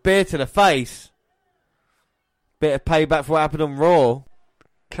this, the beer to the face. Bit of payback for what happened on Raw.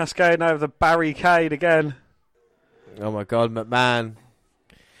 Cascading over the barricade again. Oh my God, McMahon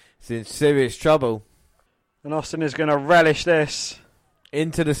is in serious trouble. And Austin is going to relish this.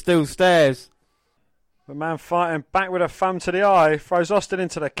 Into the steel stairs. McMahon fighting back with a thumb to the eye. Throws Austin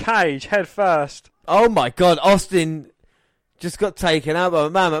into the cage head first. Oh my God, Austin just got taken out by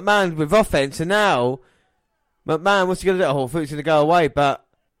McMahon. McMahon with offense, and now McMahon, what's he going to do? Oh, I thought he was going to go away, but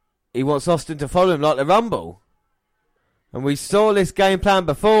he wants Austin to follow him like the Rumble. And we saw this game plan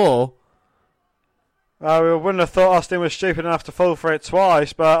before. We wouldn't have thought Austin was stupid enough to fall for it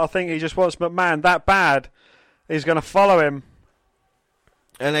twice, but I think he just wants McMahon that bad. He's going to follow him.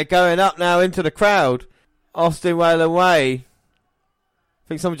 And they're going up now into the crowd. Austin wailing away. I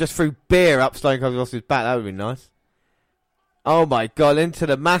think someone just threw beer up Stone Cold Austin's back. That would be nice. Oh my God, into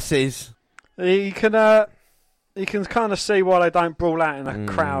the masses. You can kind of see why they don't brawl out in a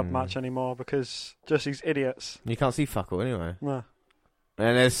crowd much anymore, because just these idiots. You can't see fuck all anyway. No.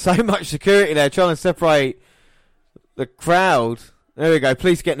 And there's so much security there trying to separate the crowd. There we go.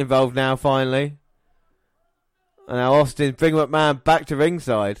 Police getting involved now, finally. And now Austin bring McMahon back to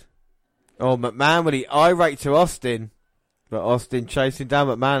ringside. Oh, McMahon with the irate to Austin. But Austin chasing down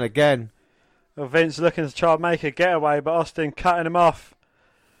McMahon again. Well, Vince looking to try and make a getaway, but Austin cutting him off.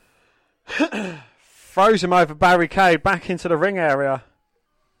 Throws him over barricade back into the ring area.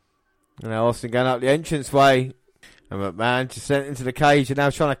 And now Austin going up the entranceway. And McMahon just sent into the cage and now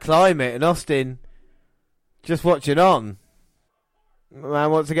trying to climb it. And Austin just watching on.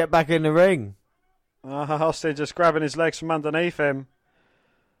 McMahon wants to get back in the ring. Austin just grabbing his legs from underneath him.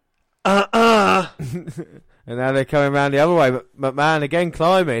 And now they're coming around the other way. But McMahon again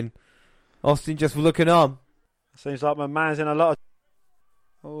climbing. Austin just looking on. Seems like McMahon's in a lot of...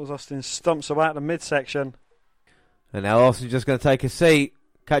 Oh, Austin stomps away at the midsection. And now Austin's just going to take a seat,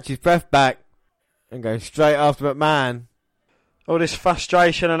 catch his breath back, and go straight after McMahon. All this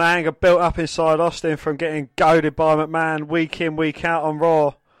frustration and anger built up inside Austin from getting goaded by McMahon week in, week out on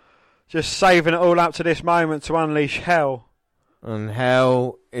Raw. Just saving it all up to this moment to unleash hell. And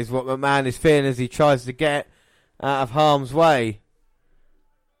hell is what McMahon is feeling as he tries to get out of harm's way.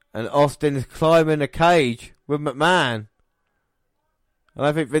 And Austin is climbing the cage with McMahon. I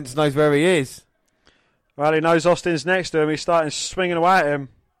don't think Vince knows where he is. Well, he knows Austin's next to him. He's starting swinging away at him.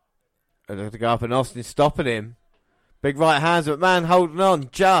 And they have to go up and Austin stopping him. Big right hands, McMahon holding on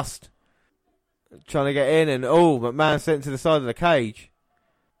just. Trying to get in and McMahon sent to the side of the cage.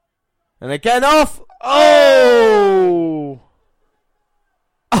 And again off. Oh!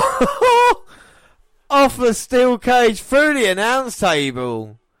 Off the steel cage through the announce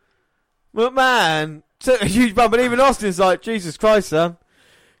table. McMahon took a huge bump, and even Austin's like, Jesus Christ, son.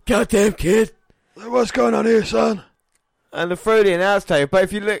 Goddamn kid. What's going on here, son? And through the announce table. But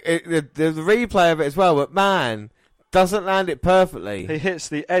if you look at the replay of it as well, McMahon doesn't land it perfectly. He hits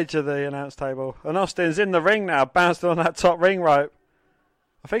the edge of the announce table. And Austin's in the ring now, bouncing on that top ring rope.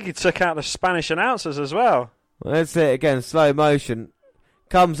 I think he took out the Spanish announcers as well. Well, let's see it again, slow motion.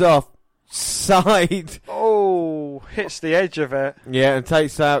 Comes off, side. Oh, hits the edge of it. Yeah, and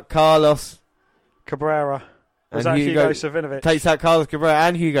takes out Carlos Cabrera. Was that Hugo Savinovich? Takes out Carlos Cabrera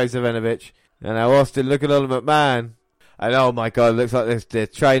and Hugo Savinovich. And now Austin looking on McMahon. And oh my God, looks like this. The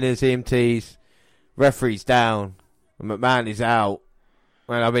trainers, EMTs, referees down. And McMahon is out.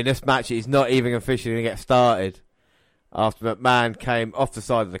 Well, I mean, this match is not even officially going to get started after McMahon came off the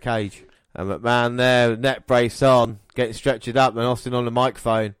side of the cage. And McMahon there, neck brace on, getting stretchered up, and Austin on the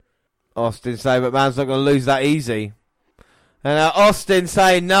microphone. Austin saying McMahon's not going to lose that easy. And now Austin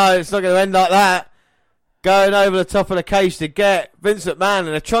saying, no, it's not going to end like that. Going over the top of the cage to get Vince McMahon, and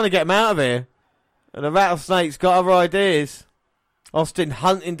they're trying to get him out of here. And the Rattlesnake's got other ideas. Austin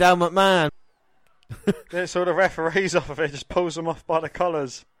hunting down McMahon. Gets all the referees off of it, just pulls them off by the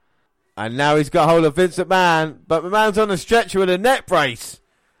collars. And now he's got hold of Vince McMahon, but McMahon's on the stretcher with a neck brace.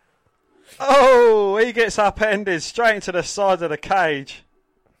 Oh, he gets upended straight into the side of the cage.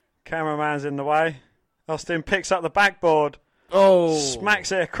 Cameraman's in the way. Austin picks up the backboard. Oh.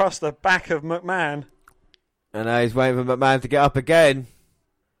 Smacks it across the back of McMahon. And now he's waiting for McMahon to get up again.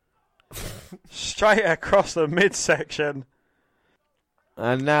 Straight across the midsection.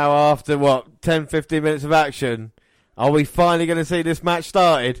 And now after, 10-15 minutes of action, are we finally going to see this match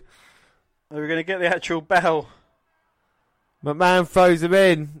started? Are we going to get the actual bell? McMahon throws him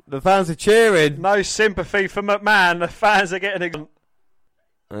in. The fans are cheering. No sympathy for McMahon. The fans are getting...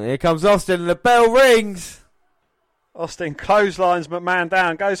 And here comes Austin and the bell rings. Austin clotheslines McMahon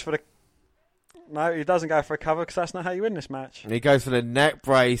down. Goes for the... No, he doesn't go for a cover because that's not how you win this match. And he goes for the neck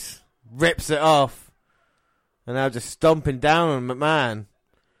brace. Rips it off. And now just stomping down on McMahon.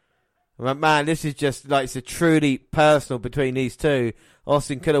 McMahon, this is just like it's a truly personal between these two.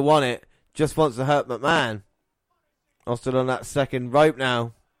 Austin could have won it. Just wants to hurt McMahon. Austin on that second rope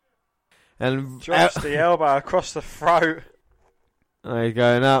now. And drops the elbow across the throat. And he's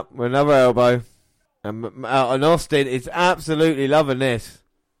going up with another elbow. And Austin is absolutely loving this.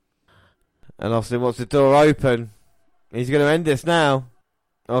 And Austin wants the door open. He's going to end this now.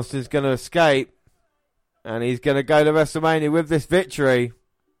 Austin's going to escape. And he's going to go to WrestleMania with this victory.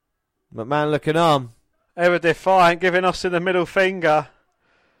 McMahon looking on. Ever defiant, giving Austin the middle finger.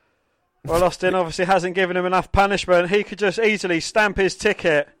 Well, Austin obviously hasn't given him enough punishment. He could just easily stamp his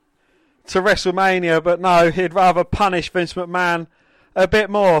ticket to WrestleMania, but no, he'd rather punish Vince McMahon a bit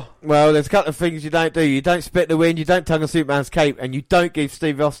more. Well, there's a couple of things you don't do. You don't spit the wind, you don't tug on Superman's cape, and you don't give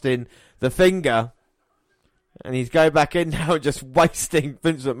Steve Austin the finger. And he's going back in now and just wasting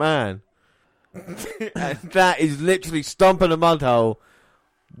Vince McMahon. And that is literally stomping a mud hole,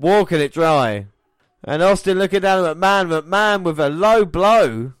 walking it dry. And Austin looking down at McMahon. McMahon with a low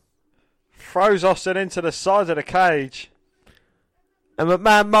blow. Throws Austin into the side of the cage. And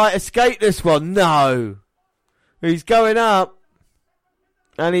McMahon might escape this one. No. He's going up.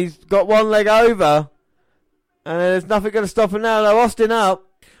 And he's got one leg over. And there's nothing going to stop him now. No, Austin up.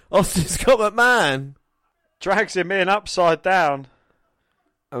 Austin's got McMahon. Drags him in upside down.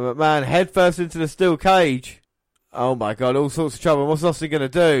 And McMahon head first into the steel cage. Oh my God, all sorts of trouble. What's Austin going to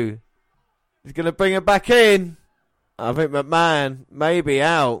do? He's going to bring him back in. I think McMahon may be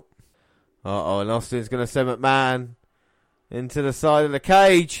out. And Austin's going to send McMahon into the side of the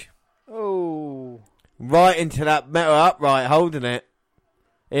cage. Oh. Right into that metal upright, holding it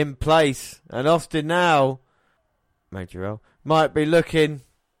in place. And Austin now, Major L, might be looking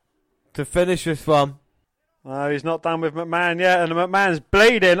to finish this one. No, he's not done with McMahon yet, and McMahon's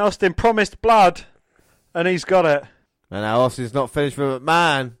bleeding. Austin promised blood, and he's got it. And now Austin's not finished with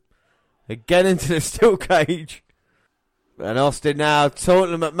McMahon. Again into the steel cage. And Austin now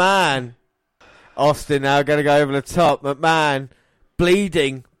taunting McMahon. Austin now going to go over the top. McMahon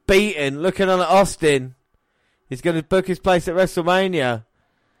bleeding, beaten, looking on at Austin. He's going to book his place at WrestleMania.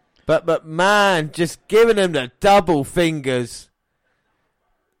 But McMahon just giving him the double fingers.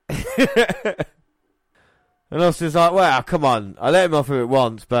 And Austin's like, well, come on. I let him off with it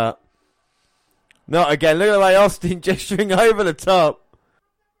once, but not again. Look at the way Austin gesturing over the top.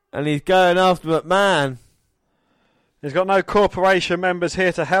 And he's going after McMahon. He's got no corporation members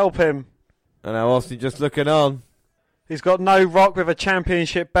here to help him. And now Austin just looking on. He's got no Rock with a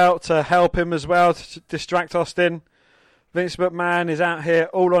championship belt to help him as well, to distract Austin. Vince McMahon is out here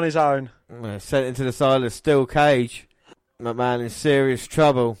all on his own. Sent into the side of the steel cage. McMahon in serious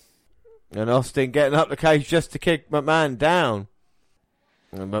trouble. And Austin getting up the cage just to kick McMahon down.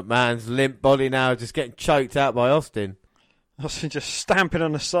 And McMahon's limp body now just getting choked out by Austin. Austin just stamping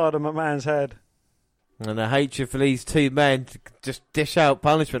on the side of McMahon's head. And the hatred for these two men to just dish out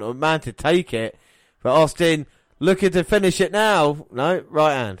punishment or McMahon to take it. But Austin looking to finish it now. No,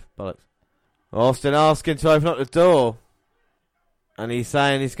 right hand. Bollocks. Austin asking to open up the door. And he's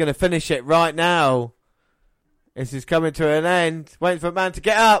saying he's going to finish it right now. This is coming to an end. Waiting for McMahon to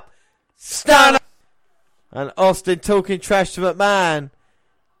get up. Stand up! And Austin talking trash to McMahon.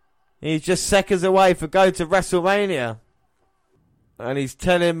 He's just seconds away from going to WrestleMania. And he's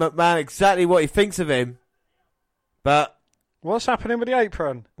telling McMahon exactly what he thinks of him. But what's happening with the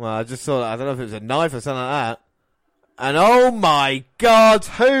apron? Well, I just saw that. I don't know if it was a knife or something like that. And oh my God!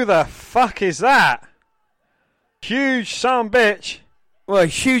 Who the fuck is that? Huge son of a bitch. Well, a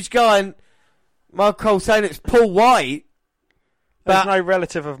huge guy, and Mark Cole saying it's Paul White. There's no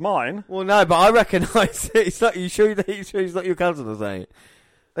relative of mine. Well, no, but I recognise it. It's not, you sure he's not your cousin or something?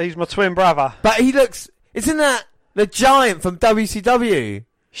 He's my twin brother. But he looks... Isn't that the Giant from WCW?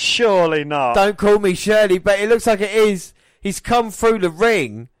 Surely not. Don't call me Shirley, but it looks like it is. He's come through the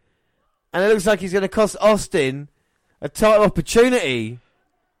ring, and it looks like he's going to cost Austin a title opportunity.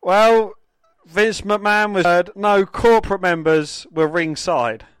 Well, Vince McMahon was heard. No corporate members were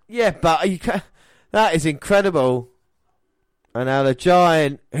ringside. Yeah, but that is incredible. And now the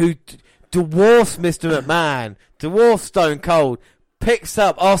Giant, who dwarfs Mr. McMahon, dwarfs Stone Cold, picks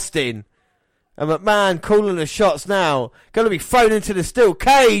up Austin. And McMahon calling the shots now. Going to be thrown into the steel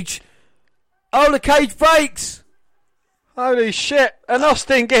cage. Oh, the cage breaks. Holy shit. And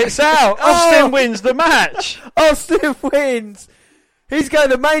Austin gets out. Austin wins the match. Austin wins. He's going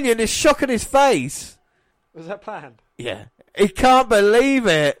to Mania and there's shock on his face. Was that planned? Yeah. He can't believe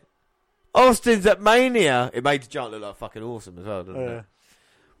it. Austin's at Mania. It made the Giant look like fucking awesome as well, doesn't it?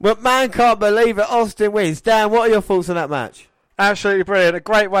 McMahon can't believe it. Austin wins. Dan, what are your thoughts on that match? Absolutely brilliant. A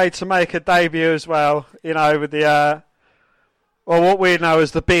great way to make a debut as well. You know, with the, or what we know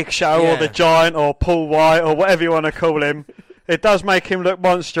as the Big Show or the Giant or Paul White or whatever you want to call him. It does make him look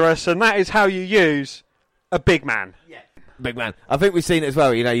monstrous, and that is how you use a big man. Yeah, big man. I think we've seen it as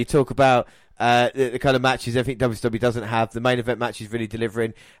well. You know, you talk about the kind of matches I think WCW doesn't have. The main event match is really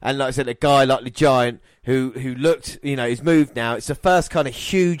delivering. And like I said, a guy like the Giant who looked, you know, he's moved now. It's the first kind of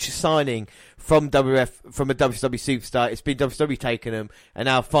huge signing from a WCW superstar. It's been WCW taking him. And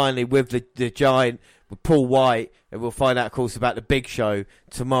now finally with the Giant, with Paul White, and we'll find out, of course, about the Big Show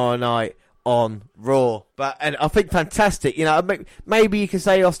tomorrow night on Raw. And I think fantastic. You know, maybe you can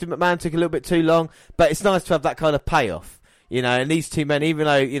say Austin McMahon took a little bit too long, but it's nice to have that kind of payoff. You know, and these two men, even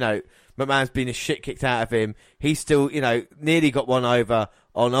though, you know, McMahon's been a shit kicked out of him, he's still, you know, nearly got one over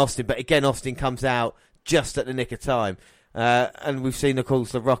on Austin. But again, Austin comes out just at the nick of time. And we've seen, of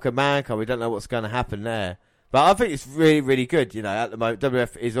course, the Rock and Mankind. We don't know what's going to happen there. But I think it's really, really good, you know, at the moment.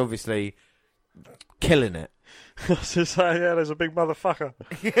 WF is obviously killing it. I was just saying, yeah, there's a big motherfucker.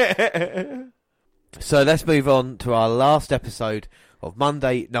 So let's move on to our last episode of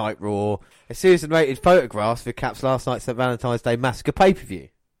Monday Night Raw. A series of rated photographs recaps last night's St. Valentine's Day Massacre pay-per-view.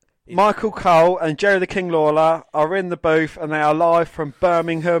 Michael Cole and Jerry the King Lawler are in the booth and they are live from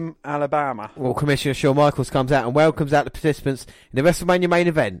Birmingham, Alabama. Well, Commissioner Shawn Michaels comes out and welcomes out the participants in the WrestleMania main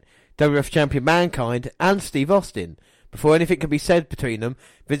event, WWF Champion Mankind and Steve Austin. Before anything can be said between them,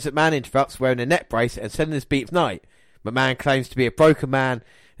 Vince McMahon interrupts wearing a neck brace and sending his beat of night. McMahon claims to be a broken man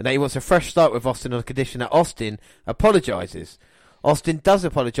and that he wants a fresh start with Austin on the condition that Austin apologises. Austin does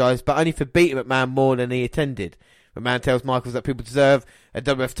apologise, but only for beating McMahon more than he intended. McMahon tells Michaels that people deserve a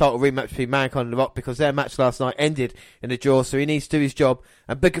WWF title rematch between Mankind and The Rock because their match last night ended in a draw, so he needs to do his job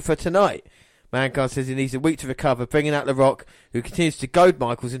and book it for tonight. Mankind says he needs a week to recover, bringing out The Rock, who continues to goad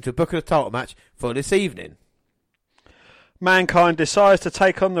Michaels into booking a title match for this evening. Mankind decides to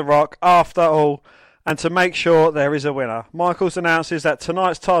take on The Rock after all and to make sure there is a winner. Michaels announces that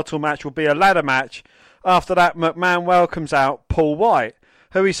tonight's title match will be a ladder match. After that, McMahon welcomes out Paul White,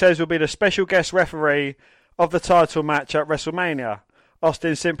 who he says will be the special guest referee of the title match at WrestleMania.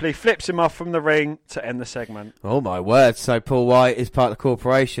 Austin simply flips him off from the ring to end the segment. Oh my word! So Paul White is part of the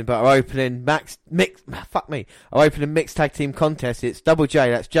corporation, but our opening mixed tag team contest. It's Double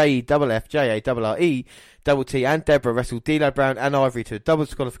J, that's JEFFJARRE, Double T and Deborah wrestled D'Lo Brown and Ivory to a double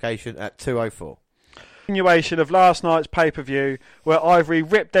disqualification at 2:04. Continuation of last night's pay-per-view, where Ivory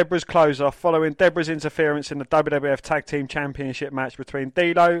ripped Deborah's clothes off following Deborah's interference in the WWF Tag Team Championship match between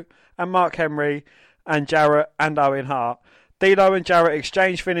D'Lo and Mark Henry and Jarrett and Owen Hart. D'Lo and Jarrett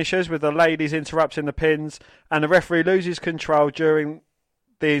exchange finishers with the ladies interrupting the pins, and the referee loses control during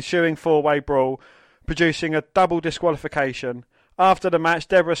the ensuing four-way brawl, producing a double disqualification. After the match,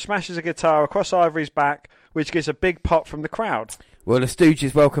 Deborah smashes a guitar across Ivory's back, which gives a big pop from the crowd. Well, the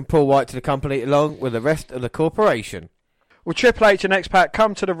Stooges welcome Paul White to the company along with the rest of the corporation. Well, Triple H and X-Pac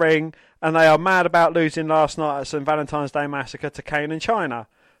come to the ring, and they are mad about losing last night at St. Valentine's Day Massacre to Kane and Chyna.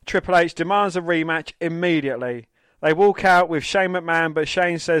 Triple H demands a rematch immediately. They walk out with Shane McMahon, but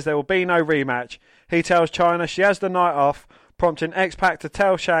Shane says there will be no rematch. He tells Chyna she has the night off, prompting X-Pac to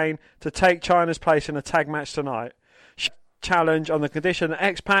tell Shane to take Chyna's place in a tag match tonight. Challenge on the condition that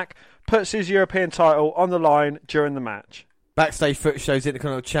X-Pac puts his European title on the line during the match. Backstage footage shows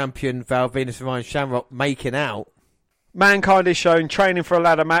Intercontinental Champion Val Venus and Ryan Shamrock making out. Mankind is shown training for a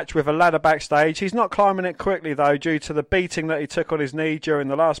ladder match with a ladder backstage. He's not climbing it quickly though due to the beating that he took on his knee during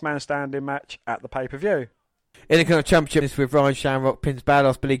the last man standing match at the pay-per-view. Intercontinental Championship with Ryan Shamrock pins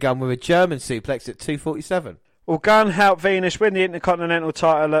Badass Billy Gunn with a German suplex at 2:47. Well, Gunn helped Venus win the Intercontinental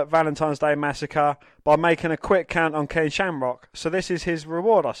title at Valentine's Day Massacre by making a quick count on Ken Shamrock. So this is his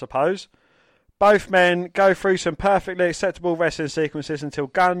reward, I suppose. Both men go through some perfectly acceptable wrestling sequences until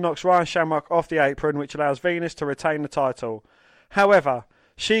Gunn knocks Ryan Shamrock off the apron, which allows Venus to retain the title. However,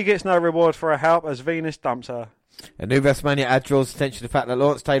 she gets no reward for her help as Venus dumps her. A new WrestleMania ad draws attention to the fact that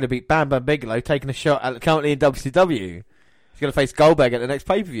Lawrence Taylor beat Bam Bam Bigelow, taking a shot at currently in WCW. He's going to face Goldberg at the next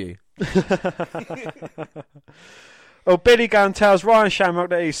pay-per-view. Well, Billy Gunn tells Ryan Shamrock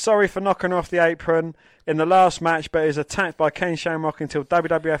that he's sorry for knocking her off the apron in the last match, but is attacked by Ken Shamrock until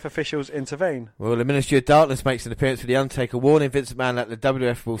WWF officials intervene. Well, the Ministry of Darkness makes an appearance with The Undertaker, warning Vince McMahon that the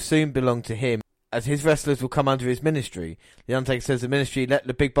WWF will soon belong to him, as his wrestlers will come under his ministry. The Undertaker says the ministry let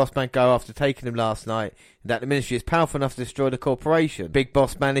the Big Boss Man go after taking him last night, and that the ministry is powerful enough to destroy the corporation. Big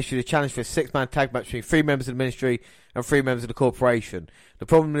Boss Man issued a challenge for a 6-man tag match between 3 members of the ministry and 3 members of the corporation. The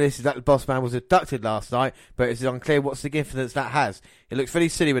problem with this is that the Boss Man was abducted last night, but it is unclear what significance that has. It looks very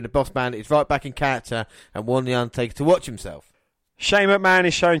silly when the Boss Man is right back in character and warned the Undertaker to watch himself. Shane McMahon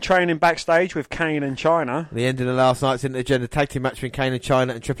is shown training backstage with Kane and Chyna. The end of the last night's Intergender tag team match between Kane and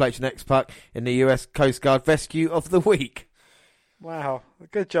Chyna and Triple H and X-Pac in the US Coast Guard Rescue of the Week. Wow,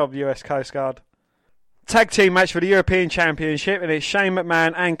 good job US Coast Guard. Tag team match for the European Championship, and it's Shane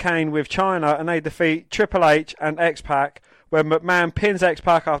McMahon and Kane with Chyna, and they defeat Triple H and X-Pac, where McMahon pins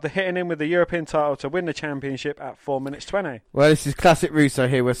X-Pac after hitting him with the European title to win the championship at 4 minutes 20. Well, this is classic Russo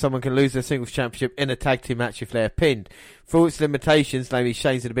here, where someone can lose their singles championship in a tag team match if they are pinned. For all its limitations, namely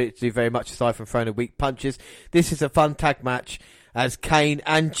Shane's inability to do very much aside from throwing weak punches, this is a fun tag match as Kane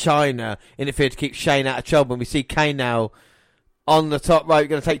and Chyna interfere to keep Shane out of trouble. And we see Kane now on the top rope,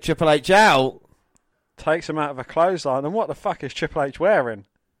 going to take Triple H out. Takes him out of a clothesline, and what the fuck is Triple H wearing?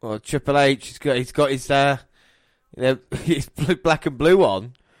 Well, Triple H, he's got his his black and blue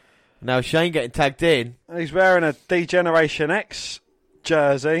on. Now Shane getting tagged in. He's wearing a D-Generation X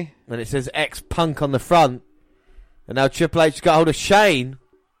jersey. And it says X-Punk on the front. And now Triple H got hold of Shane.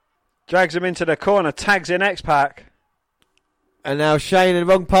 Drags him into the corner, tags in X-Pac. And now Shane in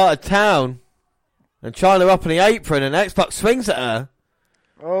the wrong part of town. And Chyna up on the apron and X-Pac swings at her.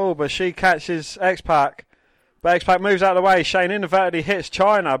 Oh, but she catches X-Pac. But X-Pac moves out of the way. Shane inadvertently hits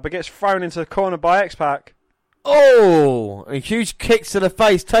Chyna, but gets thrown into the corner by X-Pac. Oh, and huge kicks to the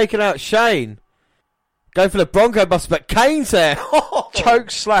face, taking out Shane. Go for the Bronco Buster, but Kane's there.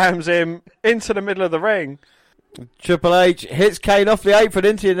 Choke slams him into the middle of the ring. Triple H hits Kane off the apron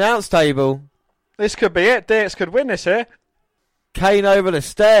into the announce table. This could be it. DX could win this here. Kane over the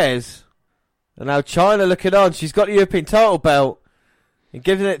stairs. And now Chyna looking on. She's got the European title belt. And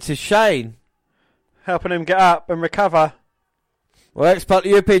giving it to Shane. Helping him get up and recover. Well, X-Pac, the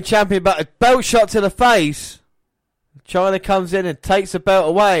European champion, but a belt shot to the face. Chyna comes in and takes the belt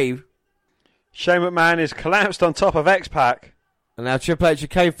away. Shane McMahon is collapsed on top of X-Pac. And now Triple H and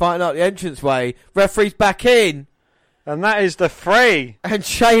Kane fighting out the entranceway. Referee's back in. And that is the 3. And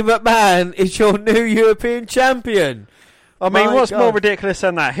Shane McMahon is your new European champion. I mean, My what's God. more ridiculous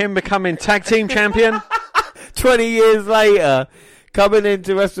than that? Him becoming tag team champion? 20 years later, coming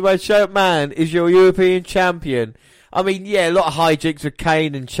into WrestleMania, Shane McMahon is your European champion. I mean, yeah, a lot of hijinks with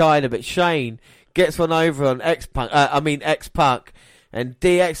Kane and Chyna, but Shane gets one over on X-Pac, and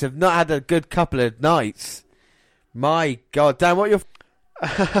DX have not had a good couple of nights. My God, Dan, what your...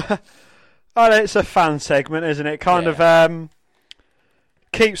 Oh, it's a fun segment, isn't it? Kind of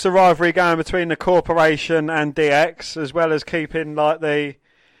keeps the rivalry going between the corporation and DX, as well as keeping like the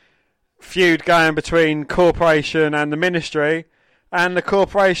feud going between corporation and the ministry, and the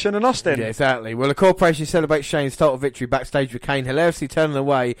corporation and Austin. Yeah, exactly. Well, the corporation celebrates Shane's title victory backstage with Kane hilariously turning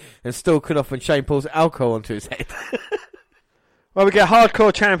away and stalking off when Shane pours alcohol onto his head. Well, we get a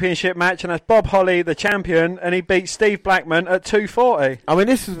hardcore championship match, and that's Bob Holly, the champion, and he beats Steve Blackman at 240. I mean,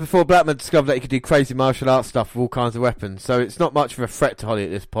 this was before Blackman discovered that he could do crazy martial arts stuff with all kinds of weapons, so it's not much of a threat to Holly at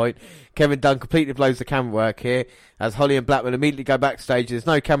this point. Kevin Dunn completely blows the camera work here, as Holly and Blackman immediately go backstage. There's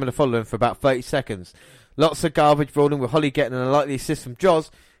no camera to follow them for about 30 seconds. Lots of garbage brawling, with Holly getting an unlikely assist from Joz,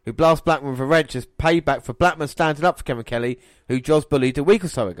 who blasts Blackman with a wrench as payback for Blackman standing up for Kevin Kelly, who Joz bullied a week or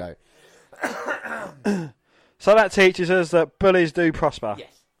so ago. So that teaches us that bullies do prosper.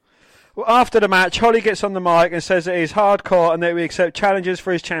 Yes. Well, after the match, Holly gets on the mic and says that he's hardcore and that we accept challenges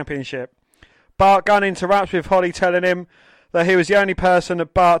for his championship. Bart Gunn interrupts with Holly telling him that he was the only person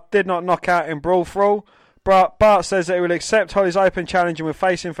that Bart did not knock out in Brawl for All. Bart says that he will accept Holly's open challenge and will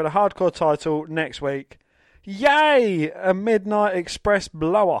face him for the hardcore title next week. Yay! A Midnight Express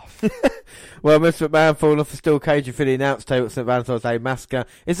blow-off. Well, Mr McMahon falling off the steel cage and for the announce table at St. Valentine's Day Massacre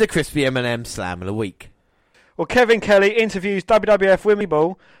is a crispy M&M slam of the week. Well, Kevin Kelly interviews WWF Women's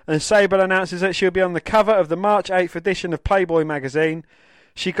Ball, and Sable announces that she'll be on the cover of the March 8th edition of Playboy magazine.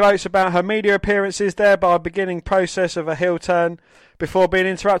 She gloats about her media appearances, thereby beginning process of a heel turn before being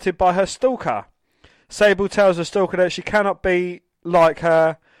interrupted by her stalker. Sable tells the stalker that she cannot be like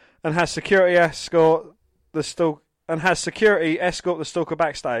her and has security escort the stalker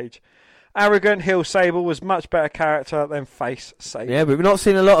backstage. Arrogant heel Sable was much better character than face Sable. Yeah, but we've not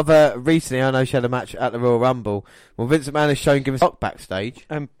seen a lot of her recently. I know she had a match at the Royal Rumble. Well, Vince McMahon is shown giving stock backstage.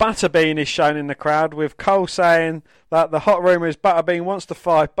 And Butterbean is shown in the crowd, with Cole saying that the hot rumour is Butterbean wants to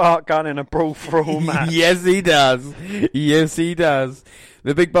fight Bart Gunn in a Brawl for All match. Yes, he does. Yes, he does.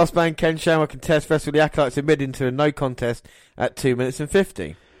 The Big Boss Man Ken Shamrock contest wrestled the Acolytes admitted into a no contest at 2 minutes and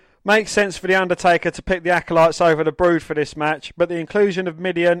 50. Makes sense for The Undertaker to pick the Acolytes over the Brood for this match, but the inclusion of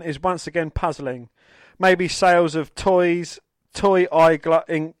Mideon is once again puzzling. Maybe sales of toy eyes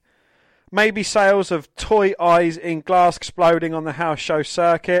in glass exploding on the house show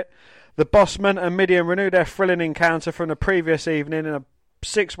circuit. The Bossman and Mideon renew their thrilling encounter from the previous evening in a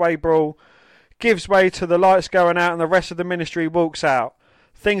 6-way brawl. Gives way to the lights going out and the rest of the ministry walks out.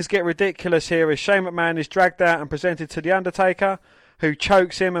 Things get ridiculous here as Shane McMahon is dragged out and presented to The Undertaker, who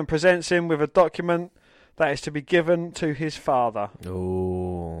chokes him and presents him with a document that is to be given to his father.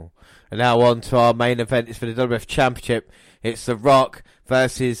 Ooh. And now on to our main event. It's for the WWF Championship. It's The Rock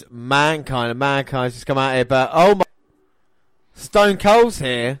versus Mankind. And Mankind's just come out here, but oh my... Stone Cold's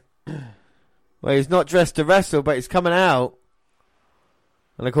here. Well, he's not dressed to wrestle, but he's coming out.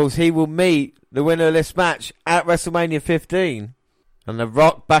 And of course, he will meet the winner of this match at WrestleMania 15. And The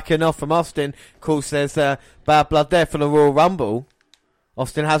Rock backing off from Austin. Of course, there's bad blood there for the Royal Rumble.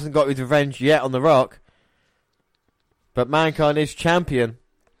 Austin hasn't got his revenge yet on The Rock. But Mankind is champion.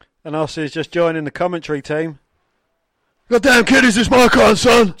 And Austin's just joining the commentary team. Goddamn kid, is this Mankind,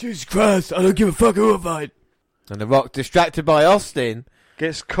 son? Jesus Christ, I don't give a fuck who I fight. And The Rock, distracted by Austin,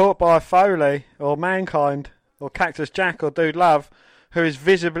 gets caught by Foley, or Mankind, or Cactus Jack, or Dude Love, who is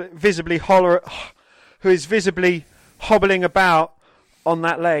visibly hobbling about on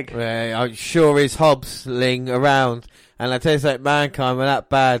that leg. Yeah, I'm sure is hobbling around. And I tell you something, Mankind with that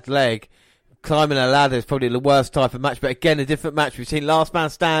bad leg climbing a ladder is probably the worst type of match, but again, a different match. We've seen Last Man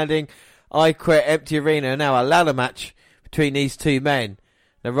Standing, I Quit, Empty Arena, and now a ladder match between these two men.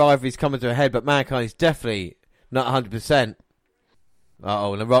 The rivalry's coming to a head, but Mankind is definitely not 100%.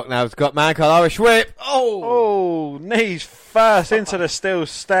 Uh-oh, and The Rock now has got Mankind Irish Whip. Oh, knees first into the steel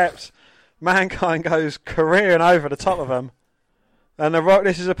steps. Mankind goes careering over the top of him. And The Rock,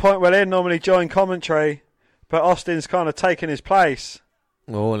 this is a point where they normally join commentary, but Austin's kind of taking his place.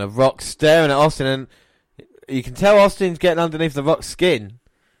 Oh, and The Rock's staring at Austin, and you can tell Austin's getting underneath The Rock's skin.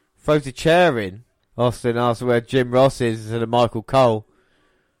 Throws a chair in. Austin asks where Jim Ross is instead of Michael Cole.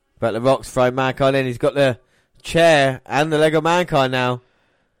 But The Rock's thrown Mankind in. He's got the chair and the leg of Mankind now.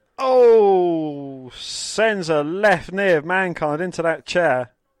 Oh, sends a left knee of Mankind into that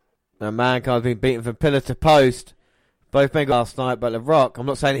chair. Now Mankind's been beaten from pillar to post. Both men got last night, but The Rock, I'm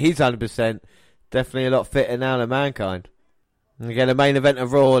not saying he's 100%. Definitely a lot fitter now than Mankind. And again, the main event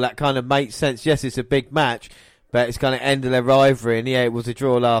of Raw, that kind of makes sense. Yes, it's a big match, but it's kind of end of their rivalry. And yeah, it was a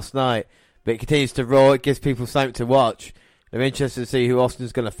draw last night. But it continues to Raw. It gives people something to watch. They're interested to see who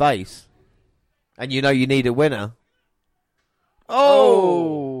Austin's going to face. And you know you need a winner.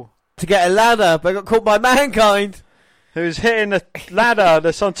 Oh! To get a ladder, but got caught by Mankind. Who's hitting the ladder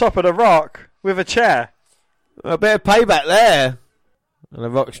that's on top of The Rock with a chair. A bit of payback there. And The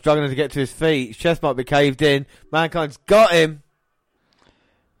Rock struggling to get to his feet. His chest might be caved in. Mankind's got him.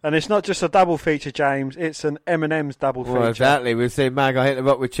 And it's not just a double feature, James. It's an M&M's double feature. Well, exactly. We've seen Mankind hit The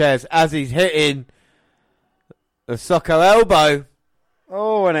Rock with chairs as he's hitting the Soccer elbow.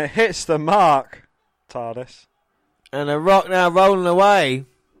 Oh, and it hits the mark. TARDIS. And The Rock now rolling away.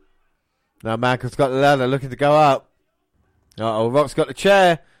 Now Mankind's got the ladder looking to go up. Uh-oh, Rock's got the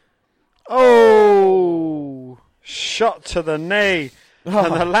chair. Oh! Shot to the knee.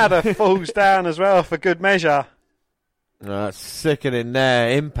 And the ladder falls down as well for good measure. That's sickening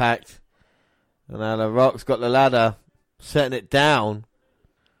there. Impact. And now The Rock's got the ladder. Setting it down.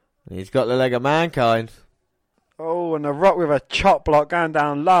 And he's got the leg of Mankind. Oh, and The Rock with a chop block going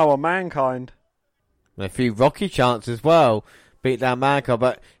down low on Mankind. And a few Rocky chants as well. Beat down Mankind,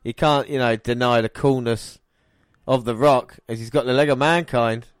 but you can't, deny the coolness of The Rock as he's got the leg of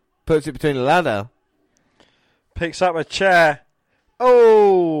Mankind. Puts it between the ladder. Picks up a chair.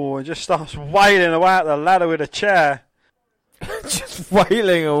 Oh, and just starts wailing away at the ladder with a chair. Just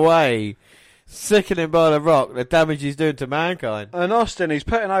wailing away. Sickening by The Rock, the damage he's doing to Mankind. And Austin, he's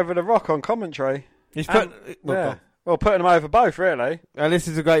putting over The Rock on commentary. He's putting them over both, really. And this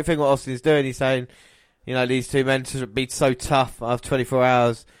is a great thing what Austin's doing. He's saying, these two men should be so tough after 24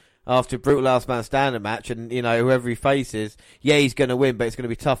 hours after a brutal last man standing match. And, whoever he faces, he's going to win, but it's going to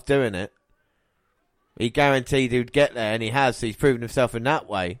be tough doing it. He guaranteed he would get there, and he has, so he's proven himself in that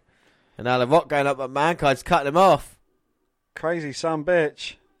way. And now The Rock going up, but Mankind's cutting him off. Crazy son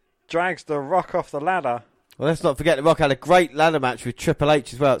bitch. Drags The Rock off the ladder. Well, let's not forget The Rock had a great ladder match with Triple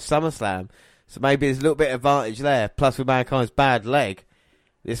H as well at SummerSlam. So maybe there's a little bit of advantage there. Plus, with Mankind's bad leg,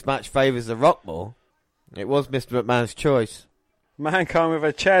 this match favours The Rock more. It was Mr McMahon's choice. Mankind with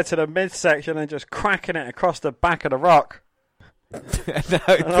a chair to the midsection and just cracking it across the back of The Rock.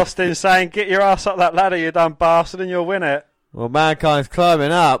 And Austin saying, get your ass up that ladder, you dumb bastard, and you'll win it. Well, Mankind's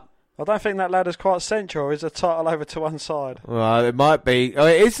climbing up. I don't think that ladder's quite central. Is the title over to one side? Well, it might be. Oh,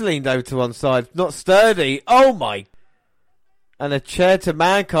 it is leaned over to one side. Not sturdy. Oh, my. And a chair to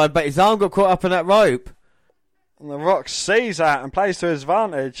Mankind, but his arm got caught up in that rope. And The Rock sees that and plays to his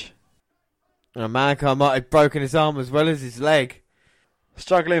advantage. And Mankind might have broken his arm as well as his leg.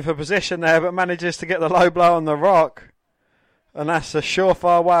 Struggling for position there, but manages to get the low blow on The Rock. And that's a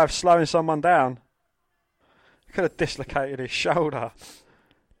surefire way of slowing someone down. Could have dislocated his shoulder.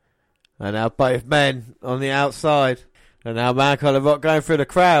 And now both men on the outside. And now Mankind and The Rock going through the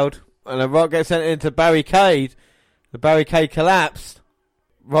crowd. And The Rock gets sent into barricade. The barricade collapsed.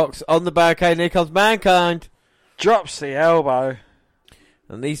 Rock's on the barricade and here comes Mankind. Drops the elbow.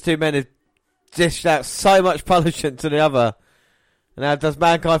 And these two men have dished out so much punishment to the other. And now does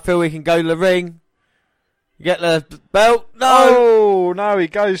Mankind feel he can go to the ring? Get the belt? No! Oh, no, he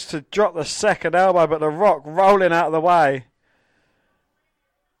goes to drop the second elbow, but The Rock rolling out of the way.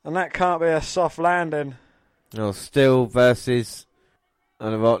 And that can't be a soft landing. Oh, Steel versus...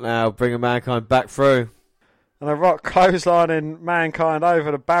 And The Rock now bringing Mankind back through. And The Rock clotheslining Mankind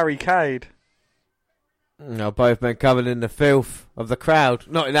over the barricade. No, both men covered in the filth of the crowd.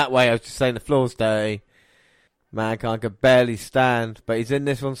 Not in that way, I was just saying the floor's dirty. Mankind can barely stand, but he's in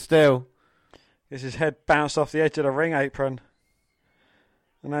this one still. His head bounced off the edge of the ring apron.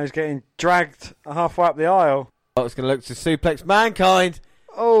 And now he's getting dragged halfway up the aisle. Rock's going to look to suplex Mankind.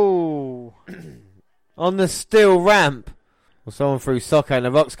 Oh. On the steel ramp. Well, someone threw Socko and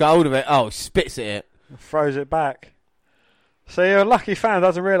the Rock's got hold of it. Oh, spits at it. Throws it back. So your lucky fan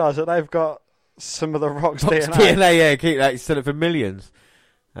doesn't realise that they've got some of the Rock's DNA. Yeah, keep that. He's selling it for millions.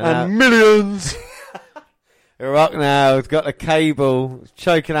 And millions! The Rock now has got the cable,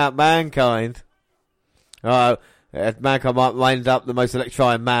 choking out Mankind. Mankind might wind up the most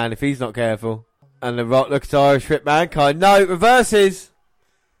electrifying man if he's not careful. And the Rock looks to Irish whip Mankind. No, reverses!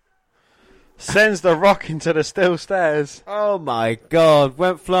 Sends the Rock into the steel stairs. Oh my God,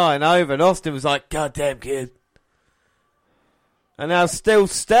 went flying over and Austin was like, "Goddamn kid." And now steel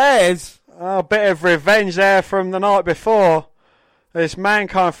stairs. Oh, a bit of revenge there from the night before. It's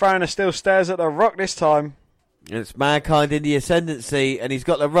Mankind throwing the steel stairs at the Rock this time. It's Mankind in the ascendancy, and he's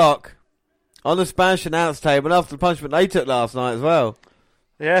got the Rock on the Spanish announce table after the punishment they took last night as well.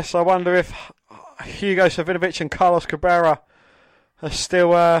 Yes, I wonder if Hugo Savinovich and Carlos Cabrera are still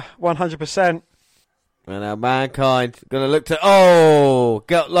 100%. And now Mankind going to look to...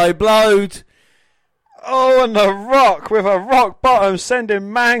 got low blowed. Oh, and the Rock with a rock bottom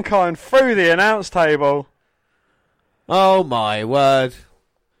sending Mankind through the announce table. Oh my word.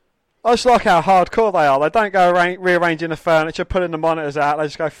 I just like how hardcore they are. They don't go rearranging the furniture, pulling the monitors out. They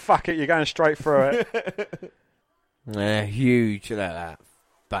just go, fuck it, you're going straight through it. Yeah, huge. Look at that.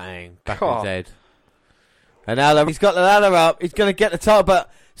 Bang. Back of his head. And now he's got the ladder up. He's going to get the title,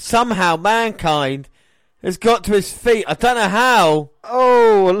 but somehow Mankind has got to his feet. I don't know how.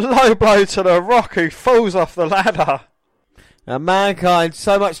 Oh, low blow to the Rock who falls off the ladder. And Mankind,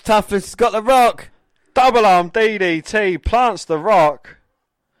 so much toughness. He's got the Rock. Double arm DDT plants the Rock.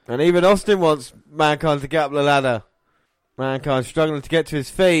 And even Austin wants Mankind to get up the ladder. Mankind struggling to get to his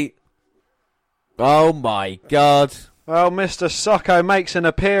feet. Oh my God. Well, Mr. Socko makes an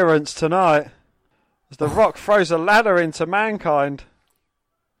appearance tonight as the Rock throws a ladder into Mankind.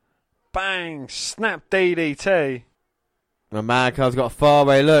 Bang! Snap DDT. And Mankind's got a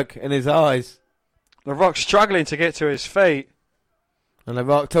faraway look in his eyes. The Rock struggling to get to his feet. And the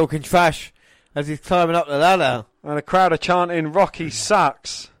Rock talking trash as he's climbing up the ladder. And the crowd are chanting, "Rocky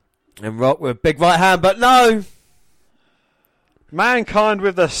sucks." And Rock with a big right hand, but no! Mankind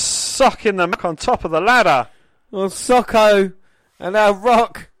with the sock in the muck on top of the ladder. Well, Socko and now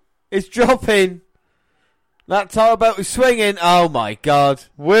Rock is dropping. That title belt is swinging. Oh my God.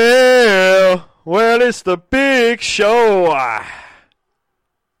 Well, it's the big show.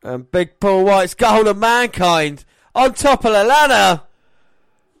 And Big Paul White's got hold of Mankind on top of the ladder.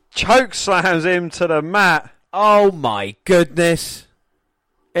 Choke slams him to the mat. Oh my goodness.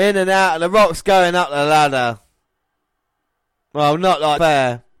 In and out, and the Rock's going up the ladder. Well, not like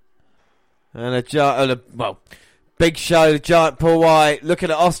fair. And Big Show, the giant Paul White, looking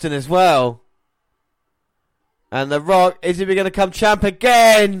at Austin as well. And the Rock, is he going to come champ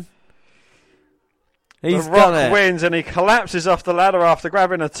again? He's the done Rock it. wins and he collapses off the ladder after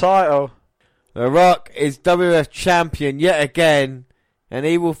grabbing the title. The Rock is WWF Champion yet again. And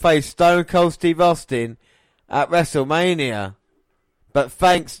he will face Stone Cold Steve Austin at WrestleMania. But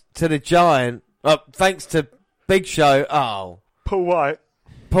thanks to the Giant, thanks to Big Show, Paul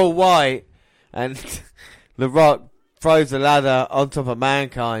White, and The Rock throws the ladder on top of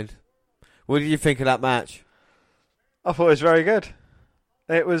Mankind. What did you think of that match? I thought it was very good.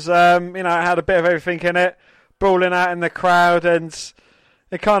 It was, it had a bit of everything in it, brawling out in the crowd, and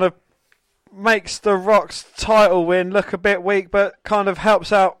it kind of makes The Rock's title win look a bit weak, but kind of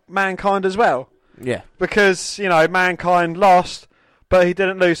helps out Mankind as well. Yeah. Because, Mankind lost, but he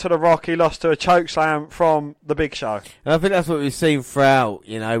didn't lose to The Rock. He lost to a chokeslam from the Big Show. And I think that's what we've seen throughout,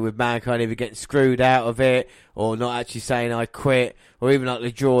 with Mankind either getting screwed out of it or not actually saying I quit, or even like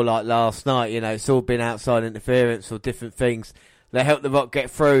the draw like last night. It's all been outside interference or different things that help The Rock get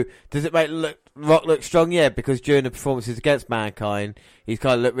through. Does it make Rock look strong? Yeah, because during the performances against Mankind, he's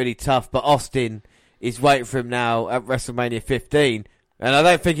kind of looked really tough. But Austin is waiting for him now at WrestleMania 15. And I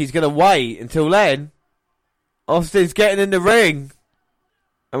don't think he's going to wait until then. Austin's getting in the ring.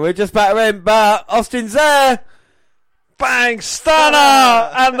 And we're just about to end, but Austin's there. Bang,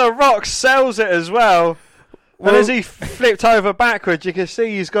 stunner! And The Rock sells it as well. And as he flipped over backwards, you can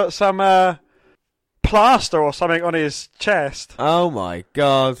see he's got some plaster or something on his chest. Oh my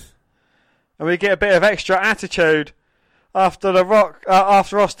God. And we get a bit of extra attitude after The Rock,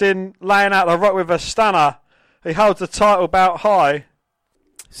 after Austin laying out The Rock with a stunner. He holds the title belt high.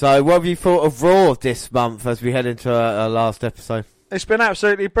 So what have you thought of Raw this month as we head into our last episode? It's been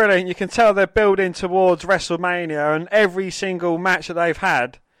absolutely brilliant. You can tell they're building towards WrestleMania, and every single match that they've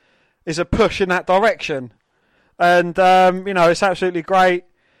had is a push in that direction. And, it's absolutely great.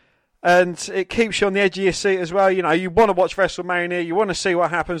 And it keeps you on the edge of your seat as well. You know, you want to watch WrestleMania. You want to see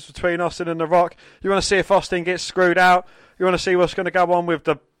what happens between Austin and The Rock. You want to see if Austin gets screwed out. You want to see what's going to go on with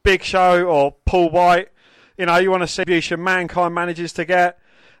the Big Show or Paul White. You know, you want to see if Mankind manages to get.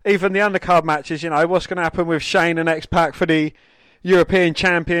 Even the undercard matches, you know, what's going to happen with Shane and X-Pac for the European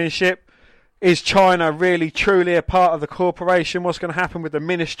Championship? Is China really, truly a part of the corporation? What's going to happen with the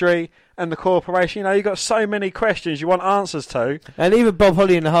ministry and the corporation? You know, you've got so many questions you want answers to. And even Bob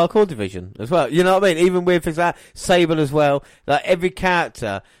Holly in the hardcore division as well. You know what I mean? Even with that Sable as well. Like every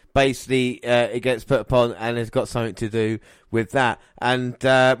character, basically, it gets put upon and has got something to do with that. And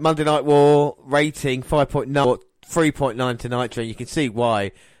Monday Night War rating 5.9 or 3.9 to Nitro. You can see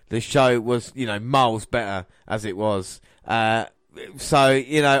why the show was, you know, miles better as it was. So,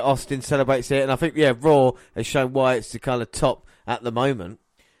 you know, Austin celebrates it, and I think, yeah, Raw has shown why it's the kind of top at the moment.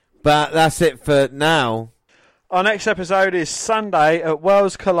 But that's it for now. Our next episode is Sunday at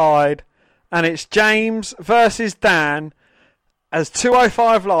Worlds Collide, and it's James versus Dan as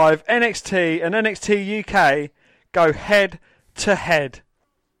 205 Live, NXT and NXT UK go head to head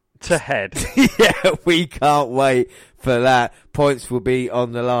to head. Yeah, we can't wait for that. Points will be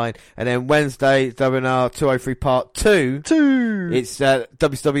on the line. And then Wednesday, WNR203 Part 2. It's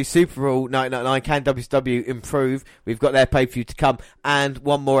WCW Super Bowl 1999. Can WCW improve? We've got their pay-per-view to come. And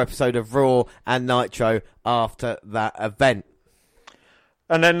one more episode of Raw and Nitro after that event.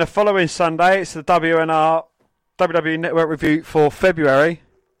 And then the following Sunday, it's the WNR WWE Network Review for February.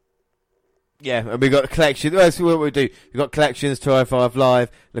 Yeah, and we've got a collection. That's what we do. We've got collections, 205 Live,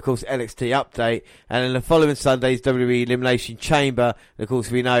 and of course NXT Update. And then the following Sunday's WWE Elimination Chamber. And of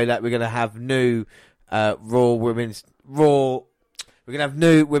course we know that we're going to have new We're going to have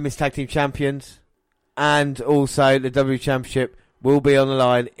new Women's Tag Team Champions. And also the WWE Championship will be on the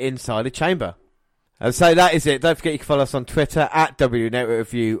line inside the chamber. And so that is it. Don't forget you can follow us on Twitter at W Network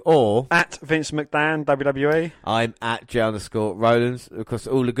Review or at Vince McMahon WWE. I'm at J_Rollins. Of course,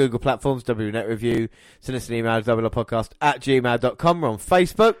 all the Google platforms, W Network Review. Send us an email, podcast@gmail.com. We're on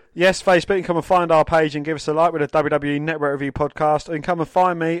Facebook. Yes, Facebook. You can come and find our page and give us a like with a WWE Network Review podcast. And come and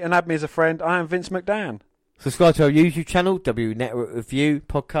find me and add me as a friend. I am Vince McMahon. Subscribe to our YouTube channel, W Network Review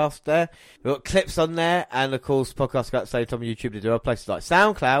podcast there. We've got clips on there, and of course, podcasts go at the same time on YouTube to do our places like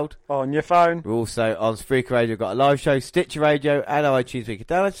SoundCloud. On your phone. We're also on Spreaker Radio, got a live show, Stitcher Radio, and iTunes. We can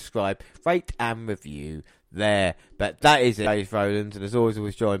download, subscribe, rate, and review there. But that is it, Dave Rowlands, and as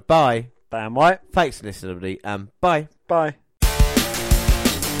always joined by Dan White. Thanks for listening, everybody, and bye. Bye.